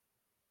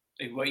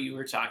what you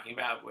were talking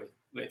about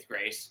with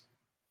Grace,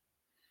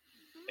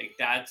 like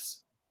that's,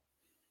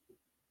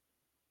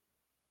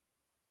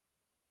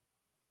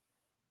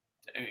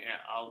 I mean,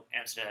 I'll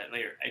answer that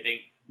later. I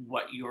think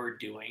what you're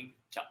doing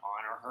to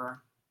honor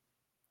her,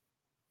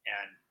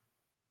 and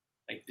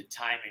like the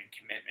time and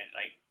commitment,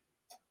 like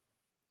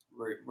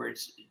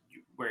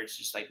where it's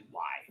just like,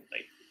 why?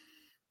 Like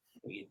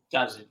it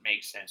doesn't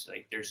make sense.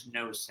 Like there's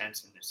no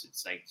sense in this.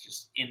 It's like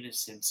just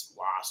innocence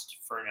lost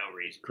for no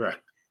reason.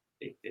 Correct.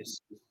 Like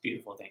this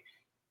beautiful thing,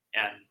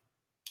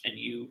 and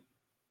you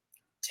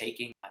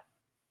taking that,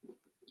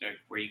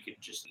 where you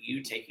could just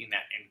taking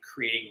that and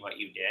creating what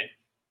you did,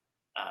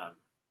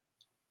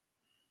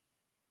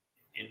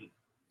 and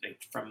like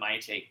from my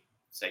take,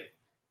 it's like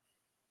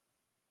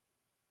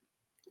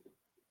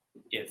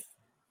if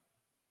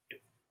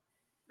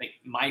like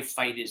my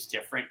fight is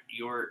different,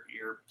 your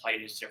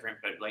plight is different,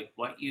 but like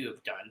what you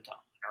have done to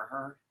honor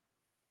her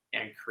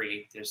and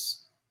create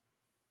this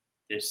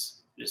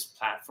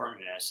platform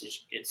and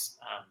message, it's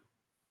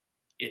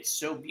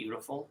so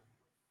beautiful.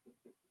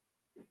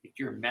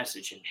 Your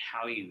message and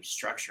how you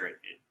structure it,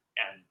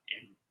 and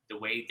the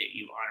way that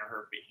you honor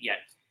her, but yet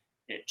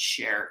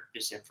share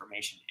this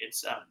information.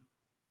 It's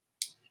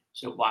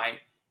so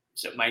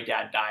my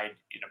dad died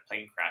in a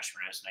plane crash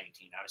when I was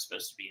 19. I was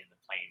supposed to be in the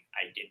plane.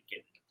 I didn't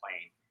get in the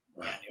plane.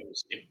 Wow. And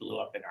it blew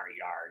up in our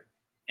yard.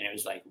 And it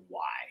was like,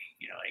 why?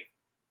 Like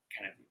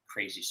kind of a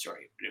crazy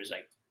story. But it was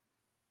like,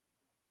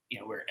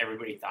 where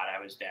everybody thought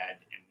I was dead,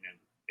 and then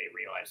they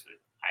realized that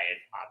I had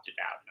opted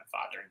out, and a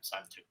father and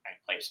son took my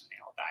place, and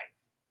they all died.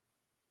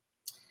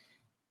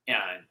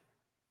 And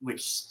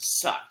which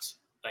sucked,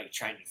 like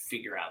trying to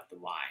figure out the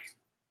why,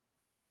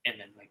 and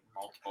then like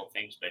multiple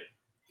things. But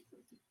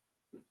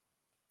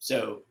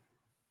so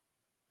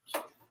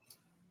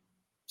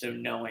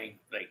knowing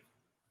like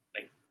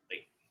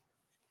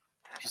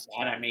because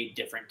had I made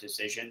different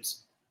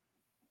decisions,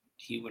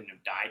 he wouldn't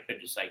have died. But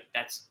it's like,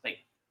 that's like,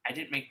 I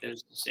didn't make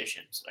those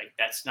decisions. Like,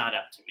 that's not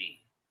up to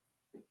me,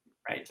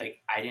 right? Like,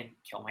 I didn't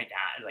kill my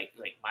dad. Like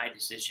my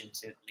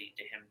decisions didn't lead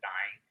to him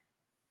dying.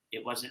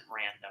 It wasn't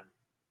random.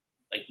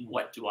 Like,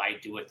 what do I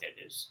do with it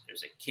as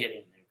a kid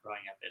and then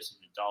growing up as an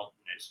adult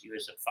and as you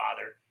as a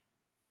father?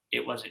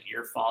 It wasn't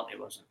your fault. It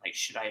wasn't like,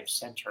 should I have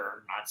sent her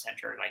or not sent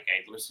her? Like,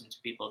 I listened to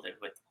people that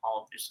with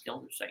all of their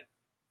skills, it's like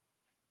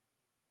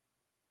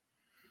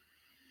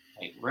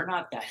we're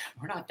not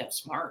that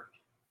smart.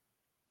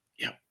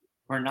 Yeah,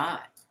 we're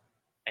not.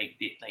 Like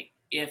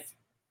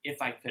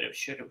if I could have,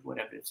 should have, would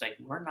have, it's like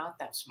we're not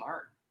that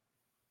smart.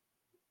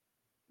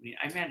 I mean,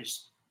 I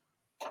managed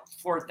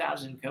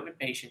 4,000 COVID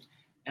patients,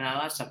 and I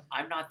lost some.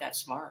 I'm not that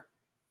smart.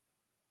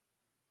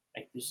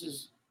 Like this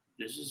is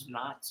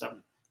not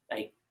some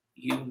like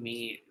you,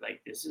 me,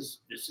 like this is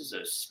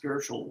a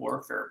spiritual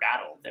warfare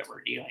battle that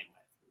we're dealing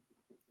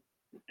with.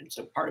 And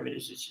so part of it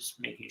is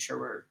just making sure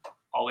we're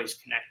always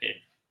connected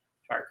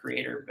to our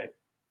Creator. But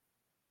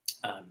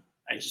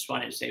I just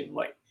wanted to say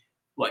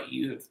what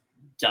you've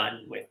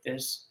done with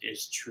this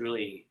is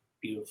truly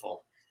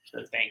beautiful.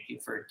 So thank you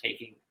for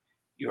taking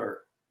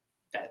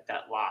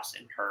that loss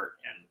and hurt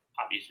and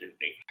obviously a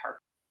big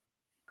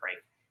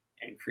heartbreak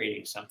and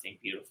creating something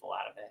beautiful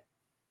out of it.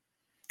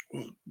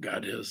 Well,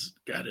 God is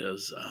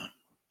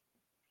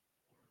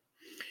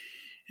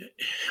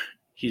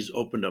he's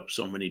opened up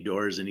so many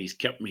doors, and he's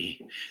kept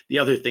me. The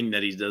other thing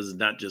that he does is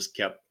not just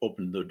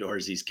opened the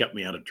doors, he's kept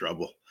me out of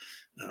trouble.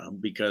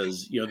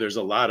 Because there's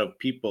a lot of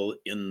people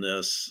in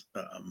this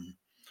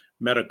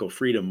medical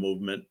freedom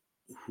movement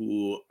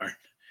who are,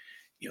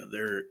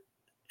 they're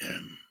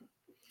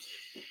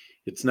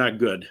it's not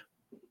good.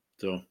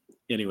 So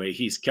anyway,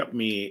 he's kept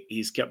me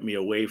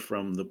away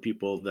from the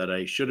people that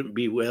I shouldn't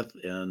be with,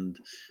 and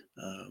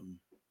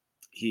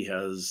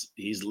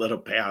he's lit a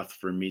path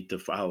for me to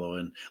follow.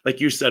 And like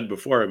you said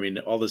before, I mean,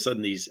 all of a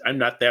sudden I'm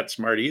not that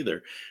smart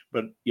either,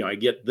 but I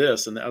get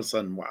this, and all of a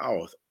sudden,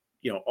 wow,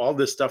 all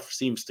this stuff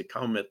seems to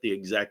come at the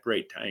exact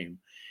right time.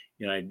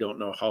 I don't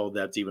know how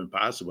that's even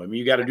possible. I mean,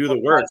 you got to do the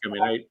work. I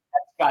mean, that's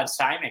God's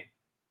timing.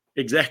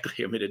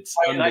 Exactly. I mean, it's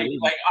like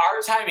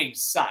our timing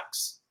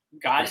sucks.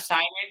 God's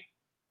timing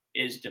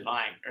is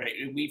divine, right?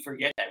 We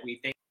forget that. We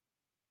think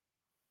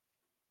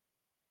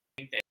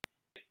that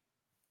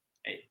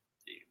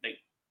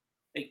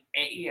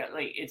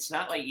like it's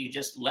not like you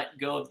just let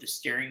go of the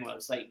steering wheel.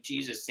 It's like,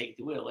 Jesus, take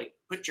the wheel. Like,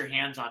 put your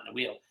hands on the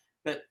wheel,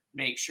 but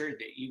make sure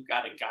that you've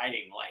got a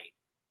guiding light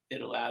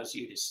that allows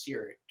you to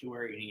steer it to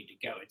where you need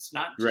to go. It's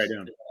not just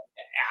the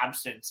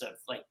absence of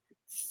like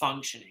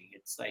functioning.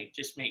 It's like,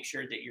 just make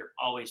sure that you're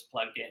always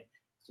plugged in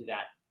to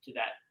that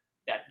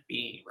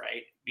being,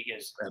 right?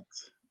 Because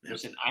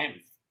listen, I am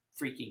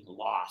freaking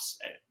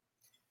lost.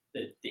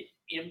 The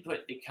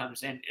input that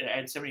comes in. I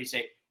had somebody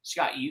say,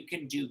 Scott, you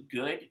can do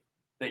good,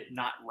 but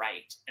not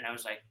right. And I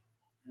was like,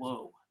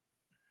 whoa,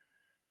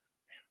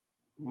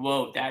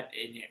 that,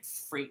 and it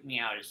freaked me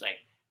out. It's like,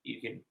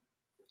 you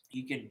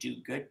can do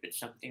good, but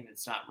something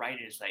that's not right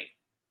is like,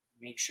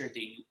 make sure that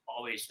you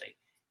always, like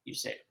you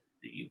said,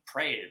 that you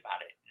pray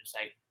about it. It's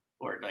like,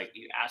 or like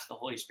you ask the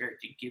Holy Spirit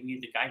to give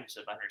you the guidance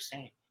of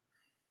understanding.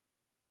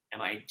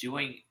 Am I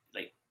doing,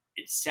 like,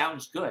 it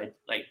sounds good,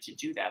 like, to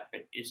do that,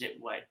 but is it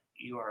what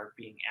you are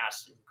being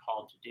asked and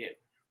called to do?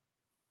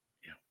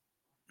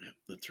 Yeah,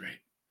 that's right.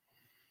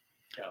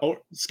 So, oh,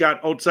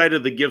 Scott, outside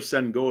of the Give,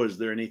 Send, Go, is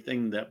there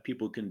anything that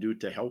people can do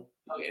to help?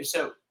 Okay,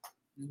 so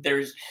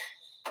there's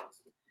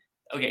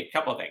a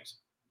couple of things.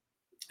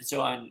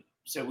 So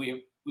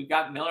we've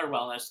got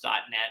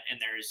millerwellness.net, and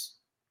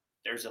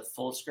there's a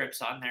full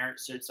scripts on there.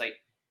 So it's like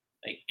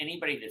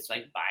anybody that's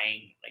like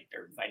buying like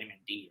their vitamin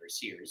D or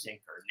C or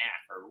zinc or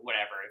NAC or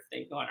whatever, if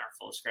they go on our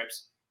full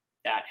scripts,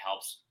 that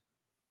helps.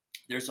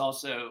 There's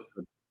also,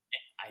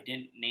 I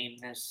didn't name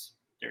this,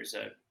 there's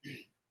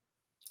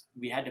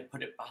we had to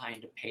put it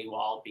behind a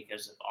paywall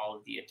because of all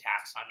of the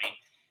attacks on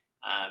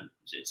me.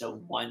 It's a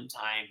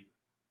one-time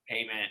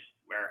payment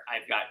where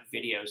I've got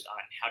videos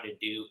on how to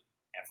do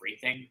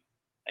everything,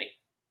 like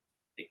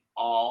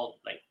all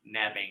like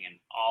nebbing and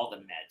all the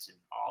meds and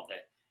all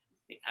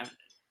I'm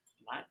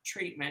not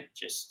treatment,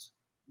 just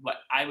what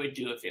I would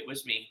do if it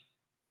was me.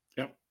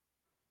 Yep.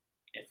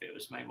 If it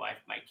was my wife,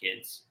 my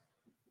kids,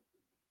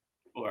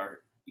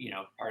 or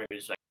part of it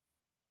is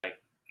like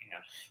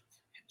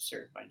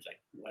certain ones like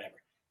whatever.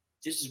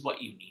 This is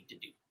what you need to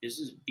do.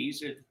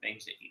 These are the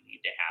things that you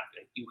need to have.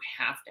 Like, you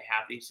have to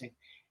have these things,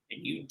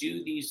 and you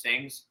do these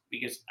things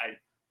because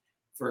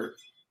for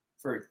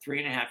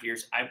 3.5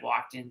 years, I've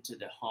walked into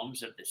the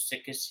homes of the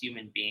sickest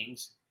human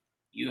beings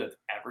you have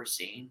ever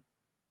seen.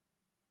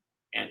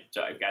 And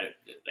so I've got it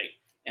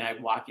and I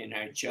walk in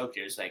and I joked,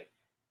 it was like,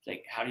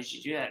 how did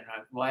you do that?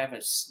 And I have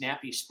a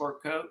snappy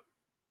sport coat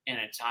and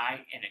a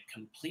tie and a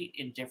complete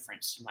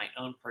indifference to my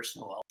own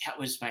personal well. That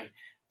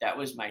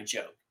was my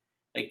joke.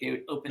 Like, they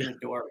would open the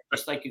door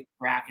just like a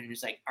crack, and it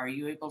was like, "Are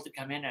you able to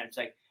come in?" And it's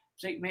like,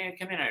 "May I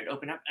come in?" I'd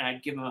open up and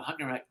I'd give them a hug,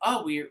 and I'm like,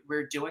 "Oh,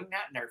 we're doing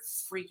that," and they're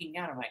freaking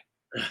out. I'm like,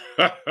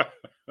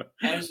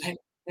 I was like,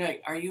 they're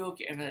like, "Are you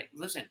okay?" And I'm like,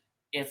 "Listen,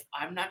 if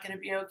I'm not going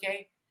to be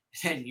okay,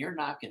 then you're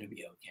not going to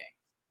be okay,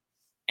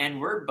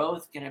 and we're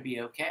both going to be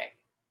okay."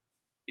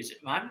 Because if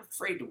I'm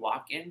afraid to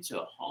walk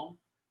into a home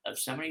of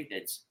somebody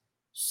that's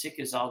sick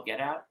as all get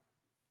out,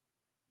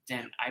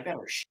 then I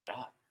better shut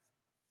up.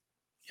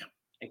 Yep.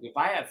 Like, if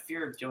I have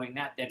fear of doing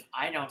that, then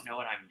I don't know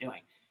what I'm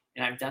doing.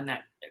 And I've done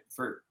that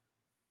for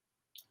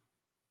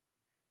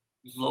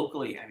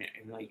locally. I mean,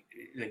 like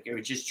I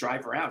would just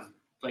drive around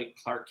like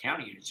Clark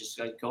County. It's just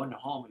like going to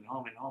home and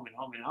home and home and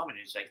home and home. And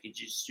it's like, you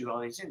just do all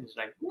these things. It's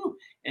like, woo.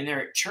 And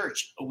they're at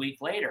church a week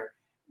later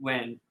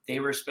when they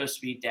were supposed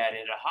to be dead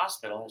at a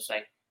hospital. It's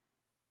like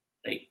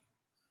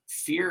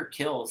fear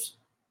kills,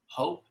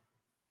 hope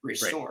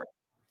restores.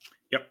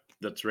 Right. Yep,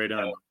 that's right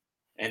on.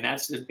 And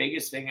that's the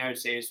biggest thing I would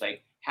say is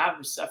like, have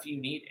the stuff you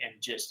need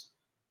and just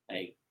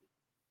like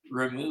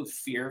remove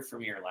fear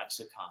from your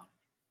lexicon.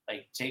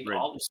 Like, take Right.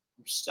 all the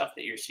stuff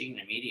that you're seeing in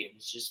the media and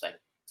it's just like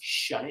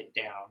shut it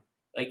down.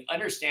 Like,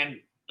 understand,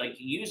 like,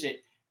 use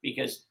it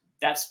because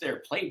that's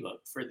their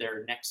playbook for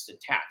their next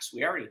attacks.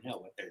 We already know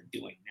what they're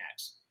doing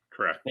next.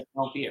 Correct. But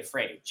don't be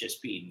afraid.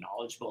 Just be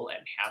knowledgeable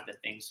and have the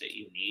things that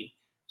you need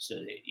so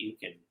that you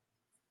can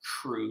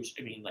cruise.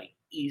 I mean, like,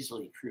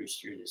 easily cruise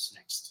through this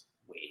next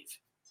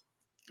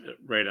wave.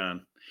 Right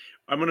on.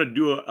 I'm going to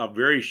do a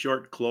very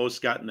short close,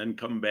 Scott, and then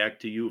come back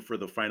to you for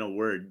the final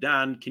word.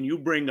 Don, can you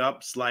bring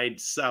up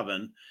slide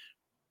 7,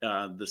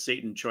 the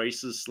Satan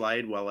choices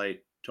slide, while I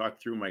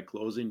talk through my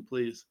closing,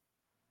 please?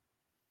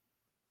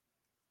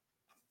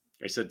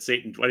 I said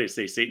Satan. What did I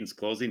say? Satan's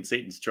closing,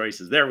 Satan's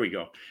choices. There we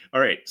go.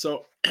 All right.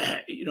 So,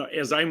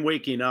 as I'm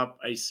waking up,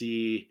 I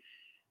see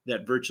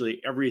that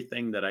virtually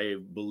everything that I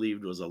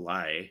believed was a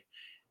lie.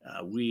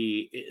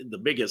 The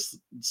biggest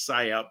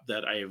psyop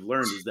that I have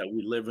learned is that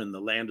we live in the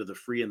land of the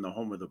free and the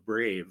home of the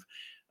brave.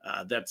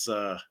 That's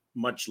a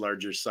much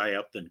larger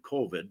psyop than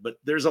COVID, but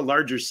there's a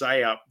larger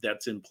psyop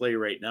that's in play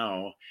right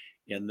now,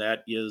 and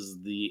that is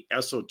the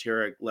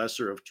esoteric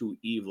lesser of two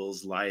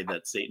evils lie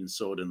that Satan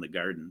sowed in the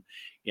garden.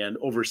 And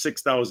over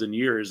 6,000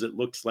 years, it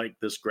looks like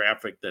this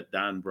graphic that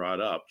Don brought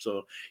up.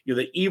 So,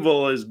 the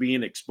evil is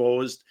being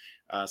exposed.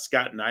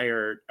 Scott and I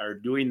are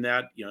doing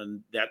that.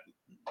 And that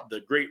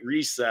the Great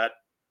Reset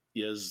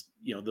is,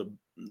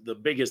 the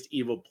biggest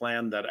evil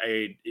plan that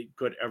I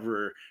could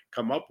ever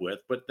come up with.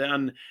 But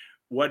then,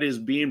 what is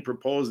being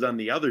proposed on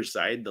the other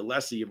side, the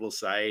less evil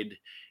side,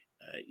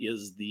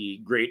 is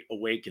the Great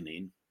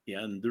Awakening.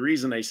 And the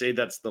reason I say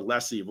that's the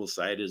less evil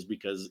side is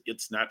because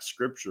it's not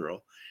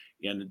scriptural.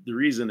 And the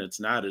reason it's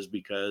not is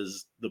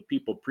because the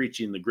people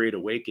preaching the Great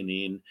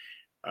Awakening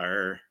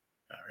are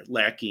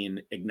lacking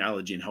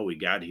acknowledging how we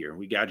got here.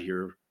 We got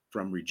here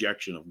from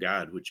rejection of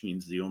God, which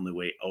means the only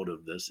way out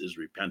of this is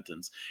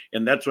repentance.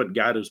 And that's what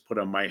God has put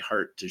on my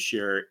heart to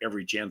share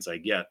every chance I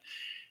get.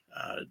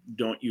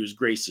 Don't use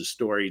Grace's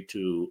story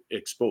to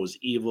expose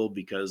evil,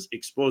 because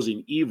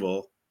exposing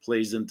evil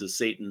plays into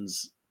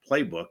Satan's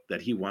playbook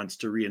that he wants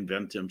to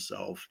reinvent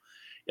himself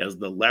as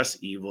the less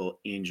evil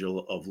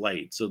angel of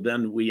light. So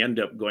then we end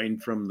up going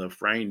from the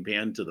frying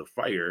pan to the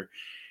fire.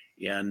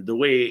 And the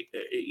way,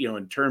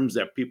 in terms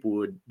that people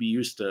would be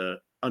used to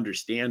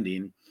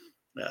understanding,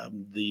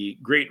 the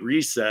Great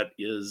Reset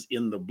is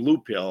in the blue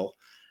pill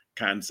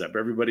concept.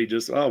 Everybody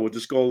just, we'll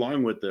just go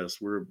along with this.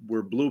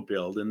 We're blue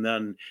pilled. And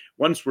then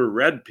once we're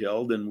red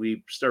pilled and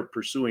we start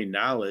pursuing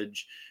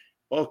knowledge,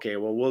 okay,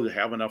 well, we'll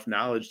have enough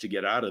knowledge to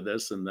get out of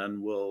this, and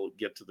then we'll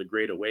get to the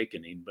Great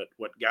Awakening. But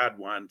what God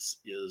wants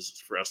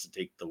is for us to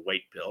take the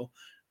white pill.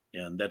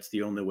 And that's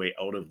the only way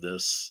out of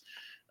this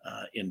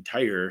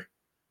entire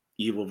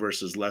evil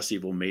versus less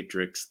evil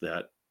matrix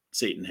that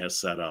Satan has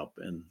set up.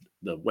 And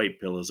the white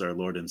pill is our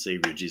Lord and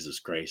Savior, Jesus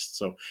Christ.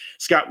 So,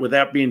 Scott, with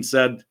that being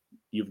said,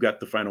 you've got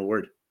the final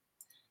word.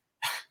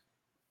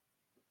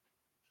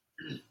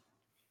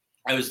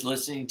 I was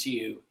listening to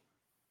you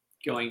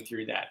going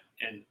through that,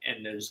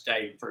 and those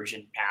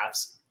divergent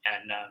paths.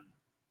 And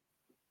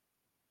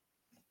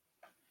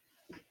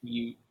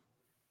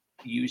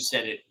you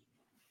said it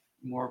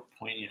more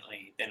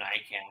poignantly than I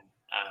can.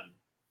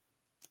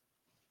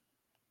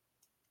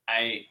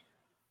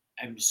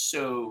 I'm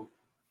so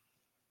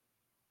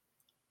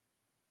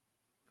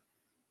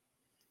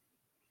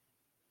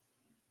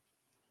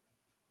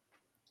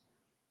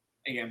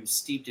I am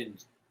steeped in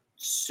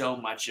so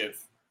much of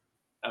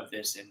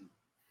this, and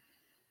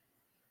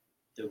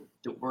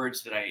the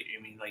words that I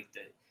mean, like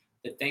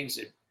the things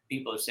that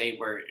people say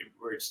where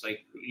it's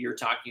like you're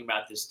talking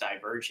about this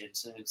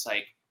divergence, and it's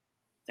like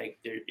there,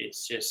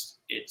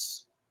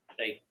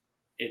 like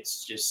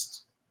it's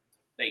just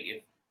like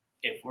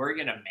if we're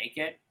gonna make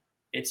it,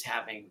 it's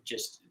having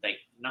just like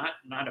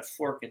not a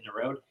fork in the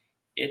road,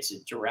 it's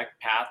a direct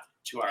path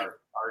to our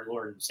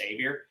Lord and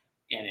Savior.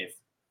 And if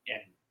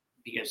and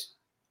because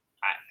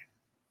I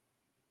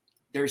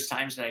there's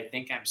times that I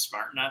think I'm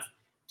smart enough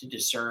to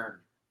discern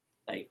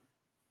like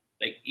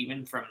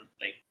even from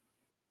like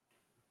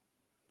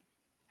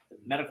the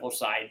medical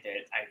side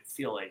that I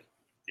feel like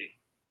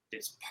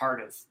it's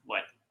part of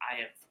what I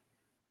have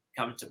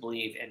come to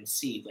believe and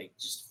see, like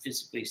just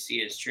physically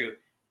see as true.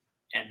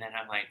 And then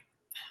I'm like,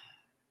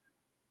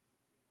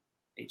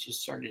 they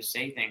just started to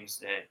say things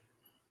that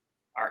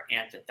are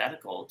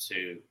antithetical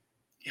to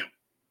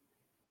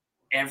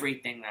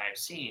everything that I've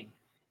seen.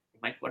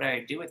 I'm like, what do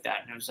I do with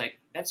that? And I was like,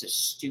 that's a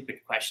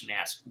stupid question to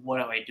ask. What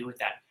do I do with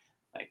that?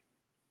 Like,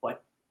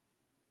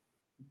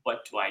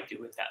 what do I do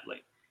with that?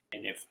 Like,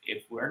 and if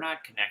we're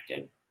not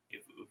connected,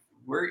 if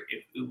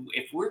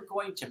we're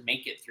going to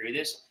make it through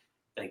this,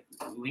 like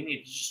we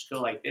need to just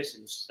go like this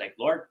and just like,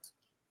 Lord,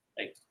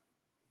 like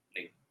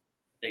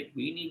like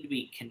we need to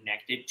be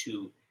connected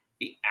to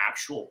the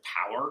actual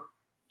power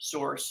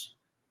source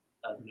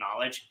of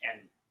knowledge.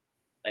 And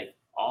like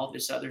all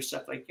this other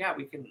stuff, like yeah,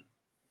 we can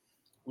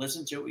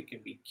listen to it, we can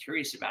be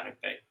curious about it,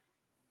 but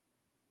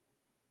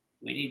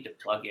we need to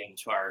plug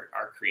into our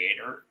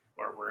creator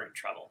or we're in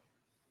trouble.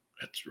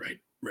 That's right.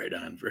 Right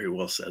on. Very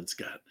well said,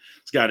 Scott.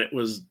 Scott, it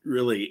was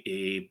really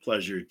a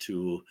pleasure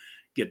to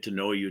get to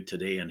know you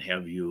today and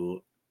have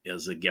you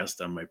as a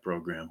guest on my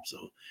program.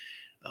 So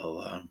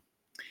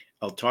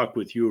I'll talk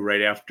with you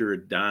right after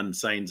Don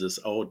signs us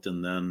out,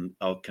 and then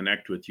I'll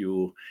connect with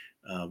you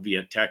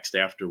via text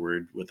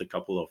afterward with a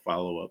couple of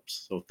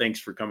follow-ups. So thanks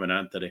for coming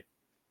on today.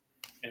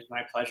 It's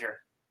my pleasure.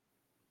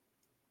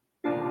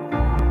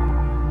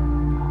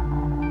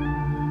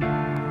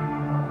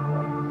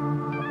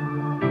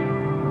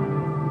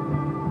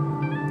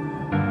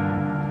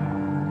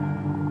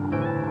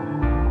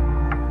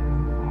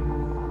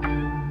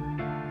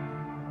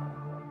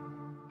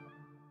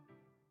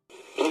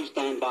 Please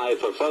stand by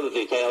for further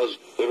details.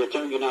 We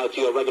return you now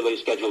to your regularly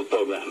scheduled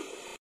program.